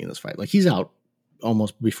instantly in this fight. Like he's out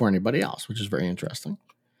almost before anybody else, which is very interesting.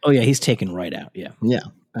 Oh yeah, he's taken right out. Yeah. Yeah.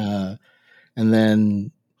 And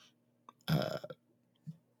then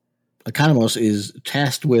Economos is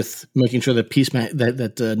tasked with making sure that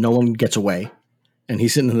that no one gets away. And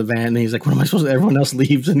he's sitting in the van and he's like, what am I supposed to, everyone else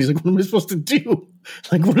leaves. And he's like, what am I supposed to do?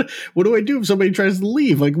 Like, what do I do if somebody tries to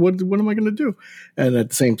leave? Like, what am I going to do? And at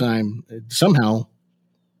the same time, somehow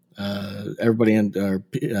everybody and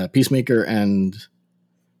Peacemaker and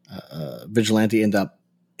Vigilante end up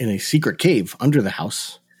in a secret cave under the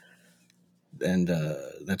house, and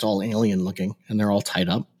that's all alien looking, and they're all tied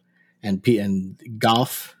up. And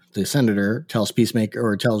Goff, the senator, tells Peacemaker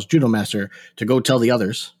or tells Judo Master to go tell the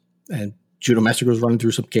others, and Judo Master goes running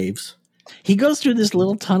through some caves. He goes through this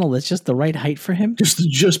little tunnel that's just the right height for him.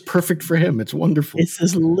 Just perfect for him. It's wonderful. It's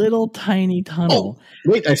this little tiny tunnel.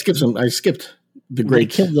 Oh, wait, I skipped the great.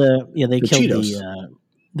 They killed the Cheetos.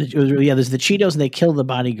 There's the Cheetos, and they kill the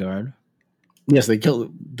bodyguard. Yes, they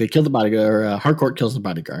kill the bodyguard. Harcourt kills the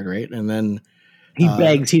bodyguard, right? And then he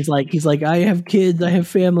begs. He's like, I have kids, I have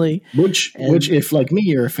family. Which, if like me,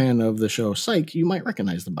 you're a fan of the show Psych, you might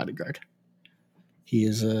recognize the bodyguard.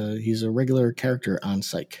 He's a regular character on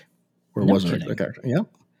Psych, or was a regular character. Yeah,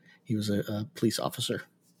 he was a police officer.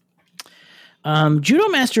 Judo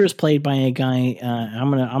Master is played by a guy.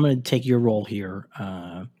 I'm gonna take your role here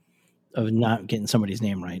of not getting somebody's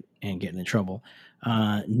name right and getting in trouble.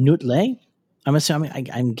 Nut Le.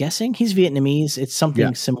 I'm guessing he's Vietnamese. It's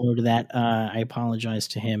something similar to that. I apologize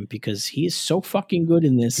to him because he is so fucking good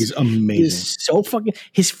in this. He's amazing.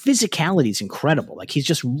 His physicality is incredible. Like he's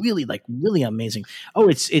just really amazing. Oh,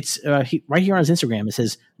 it's right here on his Instagram. It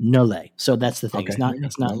says Nole. So that's the thing. Okay.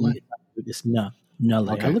 It's not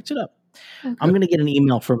Nole. Okay. I looked it up. Okay. I'm going to get an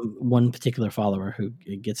email from one particular follower who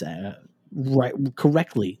gets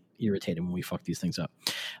correctly irritated when we fuck these things up.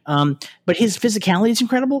 But his physicality is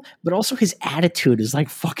incredible, but also his attitude is like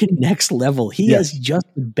fucking next level. He has just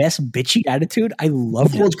the best bitchy attitude. I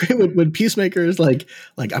love it. Well, it's great when Peacemaker is like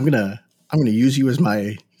I'm gonna use you as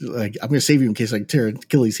my, like, I'm gonna save you in case I tear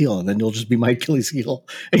Achilles' heel, and then you'll just be my Achilles' heel.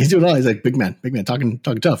 And he's doing all. He's like, big man, talking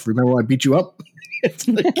tough. Remember when I beat you up? It's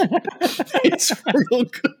like, it's real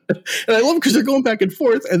good, and I love it because they're going back and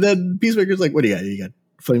forth, and then Peacemaker's like, "What do you got? You got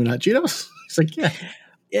Flaming Hot Cheetos?" He's like, "Yeah."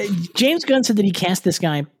 James Gunn said that he cast this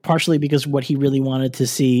guy partially because what he really wanted to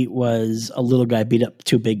see was a little guy beat up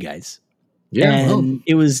two big guys. Yeah, and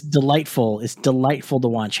it was delightful. It's delightful to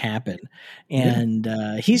watch happen. And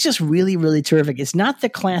he's just really, really terrific. It's not the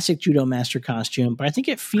classic Judo Master costume, but I think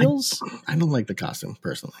it feels... I don't like the costume,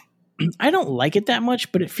 personally. I don't like it that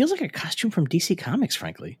much, but it feels like a costume from DC Comics,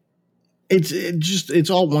 frankly. It's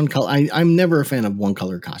all one color. I'm never a fan of one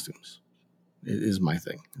color costumes. It is my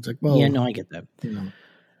thing. It's like, well... Yeah, no, I get that. You know,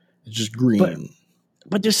 it's just green.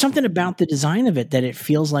 But there's something about the design of it that it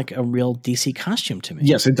feels like a real DC costume to me.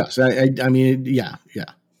 Yes, it does. I mean, yeah.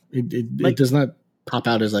 It does not pop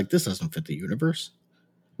out as like, this doesn't fit the universe.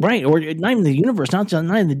 Right. Or not even the universe, not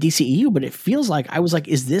in the DCEU, but it feels like, I was like,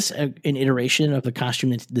 is this an iteration of the costume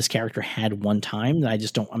that this character had one time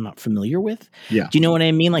that I'm not familiar with? Yeah. Do you know what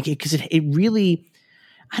I mean? Like, because it really...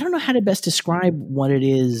 I don't know how to best describe what it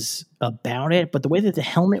is about it, but the way that the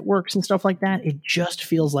helmet works and stuff like that, it just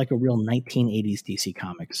feels like a real 1980s DC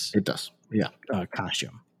Comics. It does, yeah.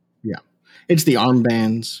 Costume. Yeah, it's the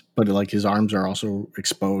armbands, but like his arms are also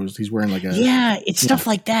exposed. He's wearing like a it's stuff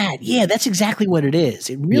like that. Yeah, that's exactly what it is.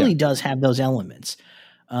 It really does have those elements.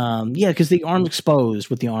 Because the arm's exposed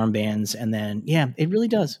with the armbands, and then it really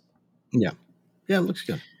does. Yeah, it looks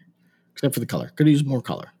good, except for the color. Could use more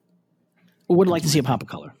color. Would like to see a pop of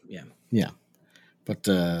color. Yeah. But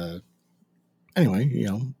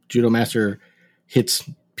anyway, Judo Master hits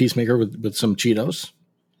Peacemaker with some Cheetos,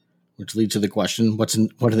 which leads to the question, what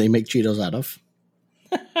do they make Cheetos out of?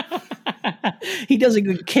 He does a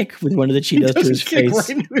good kick with one of the Cheetos to his face. Right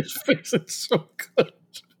into his face. It's so good.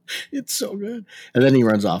 It's so good. And then he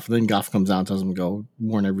runs off. And then Goff comes out and tells him to go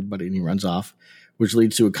warn everybody, and he runs off, which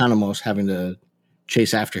leads to Economos having to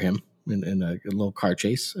chase after him in a little car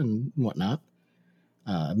chase and whatnot.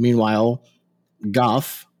 Meanwhile,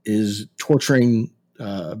 Goff is torturing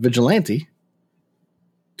Vigilante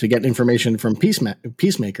to get information from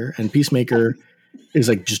Peacemaker, and Peacemaker is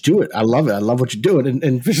like, just do it. I love it. I love what you're doing.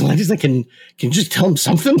 And Vigilante's like, can you just tell him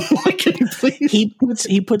something? Like, can you please?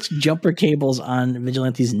 He puts jumper cables on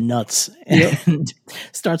Vigilante's nuts and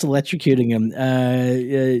starts electrocuting him.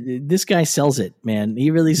 This guy sells it, man.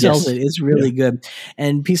 He really sells it. It's really good.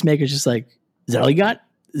 And Peacemaker's just like, is that all you got?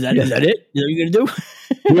 Is that it? Is that what you're gonna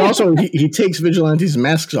do? he takes Vigilante's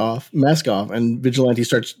mask off, and Vigilante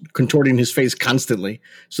starts contorting his face constantly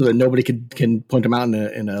so that nobody can point him out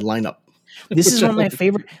in a lineup. This is one of my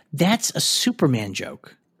favorite. That's a Superman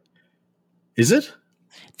joke. Is it?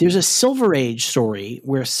 There's a Silver Age story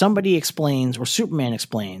where somebody explains, or Superman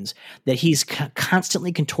explains, that he's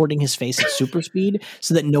constantly contorting his face at super speed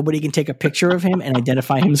so that nobody can take a picture of him and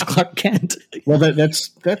identify him as Clark Kent. Well,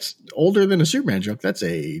 that's older than a Superman joke. That's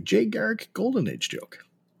a Jay Garrick Golden Age joke.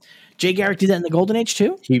 Jay Garrick did that in the Golden Age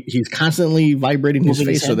too? He's constantly vibrating his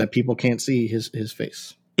face so that people can't see his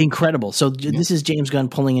face. Incredible. So this is James Gunn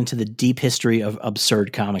pulling into the deep history of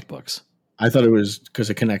absurd comic books. I thought it was because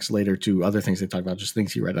it connects later to other things they talk about, just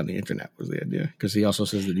things he read on the internet was the idea. Because he also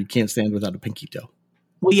says that you can't stand without a pinky toe.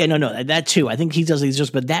 Well, yeah, no, that too. I think he does these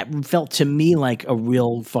jokes, but that felt to me like a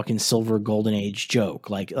real fucking silver golden age joke.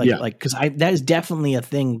 Because that is definitely a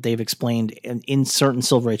thing they've explained in certain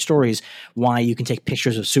Silver Age stories, why you can take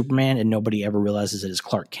pictures of Superman and nobody ever realizes it is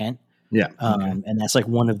Clark Kent. Yeah. And that's like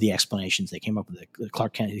one of the explanations they came up with.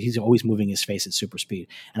 Clark Kent, he's always moving his face at super speed.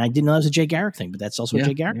 And I didn't know that was a Jay Garrick thing, but that's also a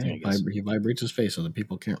Jay Garrick thing. He vibrates his face so that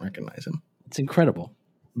people can't recognize him. It's incredible.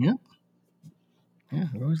 Yeah. Yeah,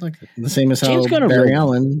 I've always liked it. The same as how Barry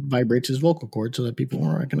Allen vibrates his vocal cord so that people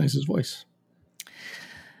won't recognize his voice.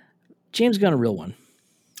 James Gunn, a real one.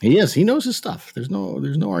 He is. He knows his stuff. There's no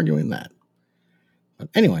arguing that. But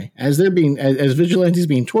anyway, as Vigilante's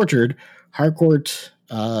being tortured, Harcourt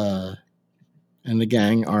and the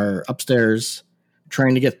gang are upstairs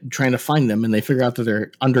trying to find them, and they figure out that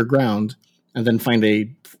they're underground, and then find a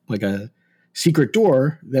secret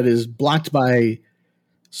door that is blocked by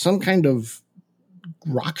some kind of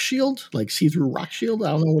rock shield, like see-through rock shield.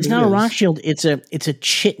 I don't know what it is. It's not a rock shield. It's a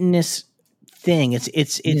chitinous thing. It's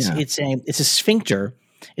a sphincter.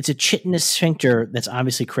 It's a chitinous sphincter that's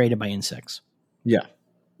obviously created by insects. Yeah.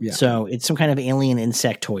 Yeah. So it's some kind of alien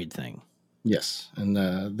insectoid thing. Yes. And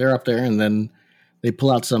they're up there, and then they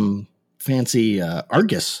pull out some fancy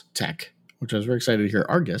Argus tech, which I was very excited to hear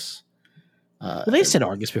Argus. Well, they said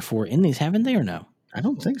Argus before in these, haven't they, or no? I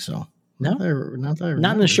don't think so. No? Not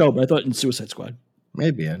in the show, but I thought in Suicide Squad.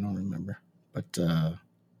 Maybe. I don't remember. But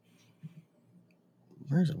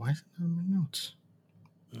where is it? Why is it not in my notes?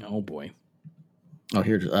 Oh, boy. Oh,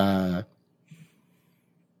 here.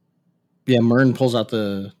 Yeah, Myrn pulls out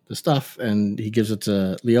the stuff, and he gives it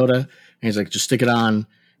to Leota, and he's like, just stick it on,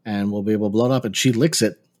 and we'll be able to blow it up. And she licks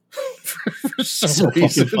it for some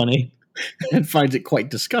reason. Funny. And finds it quite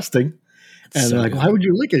disgusting. And they're like, why would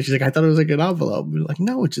you lick it? She's like, I thought it was like an envelope. We're like,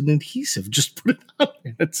 no, it's an adhesive. Just put it on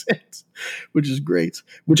there. That's it. Which is great.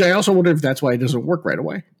 Which I also wonder if that's why it doesn't work right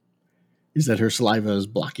away. Is that her saliva is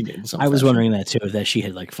blocking it in some fashion. Was wondering that too, that she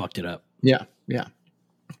had like fucked it up. Yeah, yeah.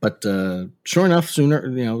 But sure enough,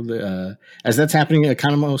 as that's happening,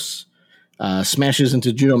 Economos smashes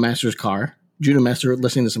into Judo Master's car. Judo Master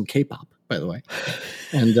listening to some K-pop, by the way.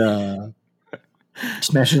 And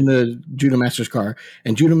smashes into Judo Master's car,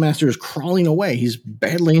 and Judo Master is crawling away. He's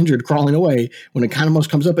badly injured, crawling away, when Economos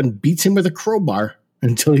comes up and beats him with a crowbar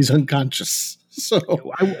until he's unconscious. So,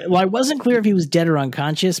 I wasn't clear if he was dead or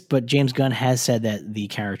unconscious, but James Gunn has said that the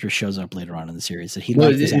character shows up later on in the series, that he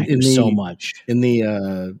loved this actor so much. In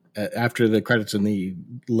the after the credits in the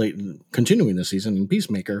late continuing the season in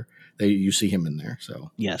Peacemaker, you see him in there.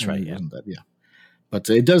 So yes, right, yeah, but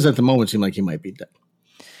it does at the moment seem like he might be dead.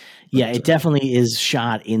 Yeah, it definitely is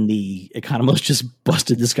shot in the Economos just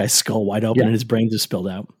busted this guy's skull wide open and his brain just spilled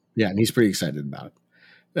out. Yeah, and he's pretty excited about it.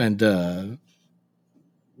 And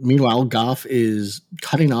meanwhile, Goff is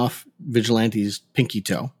cutting off Vigilante's pinky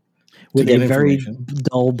toe with a very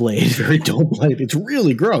dull blade. Very dull blade. It's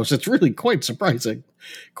really gross. It's really quite surprising,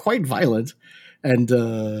 quite violent. And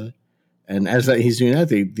as he's doing that,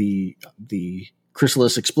 the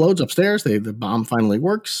chrysalis explodes upstairs. The bomb finally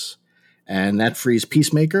works. And that frees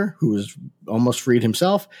Peacemaker, who is almost freed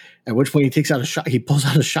himself. At which point he pulls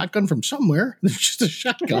out a shotgun from somewhere. There's just a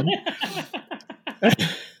shotgun.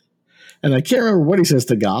 And I can't remember what he says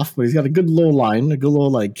to Goff, but he's got a good little line, a good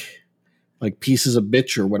little like pieces of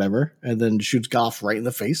bitch or whatever, and then shoots Goff right in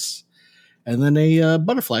the face. And then a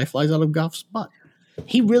butterfly flies out of Goff's butt.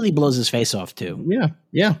 He really blows his face off too. Yeah,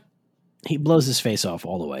 yeah. He blows his face off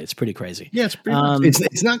all the way. It's pretty crazy. Yeah, it's pretty.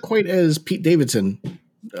 It's not quite as Pete Davidson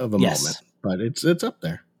of a moment, but it's up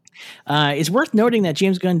there. It's worth noting that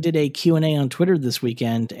James Gunn did a Q&A on Twitter this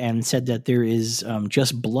weekend and said that there is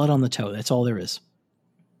just blood on the toe. That's all there is.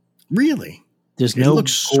 Really? There's no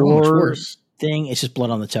looks so much worse thing. It's just blood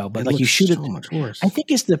on the toe. But like you shoot it, much worse. I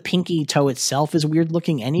think it's the pinky toe itself is weird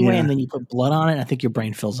looking anyway, and then you put blood on it. I think your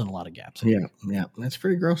brain fills in a lot of gaps. Yeah, that's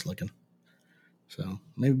pretty gross looking. So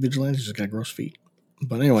maybe Vigilante's just got gross feet.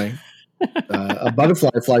 But anyway, a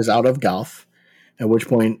butterfly flies out of Goff, at which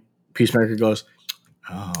point Peacemaker goes,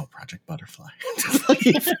 "Oh, Project Butterfly."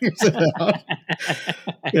 He figures it out.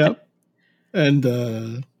 Yep.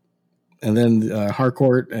 And then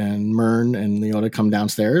Harcourt and Myrn and Leota come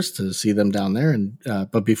downstairs to see them down there. And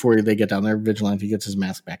but before they get down there, Vigilante gets his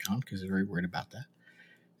mask back on because he's very worried about that.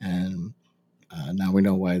 And now we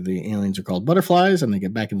know why the aliens are called butterflies, and they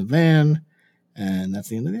get back in the van, and that's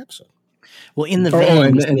the end of the episode. Well, in the van,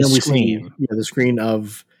 and then we see the screen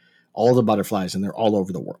of all the butterflies, and they're all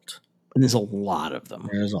over the world. And there's a lot of them.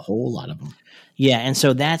 There's a whole lot of them. Yeah, and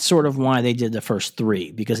so that's sort of why they did the first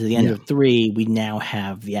 3, because at the end of 3, we now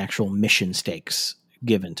have the actual mission stakes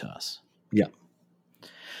given to us. Yeah.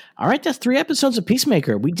 All right, that's 3 episodes of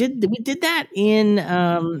Peacemaker. We did that in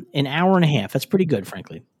an hour and a half. That's pretty good,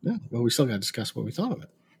 frankly. Yeah, well, we still got to discuss what we thought of it.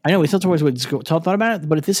 I know we thought about it,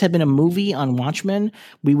 but if this had been a movie on Watchmen,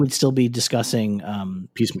 we would still be discussing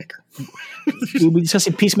Peacemaker. We'd be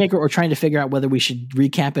discussing Peacemaker or trying to figure out whether we should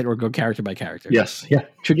recap it or go character by character. Yes, yeah.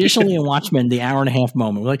 Traditionally in Watchmen, the hour and a half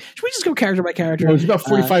moment, we're like, should we just go character by character? Well, it's about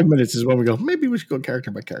 45 minutes is when we go, maybe we should go character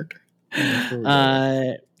by character.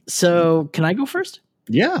 So can I go first?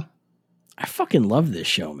 Yeah. I fucking love this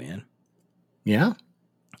show, man. Yeah.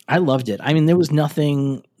 I loved it. I mean, there was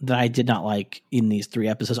nothing that I did not like in these 3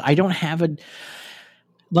 episodes. I don't have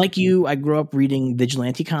like you, I grew up reading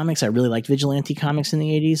Vigilante comics. I really liked Vigilante comics in the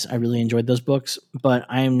 80s. I really enjoyed those books, but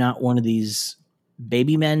I am not one of these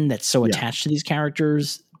baby men that's so attached to these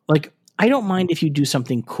characters. Like, I don't mind if you do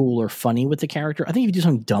something cool or funny with the character. I think if you do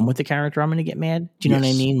something dumb with the character, I'm going to get mad. Do you know what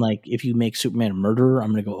I mean? Like, if you make Superman a murderer,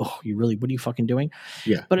 I'm going to go, oh, what are you fucking doing?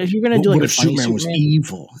 Yeah. But if you're going to do like what if Superman was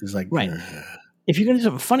evil? It's like, right. If you're going to do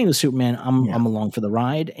something funny with Superman, I'm along for the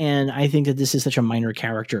ride. And I think that this is such a minor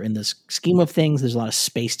character in this scheme of things. There's a lot of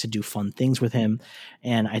space to do fun things with him.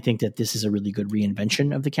 And I think that this is a really good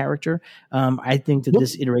reinvention of the character. I think that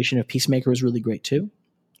this iteration of Peacemaker is really great too.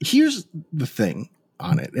 Here's the thing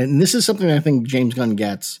on it. And this is something I think James Gunn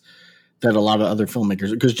gets that a lot of other filmmakers,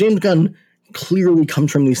 because James Gunn clearly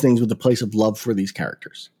comes from these things with a place of love for these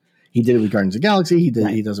characters. He did it with Guardians of the Galaxy. He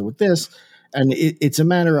does it with this. And it's a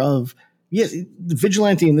matter of, yes,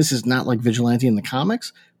 Vigilante, and this is not like Vigilante in the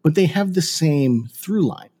comics, but they have the same through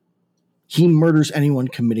line. He murders anyone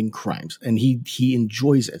committing crimes, and he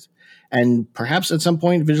enjoys it. And perhaps at some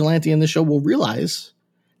point, Vigilante in the show will realize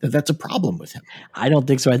that that's a problem with him. I don't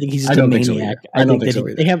think so. I think he's just a maniac. I don't think so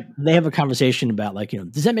either. They have a conversation about, like,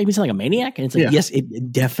 does that make me sound like a maniac? And it's like, yes,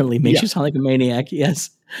 it definitely makes you sound like a maniac. Yes.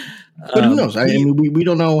 But who knows? I mean, we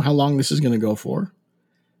don't know how long this is going to go for.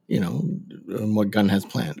 And what Gunn has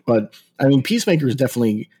planned. But I mean, Peacemaker is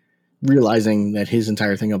definitely realizing that his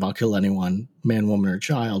entire thing of I'll kill anyone, man, woman, or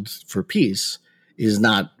child for peace is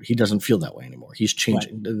not, he doesn't feel that way anymore. He's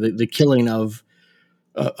changing. Right. The killing of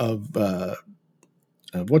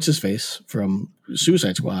what's his face from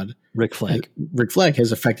Suicide Squad, Rick Flag. Rick Flag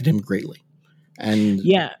has affected him greatly. And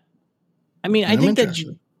yeah, I mean, I think that,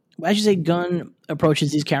 as you say, Gunn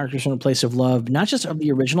approaches these characters from a place of love, not just of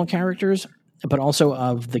the original characters, but also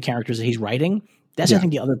of the characters that he's writing. That's, I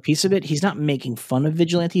think, the other piece of it. He's not making fun of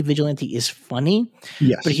Vigilante. Vigilante is funny,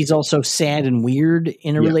 but he's also sad and weird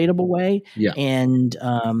in a relatable way. Yeah. And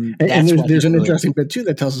there's an interesting bit, too,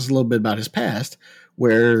 that tells us a little bit about his past,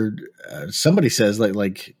 where somebody says,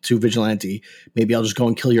 like to Vigilante, maybe I'll just go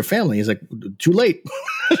and kill your family. He's like, too late.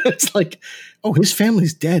 It's like, oh, his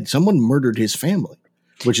family's dead. Someone murdered his family.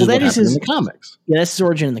 Which is what happened in the comics. Yeah, that's his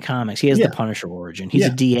origin in the comics. He has the Punisher origin. He's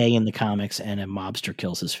a DA in the comics, and a mobster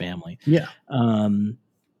kills his family. Yeah. I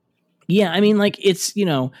mean, like, it's,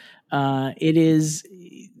 it is,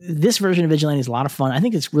 this version of Vigilante is a lot of fun. I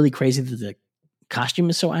think it's really crazy that the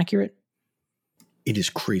costume is so accurate. It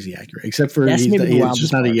is crazy accurate, except for it's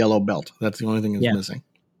just not a yellow belt. That's the only thing that's missing.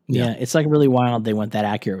 Yeah, it's like really wild they went that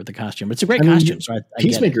accurate with the costume. But it's a great costume. So I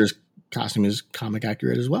Peacemaker's costume is comic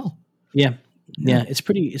accurate as well. Yeah. Yeah, it's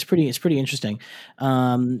pretty interesting.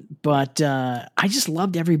 But I just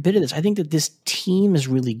loved every bit of this. I think that this team is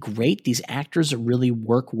really great. These actors really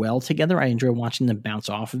work well together. I enjoy watching them bounce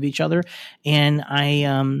off of each other. And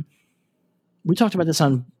we talked about this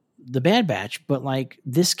on The Bad Batch, but like,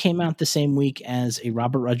 this came out the same week as a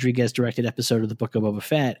Robert Rodriguez directed episode of the Book of Boba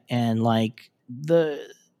Fett, and like the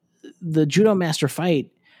Judo Master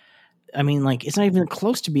fight, I mean, like, it's not even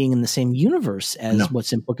close to being in the same universe as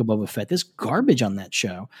what's in Book of Boba Fett. There's garbage on that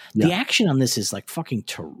show. Yeah. The action on this is like fucking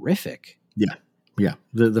terrific. Yeah. Yeah.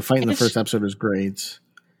 The fight in the first episode is great.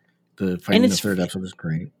 The fight in the third episode is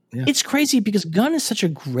great. Yeah. It's crazy because Gunn is such a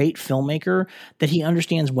great filmmaker that he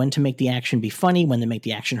understands when to make the action be funny, when to make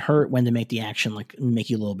the action hurt, when to make the action like make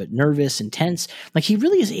you a little bit nervous and tense. Like, he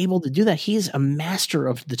really is able to do that. He's a master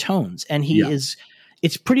of the tones, and he is.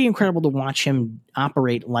 It's pretty incredible to watch him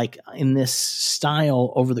operate like in this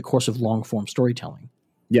style over the course of long form storytelling.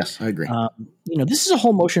 Yes, I agree. This is a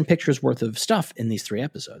whole motion picture's worth of stuff in these 3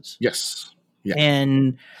 episodes. Yes. Yeah.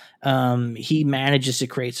 And he manages to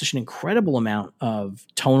create such an incredible amount of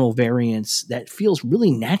tonal variance that feels really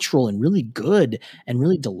natural and really good and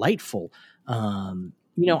really delightful. I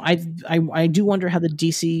do wonder how the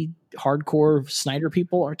DC hardcore Snyder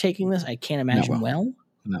people are taking this. I can't imagine Not well.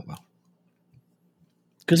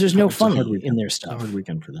 Because there's no fun in their stuff. It's a hard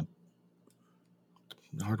weekend for them.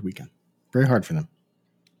 a hard weekend. Very hard for them.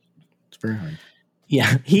 It's very hard.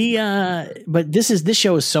 Yeah, but this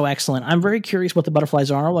show is so excellent. I'm very curious what the butterflies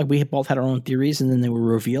are. Like, we both had our own theories, and then they were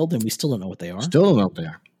revealed, and we still don't know what they are. Still don't know what they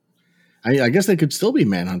are. I guess they could still be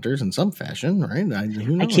manhunters in some fashion, right? I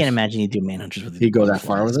can't imagine you do manhunters with. You go that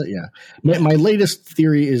far with it, yeah. My latest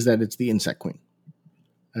theory is that it's the Insect Queen.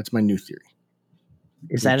 That's my new theory.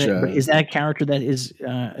 Is that a character that is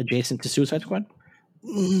adjacent to Suicide Squad?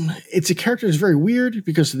 It's a character that's very weird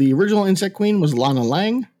because the original Insect Queen was Lana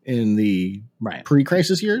Lang in the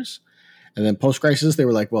pre-crisis years. And then post-crisis, they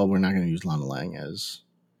were like, well, we're not going to use Lana Lang as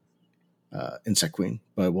Insect Queen,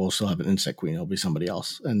 but we'll still have an Insect Queen. It'll be somebody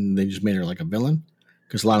else. And they just made her like a villain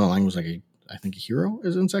because Lana Lang was like I think a hero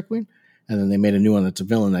as Insect Queen. And then they made a new one that's a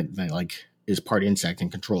villain that like is part insect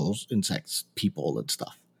and controls insects, people, and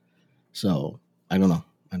stuff. So I don't know.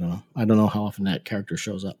 I don't know how often that character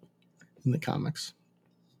shows up in the comics.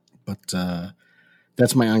 But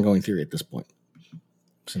that's my ongoing theory at this point,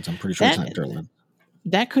 since I'm pretty sure it's not Derlin.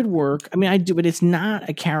 That could work. I mean, I do, but it's not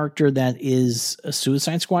a character that is a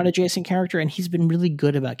Suicide Squad adjacent character, and he's been really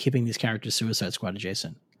good about keeping these characters Suicide Squad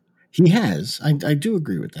adjacent. He has. I do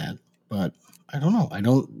agree with that, but I don't know. I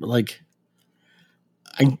don't like.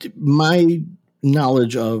 My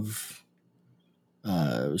knowledge of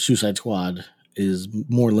Suicide Squad is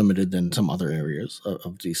more limited than some other areas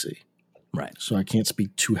of DC. Right. So I can't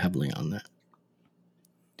speak too heavily on that.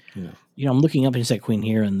 You know, I'm looking up Insect Queen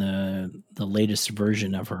here in the latest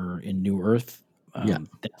version of her in New Earth. That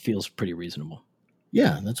feels pretty reasonable.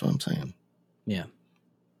 Yeah, that's what I'm saying. Yeah.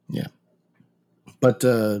 Yeah. But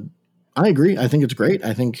I agree. I think it's great.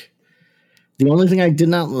 I think the only thing I did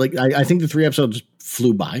not like, I think the 3 episodes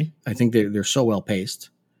flew by. I think they're so well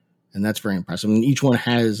paced, and that's very impressive. And each one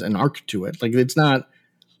has an arc to it. Like, it's not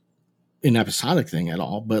an episodic thing at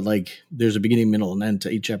all, but like there's a beginning, middle, and end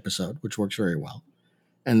to each episode, which works very well.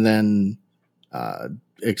 And then,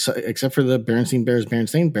 except for the Berenstain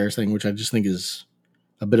Bears thing, which I just think is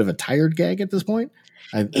a bit of a tired gag at this point.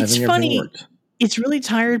 I think funny. Worked. It's really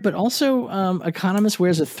tired, but also Economist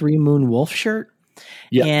wears a 3 Moon Wolf shirt.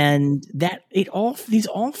 Yeah. And these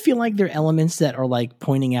all feel like they're elements that are like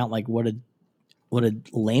pointing out like what a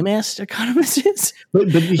lame ass Economist is.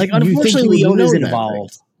 But like, unfortunately, Leona's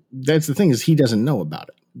involved. That's the thing, is he doesn't know about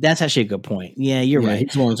it. That's actually a good point. Yeah, you're right.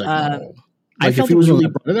 He's the one who's like, no. I felt if he was really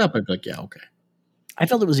brought it up, I'd be like, yeah, okay. I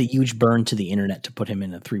felt it was a huge burn to the internet to put him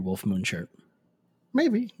in a 3 Wolf Moon shirt.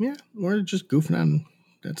 Maybe, yeah. Or just goofing on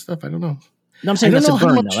that stuff. I don't know. No, I'm saying that's a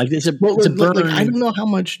burn, though. Like, it's a burn. Like, I don't know how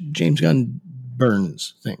much James Gunn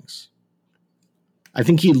burns things. I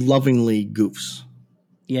think he lovingly goofs.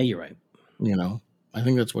 Yeah, you're right. I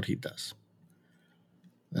think that's what he does.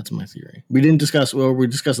 That's my theory. We didn't discuss, we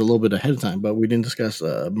discussed a little bit ahead of time, but we didn't discuss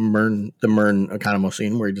the Myrn Economos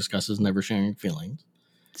scene where he discusses never sharing feelings.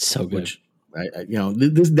 So good. Which,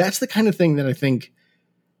 that's the kind of thing that I think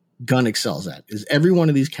Gunn excels at, is every one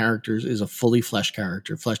of these characters is a fully fleshed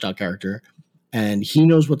out character, and he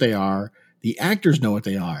knows what they are. The actors know what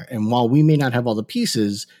they are. And while we may not have all the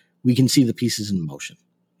pieces, we can see the pieces in motion.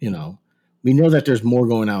 We know that there's more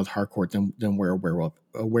going on with Harcourt than we're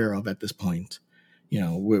aware of at this point.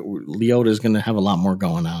 Leota is going to have a lot more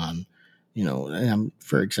going on, and I'm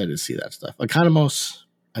very excited to see that stuff. Economos,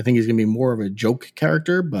 I think he's going to be more of a joke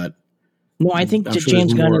character, but no, I think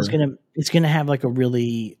James Gunn is going to have like a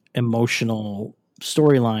really emotional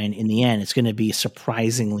storyline in the end. It's going to be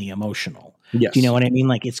surprisingly emotional. Yes. Do you know what I mean?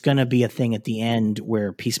 Like, it's going to be a thing at the end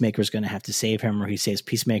where Peacemaker is going to have to save him, or he saves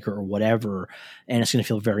Peacemaker or whatever, and it's going to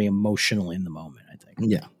feel very emotional in the moment, I think.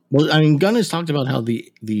 Yeah. Well, I mean, Gunn has talked about how the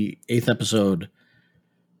 8th episode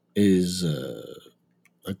is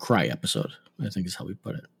a cry episode, I think is how we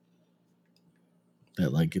put it.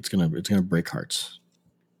 That like it's gonna break hearts.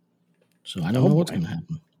 So I don't know what's gonna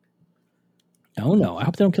happen. Oh no! I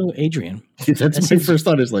hope they don't kill Adrian. That's my first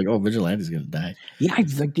thought, is like, oh, Vigilante's gonna die. Yeah,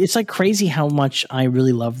 it's like crazy how much I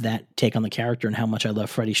really love that take on the character, and how much I love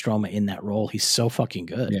Freddie Stroma in that role. He's so fucking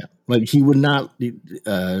good. Yeah, like he would not.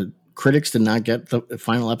 Critics did not get the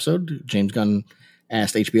final episode. James Gunn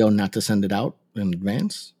asked HBO not to send it out in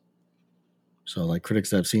advance. So, like,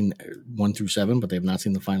 critics that have seen 1 through 7, but they have not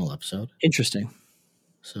seen the final episode. Interesting.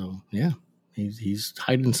 So, yeah, he's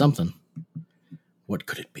hiding something. What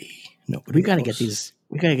could it be? Nobody. We gotta get these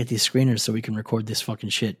screeners so we can record this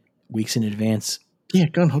fucking shit weeks in advance. Yeah,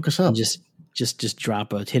 Gunn, hook us up. And just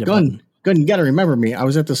drop hit a button. Gunn, you got to remember me. I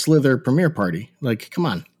was at the Slither premiere party. Like, come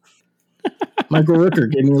on. Michael Rooker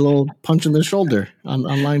gave me a little punch in the shoulder on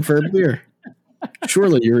line for a beer.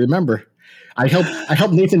 Surely you remember. I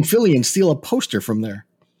helped Nathan Fillion steal a poster from there.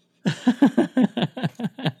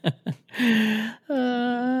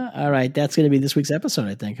 All right, that's going to be this week's episode,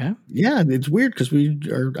 I think, huh? Yeah, it's weird because we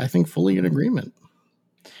are, I think, fully in agreement.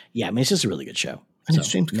 Yeah, I mean, it's just a really good show. And so, it's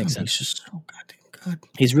James Gunn. Makes sense. He's just so goddamn good.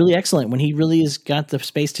 He's really excellent. When he really has got the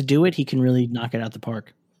space to do it, he can really knock it out the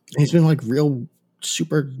park. He's been like real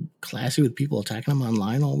super classy with people attacking him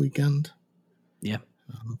online all weekend. Yeah.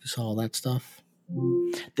 I don't know if you saw all that stuff.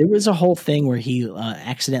 There was a whole thing where he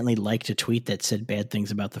accidentally liked a tweet that said bad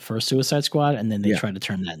things about the first Suicide Squad, and then they tried to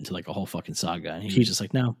turn that into like a whole fucking saga. And he was just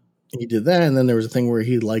like, no. He did that, and then there was a thing where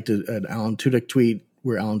he liked an Alan Tudyk tweet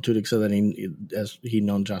where Alan Tudyk said that he'd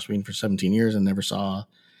known Joss Whedon for 17 years and never saw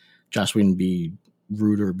Joss Whedon be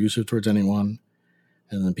rude or abusive towards anyone.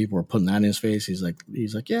 And then people were putting that in his face. He's like,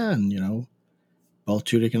 yeah, and both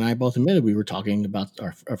Tudyk and I both admitted we were talking about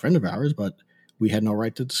a friend of ours, but we had no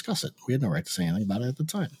right to discuss it. We had no right to say anything about it at the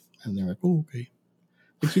time. And they're like, oh, okay.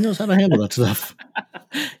 Like, he knows how to handle that stuff.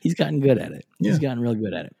 He's gotten good at it. Yeah. He's gotten real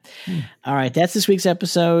good at it. All right, that's this week's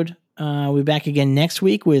episode. We'll be back again next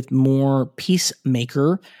week with more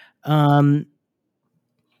Peacemaker. I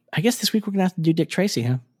guess this week we're going to have to do Dick Tracy,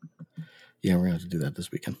 huh? Yeah, we're going to have to do that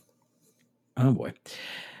this weekend. Oh, boy.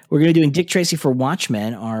 We're going to be doing Dick Tracy for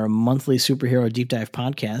Watchmen, our monthly superhero deep dive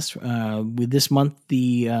podcast. With this month,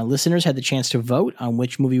 the listeners had the chance to vote on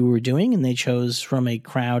which movie we were doing, and they chose from a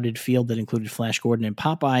crowded field that included Flash Gordon and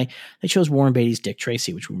Popeye. They chose Warren Beatty's Dick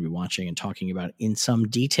Tracy, which we'll be watching and talking about in some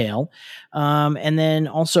detail. And then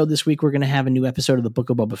also this week, we're going to have a new episode of the Book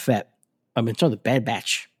of Boba Fett. The Bad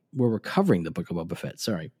Batch, where we're covering the Book of Boba Fett.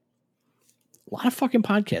 Sorry. A lot of fucking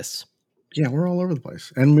podcasts. Yeah, we're all over the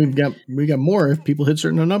place. And we got more if people hit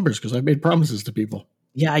certain numbers because I've made promises to people.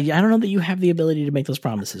 Yeah, I don't know that you have the ability to make those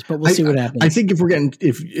promises, but we'll see what happens. I think if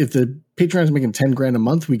the Patreon is making $10,000 a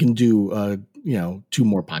month, we can do 2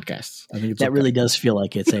 more podcasts. I think that really does feel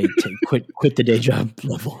like it's a quit the day job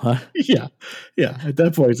level, huh? Yeah. At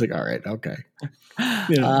that point, it's like, all right, okay.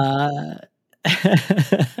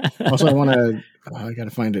 Also, I got to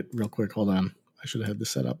find it real quick. Hold on. I should have had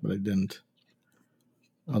this set up, but I didn't.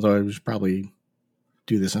 Although I should probably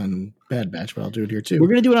do this on Bad Batch, but I'll do it here too. We're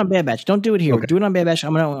going to do it on Bad Batch. Don't do it here. Okay. Do it on Bad Batch. I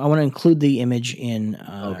want to include the image in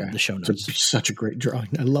the show notes. It's such a great drawing.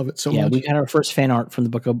 I love it so much. Yeah, we got our first fan art from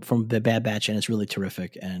the Bad Batch, and it's really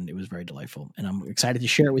terrific, and it was very delightful. And I'm excited to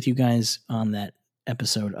share it with you guys on that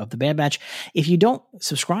episode of the Bad Batch. If you don't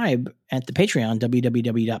subscribe at the Patreon,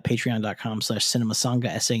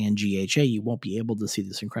 www.patreon.com/cinemasanga, SANGHA, you won't be able to see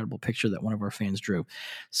this incredible picture that one of our fans drew.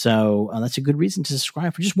 So that's a good reason to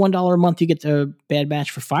subscribe. For just $1 a month, you get the Bad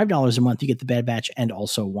Batch. For $5 a month, you get the Bad Batch and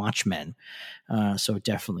also Watchmen. So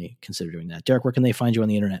definitely consider doing that. Derek, where can they find you on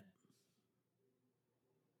the internet?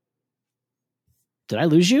 Did I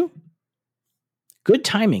lose you? Good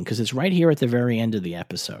timing, because it's right here at the very end of the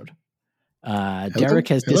episode. Derek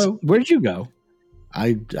has where did you go?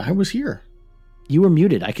 I was here. You were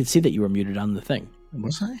muted. I could see that you were muted on the thing.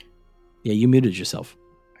 Was I? Yeah, you muted yourself.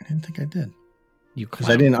 I didn't think I did. Because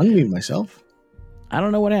I didn't unmute myself. I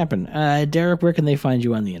don't know what happened. Derek, where can they find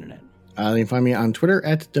you on the internet? They can find me on Twitter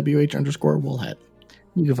at WH_Woolhat.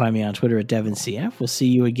 You can find me on Twitter at DevinCF. We'll see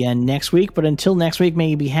you again next week. But until next week, may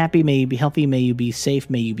you be happy, may you be healthy, may you be safe,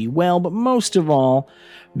 may you be well. But most of all,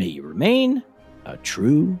 may you remain a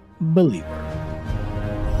true believer.